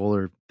 that's a whole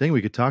other thing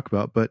we could talk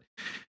about, but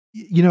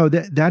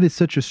that is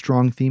such a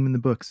strong theme in the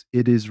books.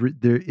 It is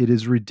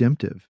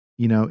redemptive.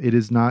 It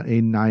is not a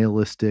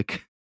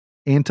nihilistic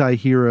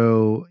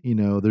anti-hero,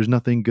 there's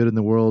nothing good in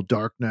the world,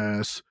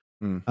 darkness.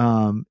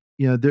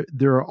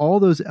 There are all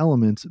those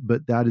elements,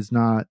 but that is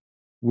not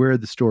where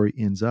the story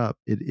ends up.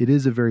 It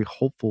is a very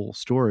hopeful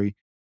story.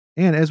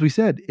 And as we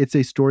said, it's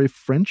a story of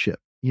friendship.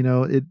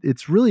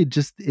 it's really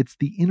just, it's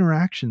the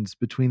interactions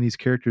between these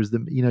characters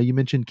that, you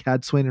mentioned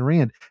Cad Swain and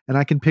Rand, and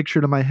I can picture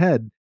it in my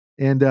head.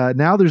 And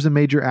now there's a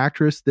major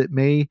actress that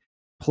may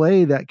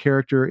play that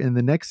character in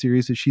the next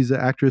series. So she's an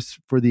actress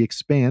for The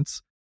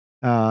Expanse.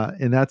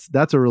 And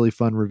that's a really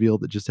fun reveal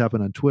that just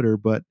happened on Twitter.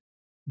 But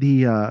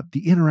the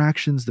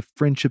interactions, the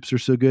friendships are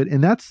so good.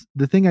 And that's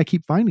the thing I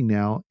keep finding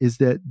now, is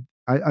that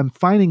I'm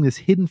finding this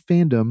hidden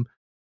fandom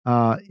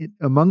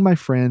among my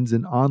friends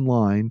and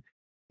online.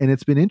 And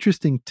it's been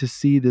interesting to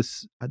see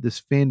this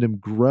fandom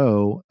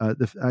grow.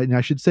 And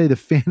I should say the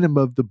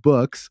fandom of the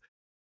books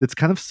that's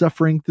kind of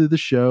suffering through the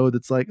show.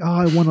 That's like, oh,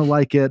 I want to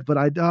like it, but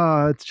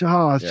it's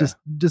just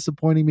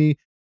disappointing me.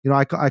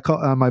 I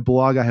call on my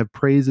blog, I have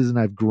praises and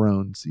I have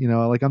groans.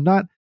 Like I'm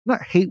not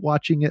hate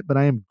watching it, but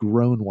I am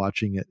groan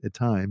watching it at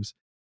times.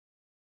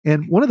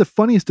 And one of the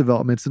funniest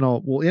developments,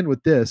 and we'll end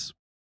with this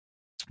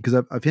because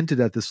I've hinted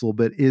at this a little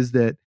bit, is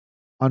that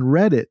on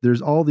Reddit,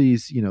 there's all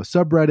these,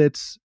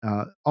 subreddits,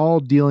 all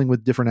dealing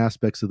with different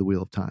aspects of the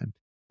Wheel of Time.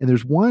 And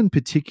there's one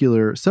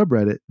particular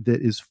subreddit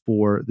that is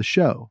for the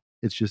show.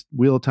 It's just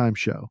Wheel of Time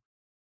show.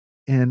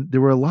 And there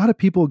were a lot of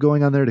people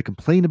going on there to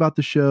complain about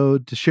the show,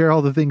 to share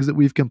all the things that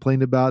we've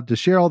complained about, to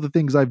share all the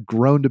things I've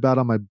groaned about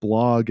on my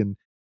blog and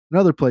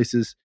other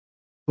places.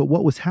 But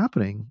what was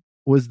happening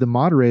was the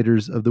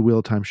moderators of the Wheel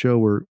of Time show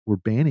were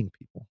banning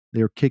people.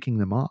 They were kicking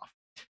them off.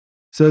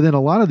 So then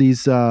a lot of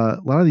these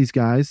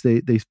guys,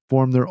 they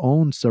formed their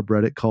own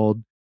subreddit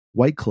called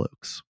White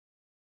Cloaks.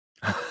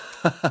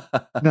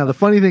 Now, the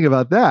funny thing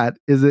about that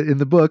is that in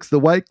the books, the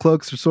White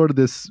Cloaks are sort of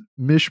this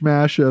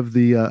mishmash of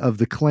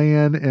the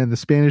Klan and the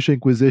Spanish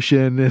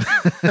Inquisition and,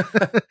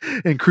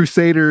 and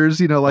Crusaders,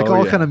 kind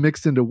of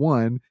mixed into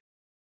one,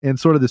 and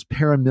sort of this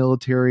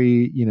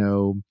paramilitary,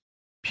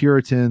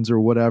 Puritans or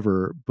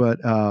whatever. But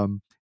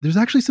there's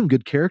actually some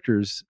good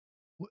characters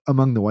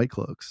among the White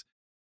Cloaks.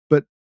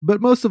 But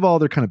most of all,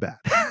 they're kind of bad.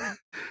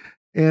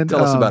 And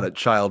tell us about it,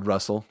 Child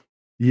Russell.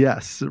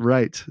 Yes,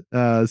 right.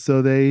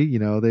 So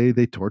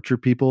they torture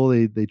people.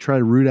 They try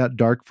to root out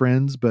dark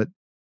friends, but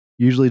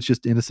usually it's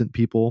just innocent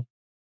people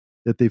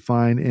that they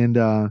find.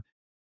 And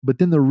but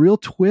then the real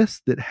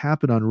twist that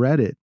happened on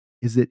Reddit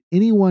is that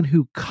anyone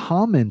who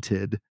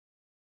commented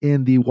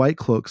in the White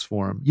Cloaks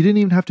forum, you didn't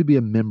even have to be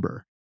a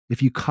member.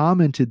 If you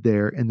commented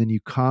there and then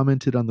you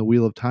commented on the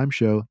Wheel of Time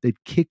show,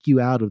 they'd kick you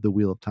out of the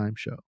Wheel of Time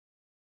show.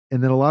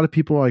 And then a lot of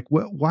people are like,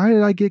 why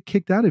did I get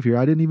kicked out of here?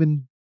 I didn't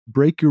even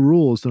break your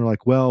rules. And they're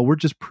like, well, we're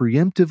just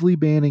preemptively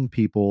banning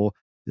people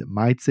that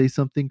might say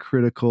something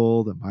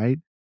critical, that might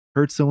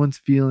hurt someone's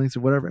feelings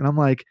or whatever. And I'm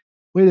like,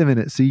 wait a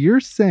minute. So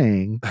you're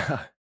saying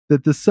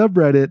that the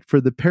subreddit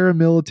for the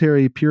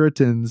paramilitary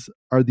Puritans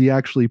are the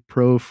actually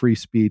pro free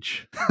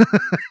speech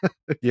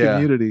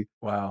community?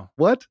 Wow.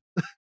 What?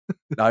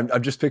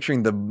 I'm just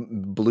picturing the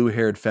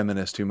blue-haired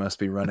feminist who must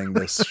be running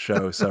this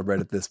show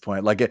subreddit at this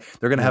point. Like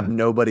they're going to have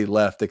nobody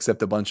left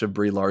except a bunch of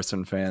Brie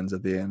Larson fans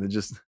at the end. It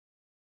just,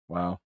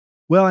 wow.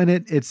 Well, and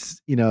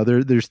it's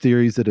there's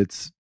theories that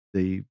it's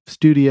the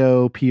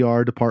studio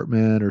PR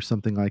department or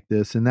something like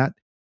this, and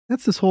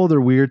that's this whole other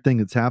weird thing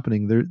that's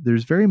happening.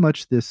 There's very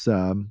much this,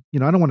 I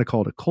don't want to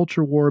call it a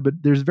culture war,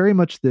 but there's very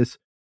much this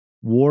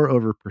war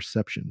over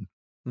perception.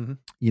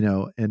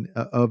 Mm-hmm. And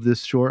of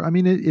this short, I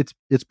mean,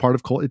 it's part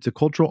of it's a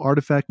cultural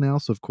artifact now,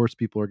 so of course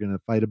people are going to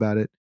fight about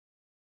it.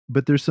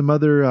 But there's some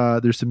other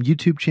there's some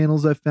YouTube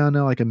channels I found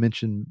now, like I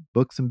mentioned,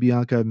 Books and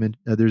Bianca.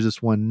 There's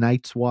this one,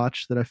 Night's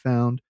Watch, that I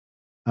found,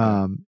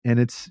 and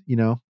it's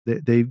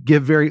they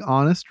give very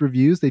honest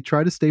reviews. They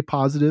try to stay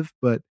positive,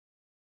 but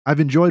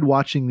I've enjoyed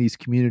watching these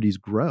communities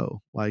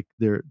grow. Like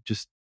they're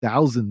just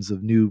thousands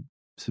of new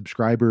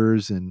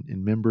subscribers and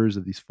members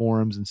of these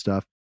forums and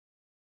stuff.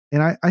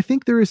 And I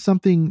think there is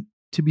something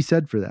to be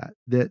said for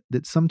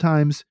that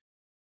sometimes,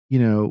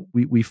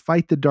 we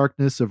fight the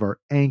darkness of our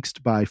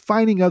angst by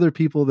finding other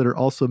people that are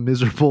also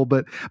miserable,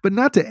 but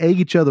not to egg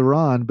each other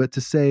on, but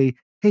to say,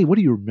 hey, what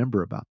do you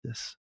remember about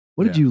this?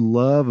 What did you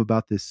love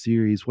about this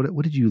series?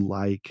 What did you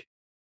like?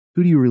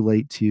 Who do you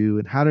relate to?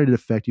 And how did it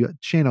affect you?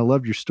 Shane, I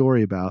loved your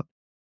story about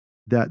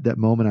that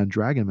moment on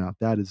Dragonmount.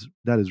 That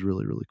is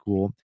really, really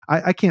cool.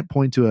 I can't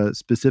point to a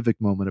specific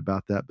moment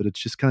about that, but it's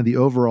just kind of the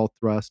overall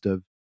thrust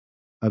of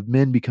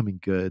men becoming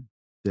good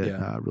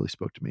that really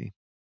spoke to me.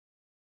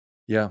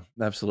 Yeah,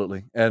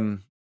 absolutely.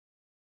 And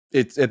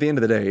it's, at the end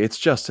of the day, it's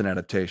just an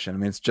adaptation. I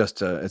mean, it's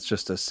just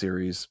a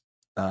series,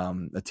 a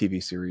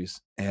TV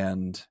series,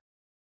 and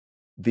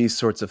these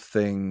sorts of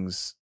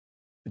things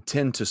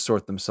tend to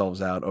sort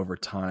themselves out over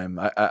time.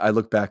 I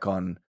look back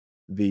on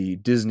the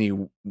Disney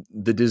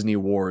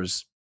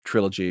Wars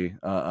trilogy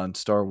on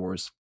Star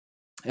Wars,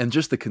 and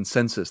just the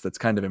consensus that's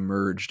kind of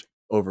emerged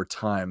over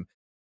time.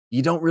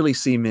 You don't really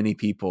see many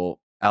people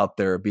out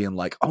there being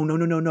like, oh, no,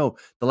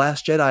 The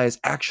Last Jedi is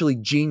actually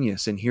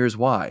genius, and here's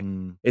why.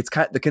 It's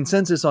kind of, the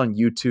consensus on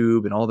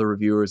YouTube and all the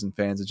reviewers and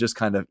fans is just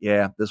kind of,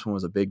 this one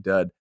was a big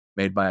dud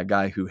made by a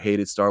guy who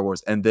hated Star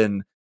Wars. And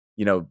then,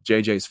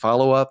 JJ's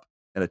follow-up,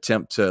 an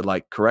attempt to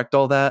like correct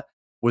all that,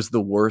 was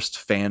the worst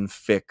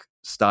fanfic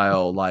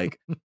style like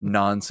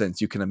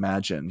nonsense you can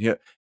imagine.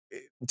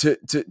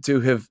 to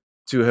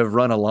have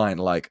run a line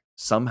like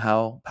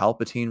somehow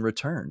Palpatine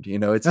returned.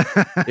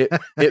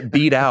 It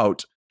beat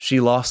out "She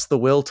lost the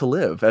will to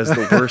live" as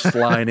the worst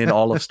line in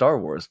all of Star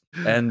Wars.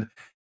 And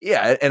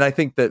yeah, and I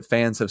think that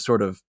fans have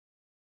sort of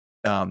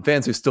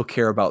fans who still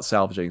care about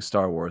salvaging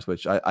Star Wars,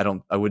 which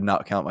I would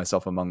not count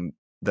myself among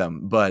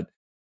them, but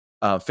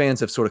fans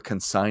have sort of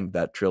consigned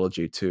that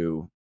trilogy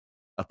to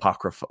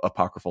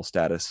apocryphal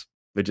status.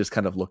 They just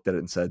kind of looked at it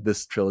and said,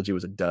 this trilogy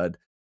was a dud.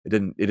 It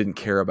didn't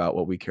care about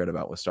what we cared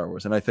about with Star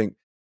Wars. And I think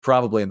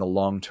probably in the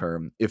long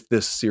term, if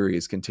this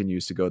series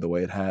continues to go the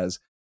way it has,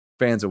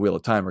 fans of Wheel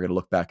of Time are going to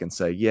look back and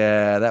say,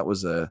 yeah, that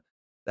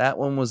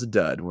one was a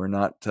dud. We're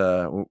not,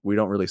 we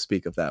don't really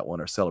speak of that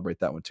one or celebrate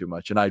that one too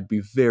much. And I'd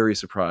be very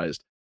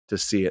surprised to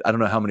see it. I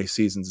don't know how many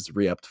seasons it's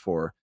re-upped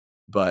for,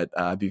 but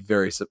I'd be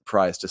very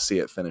surprised to see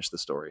it finish the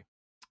story.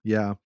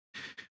 Yeah.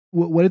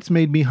 What it's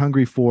made me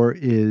hungry for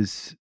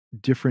is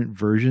different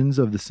versions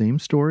of the same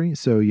story.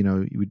 So,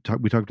 we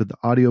talked about the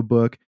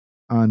audiobook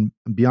on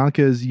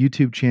Bianca's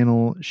YouTube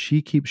channel.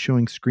 She keeps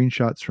showing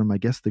screenshots from, I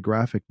guess, the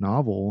graphic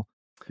novel.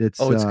 It's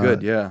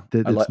good. Yeah.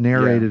 It's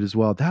narrated as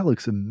well. That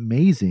looks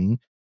amazing.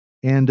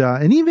 And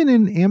even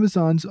in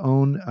Amazon's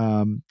own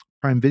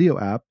Prime Video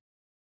app,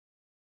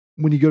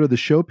 when you go to the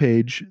show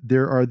page,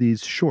 there are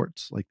these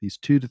shorts, like these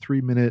 2 to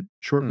 3 minute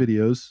short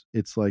videos.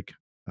 It's like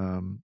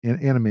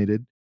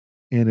animated,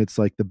 and it's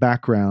like the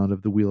background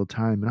of the Wheel of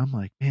Time. And I'm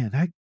like,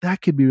 man,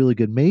 that could be really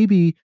good.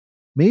 Maybe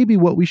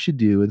what we should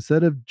do,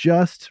 instead of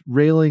just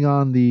railing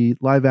on the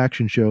live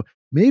action show,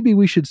 maybe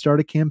we should start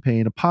a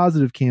campaign, a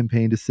positive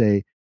campaign, to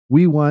say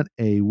we want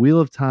a Wheel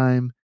of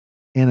Time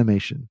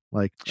animation.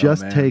 Like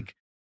just take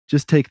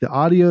the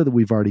audio that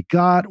we've already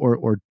got,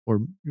 or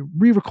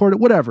re-record it,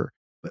 whatever,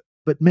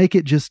 but make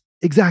it just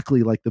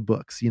exactly like the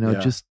books.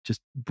 Just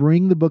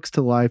bring the books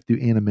to life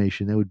through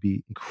animation. That would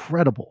be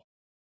incredible.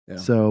 Yeah.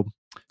 So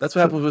that's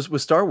what happens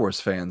with Star Wars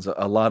fans.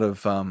 A lot of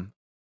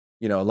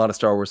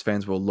Star Wars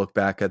fans will look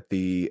back at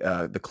the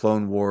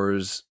Clone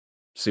Wars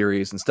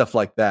series and stuff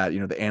like that,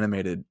 the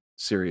animated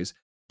series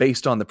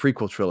based on the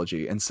prequel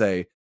trilogy, and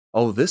say,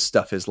 oh, this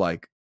stuff is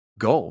like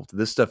gold.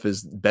 This stuff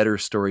is better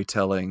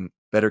storytelling,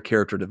 better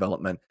character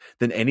development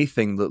than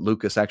anything that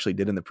Lucas actually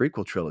did in the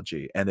prequel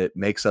trilogy. And it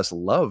makes us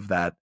love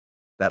that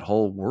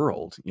whole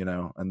world,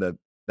 and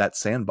that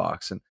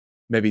sandbox. And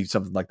maybe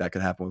something like that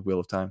could happen with Wheel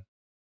of Time.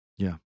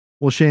 Yeah.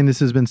 Well, Shane, this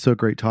has been so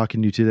great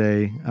talking to you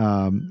today.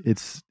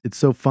 It's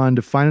so fun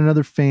to find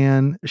another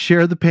fan,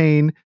 share the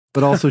pain,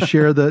 but also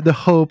share the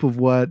hope of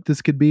what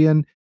this could be.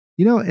 And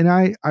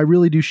I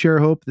really do share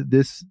hope that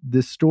this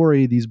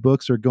story, these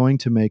books, are going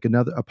to make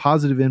a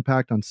positive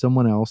impact on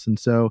someone else. And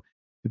so,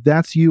 if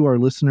that's you, our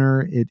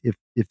listener,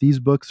 if these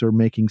books are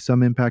making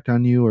some impact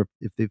on you, or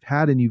if they've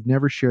had and you've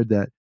never shared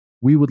that,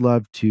 we would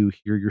love to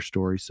hear your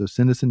story. So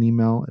send us an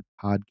email at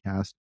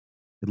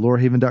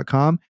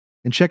podcast@lorehaven.com.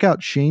 And check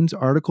out Shane's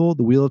article,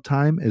 The Wheel of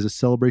Time as a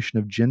Celebration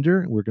of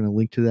Gender. We're going to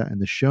link to that in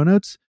the show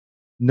notes.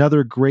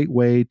 Another great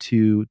way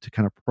to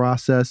kind of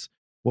process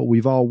what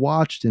we've all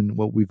watched and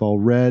what we've all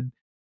read,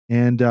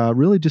 and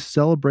really just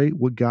celebrate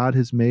what God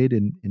has made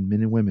in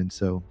men and women.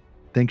 So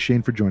thanks,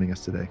 Shane, for joining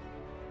us today.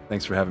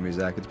 Thanks for having me,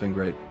 Zach. It's been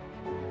great.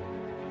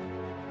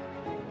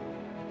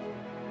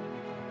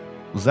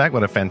 Well, Zach,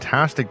 what a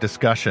fantastic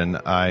discussion.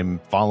 I'm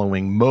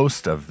following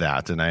most of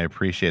that, and I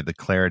appreciate the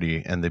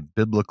clarity and the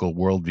biblical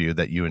worldview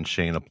that you and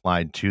Shane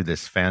applied to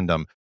this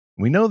fandom.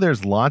 We know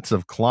there's lots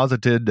of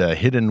closeted,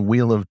 hidden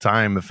Wheel of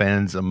Time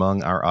fans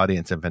among our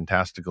audience of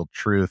Fantastical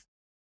Truth.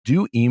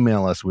 Do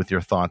email us with your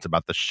thoughts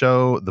about the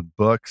show, the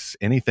books,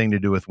 anything to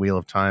do with Wheel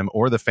of Time,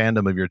 or the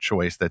fandom of your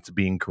choice that's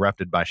being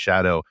corrupted by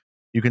shadow.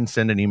 You can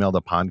send an email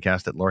to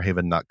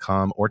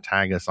podcast@lorehaven.com or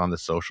tag us on the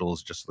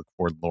socials. Just look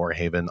for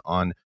Lorehaven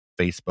on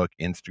Facebook,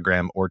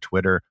 Instagram, or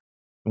Twitter.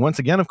 And once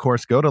again, of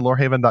course, go to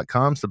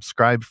lorehaven.com,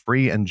 subscribe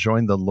free, and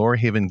join the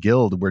Lorehaven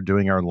Guild. We're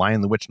doing our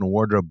Lion, the Witch, and the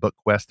Wardrobe book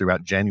quest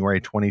throughout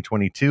January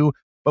 2022.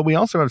 But we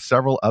also have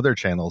several other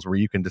channels where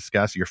you can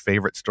discuss your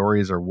favorite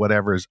stories or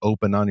whatever is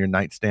open on your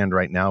nightstand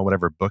right now,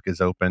 whatever book is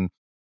open,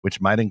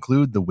 which might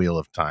include the Wheel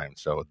of Time.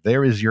 So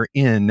there is your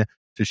in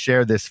to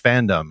share this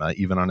fandom,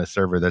 even on a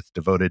server that's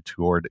devoted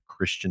toward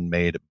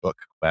Christian-made book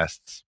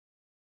quests.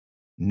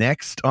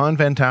 Next on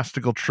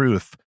Fantastical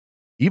Truth,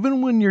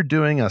 even when you're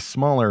doing a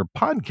smaller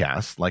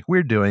podcast like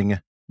we're doing,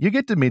 you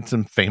get to meet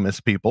some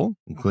famous people,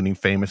 including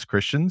famous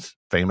Christians,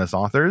 famous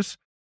authors.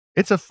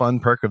 It's a fun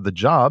perk of the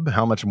job,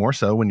 how much more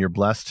so when you're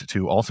blessed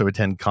to also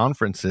attend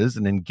conferences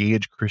and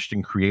engage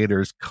Christian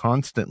creators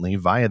constantly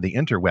via the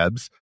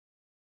interwebs.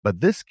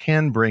 But this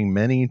can bring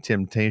many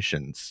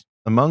temptations.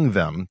 Among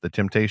them, the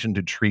temptation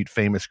to treat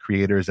famous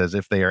creators as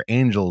if they are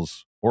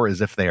angels or as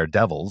if they are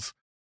devils,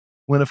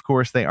 when of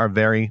course they are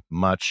very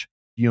much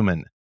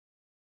human.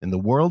 In the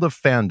world of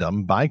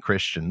fandom by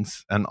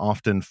Christians, and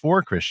often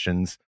for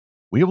Christians,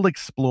 we will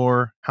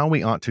explore how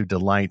we ought to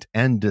delight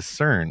and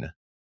discern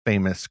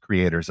famous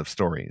creators of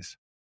stories.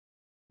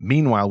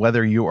 Meanwhile,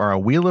 whether you are a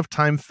Wheel of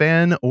Time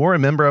fan or a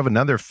member of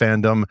another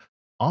fandom,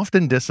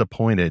 often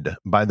disappointed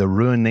by the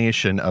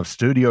ruination of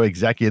studio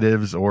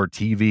executives or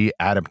TV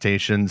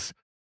adaptations,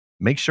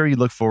 make sure you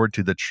look forward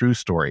to the true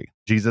story.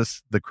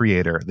 Jesus, the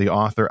creator, the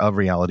author of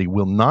reality,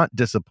 will not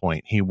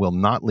disappoint. He will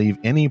not leave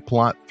any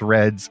plot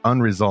threads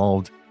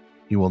unresolved.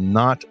 He will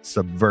not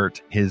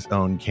subvert his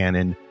own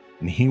canon,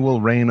 and he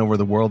will reign over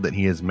the world that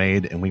he has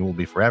made, and we will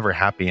be forever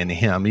happy in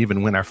him,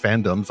 even when our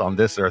fandoms on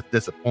this earth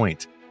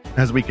disappoint,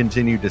 as we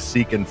continue to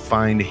seek and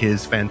find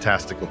his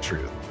fantastical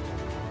truth.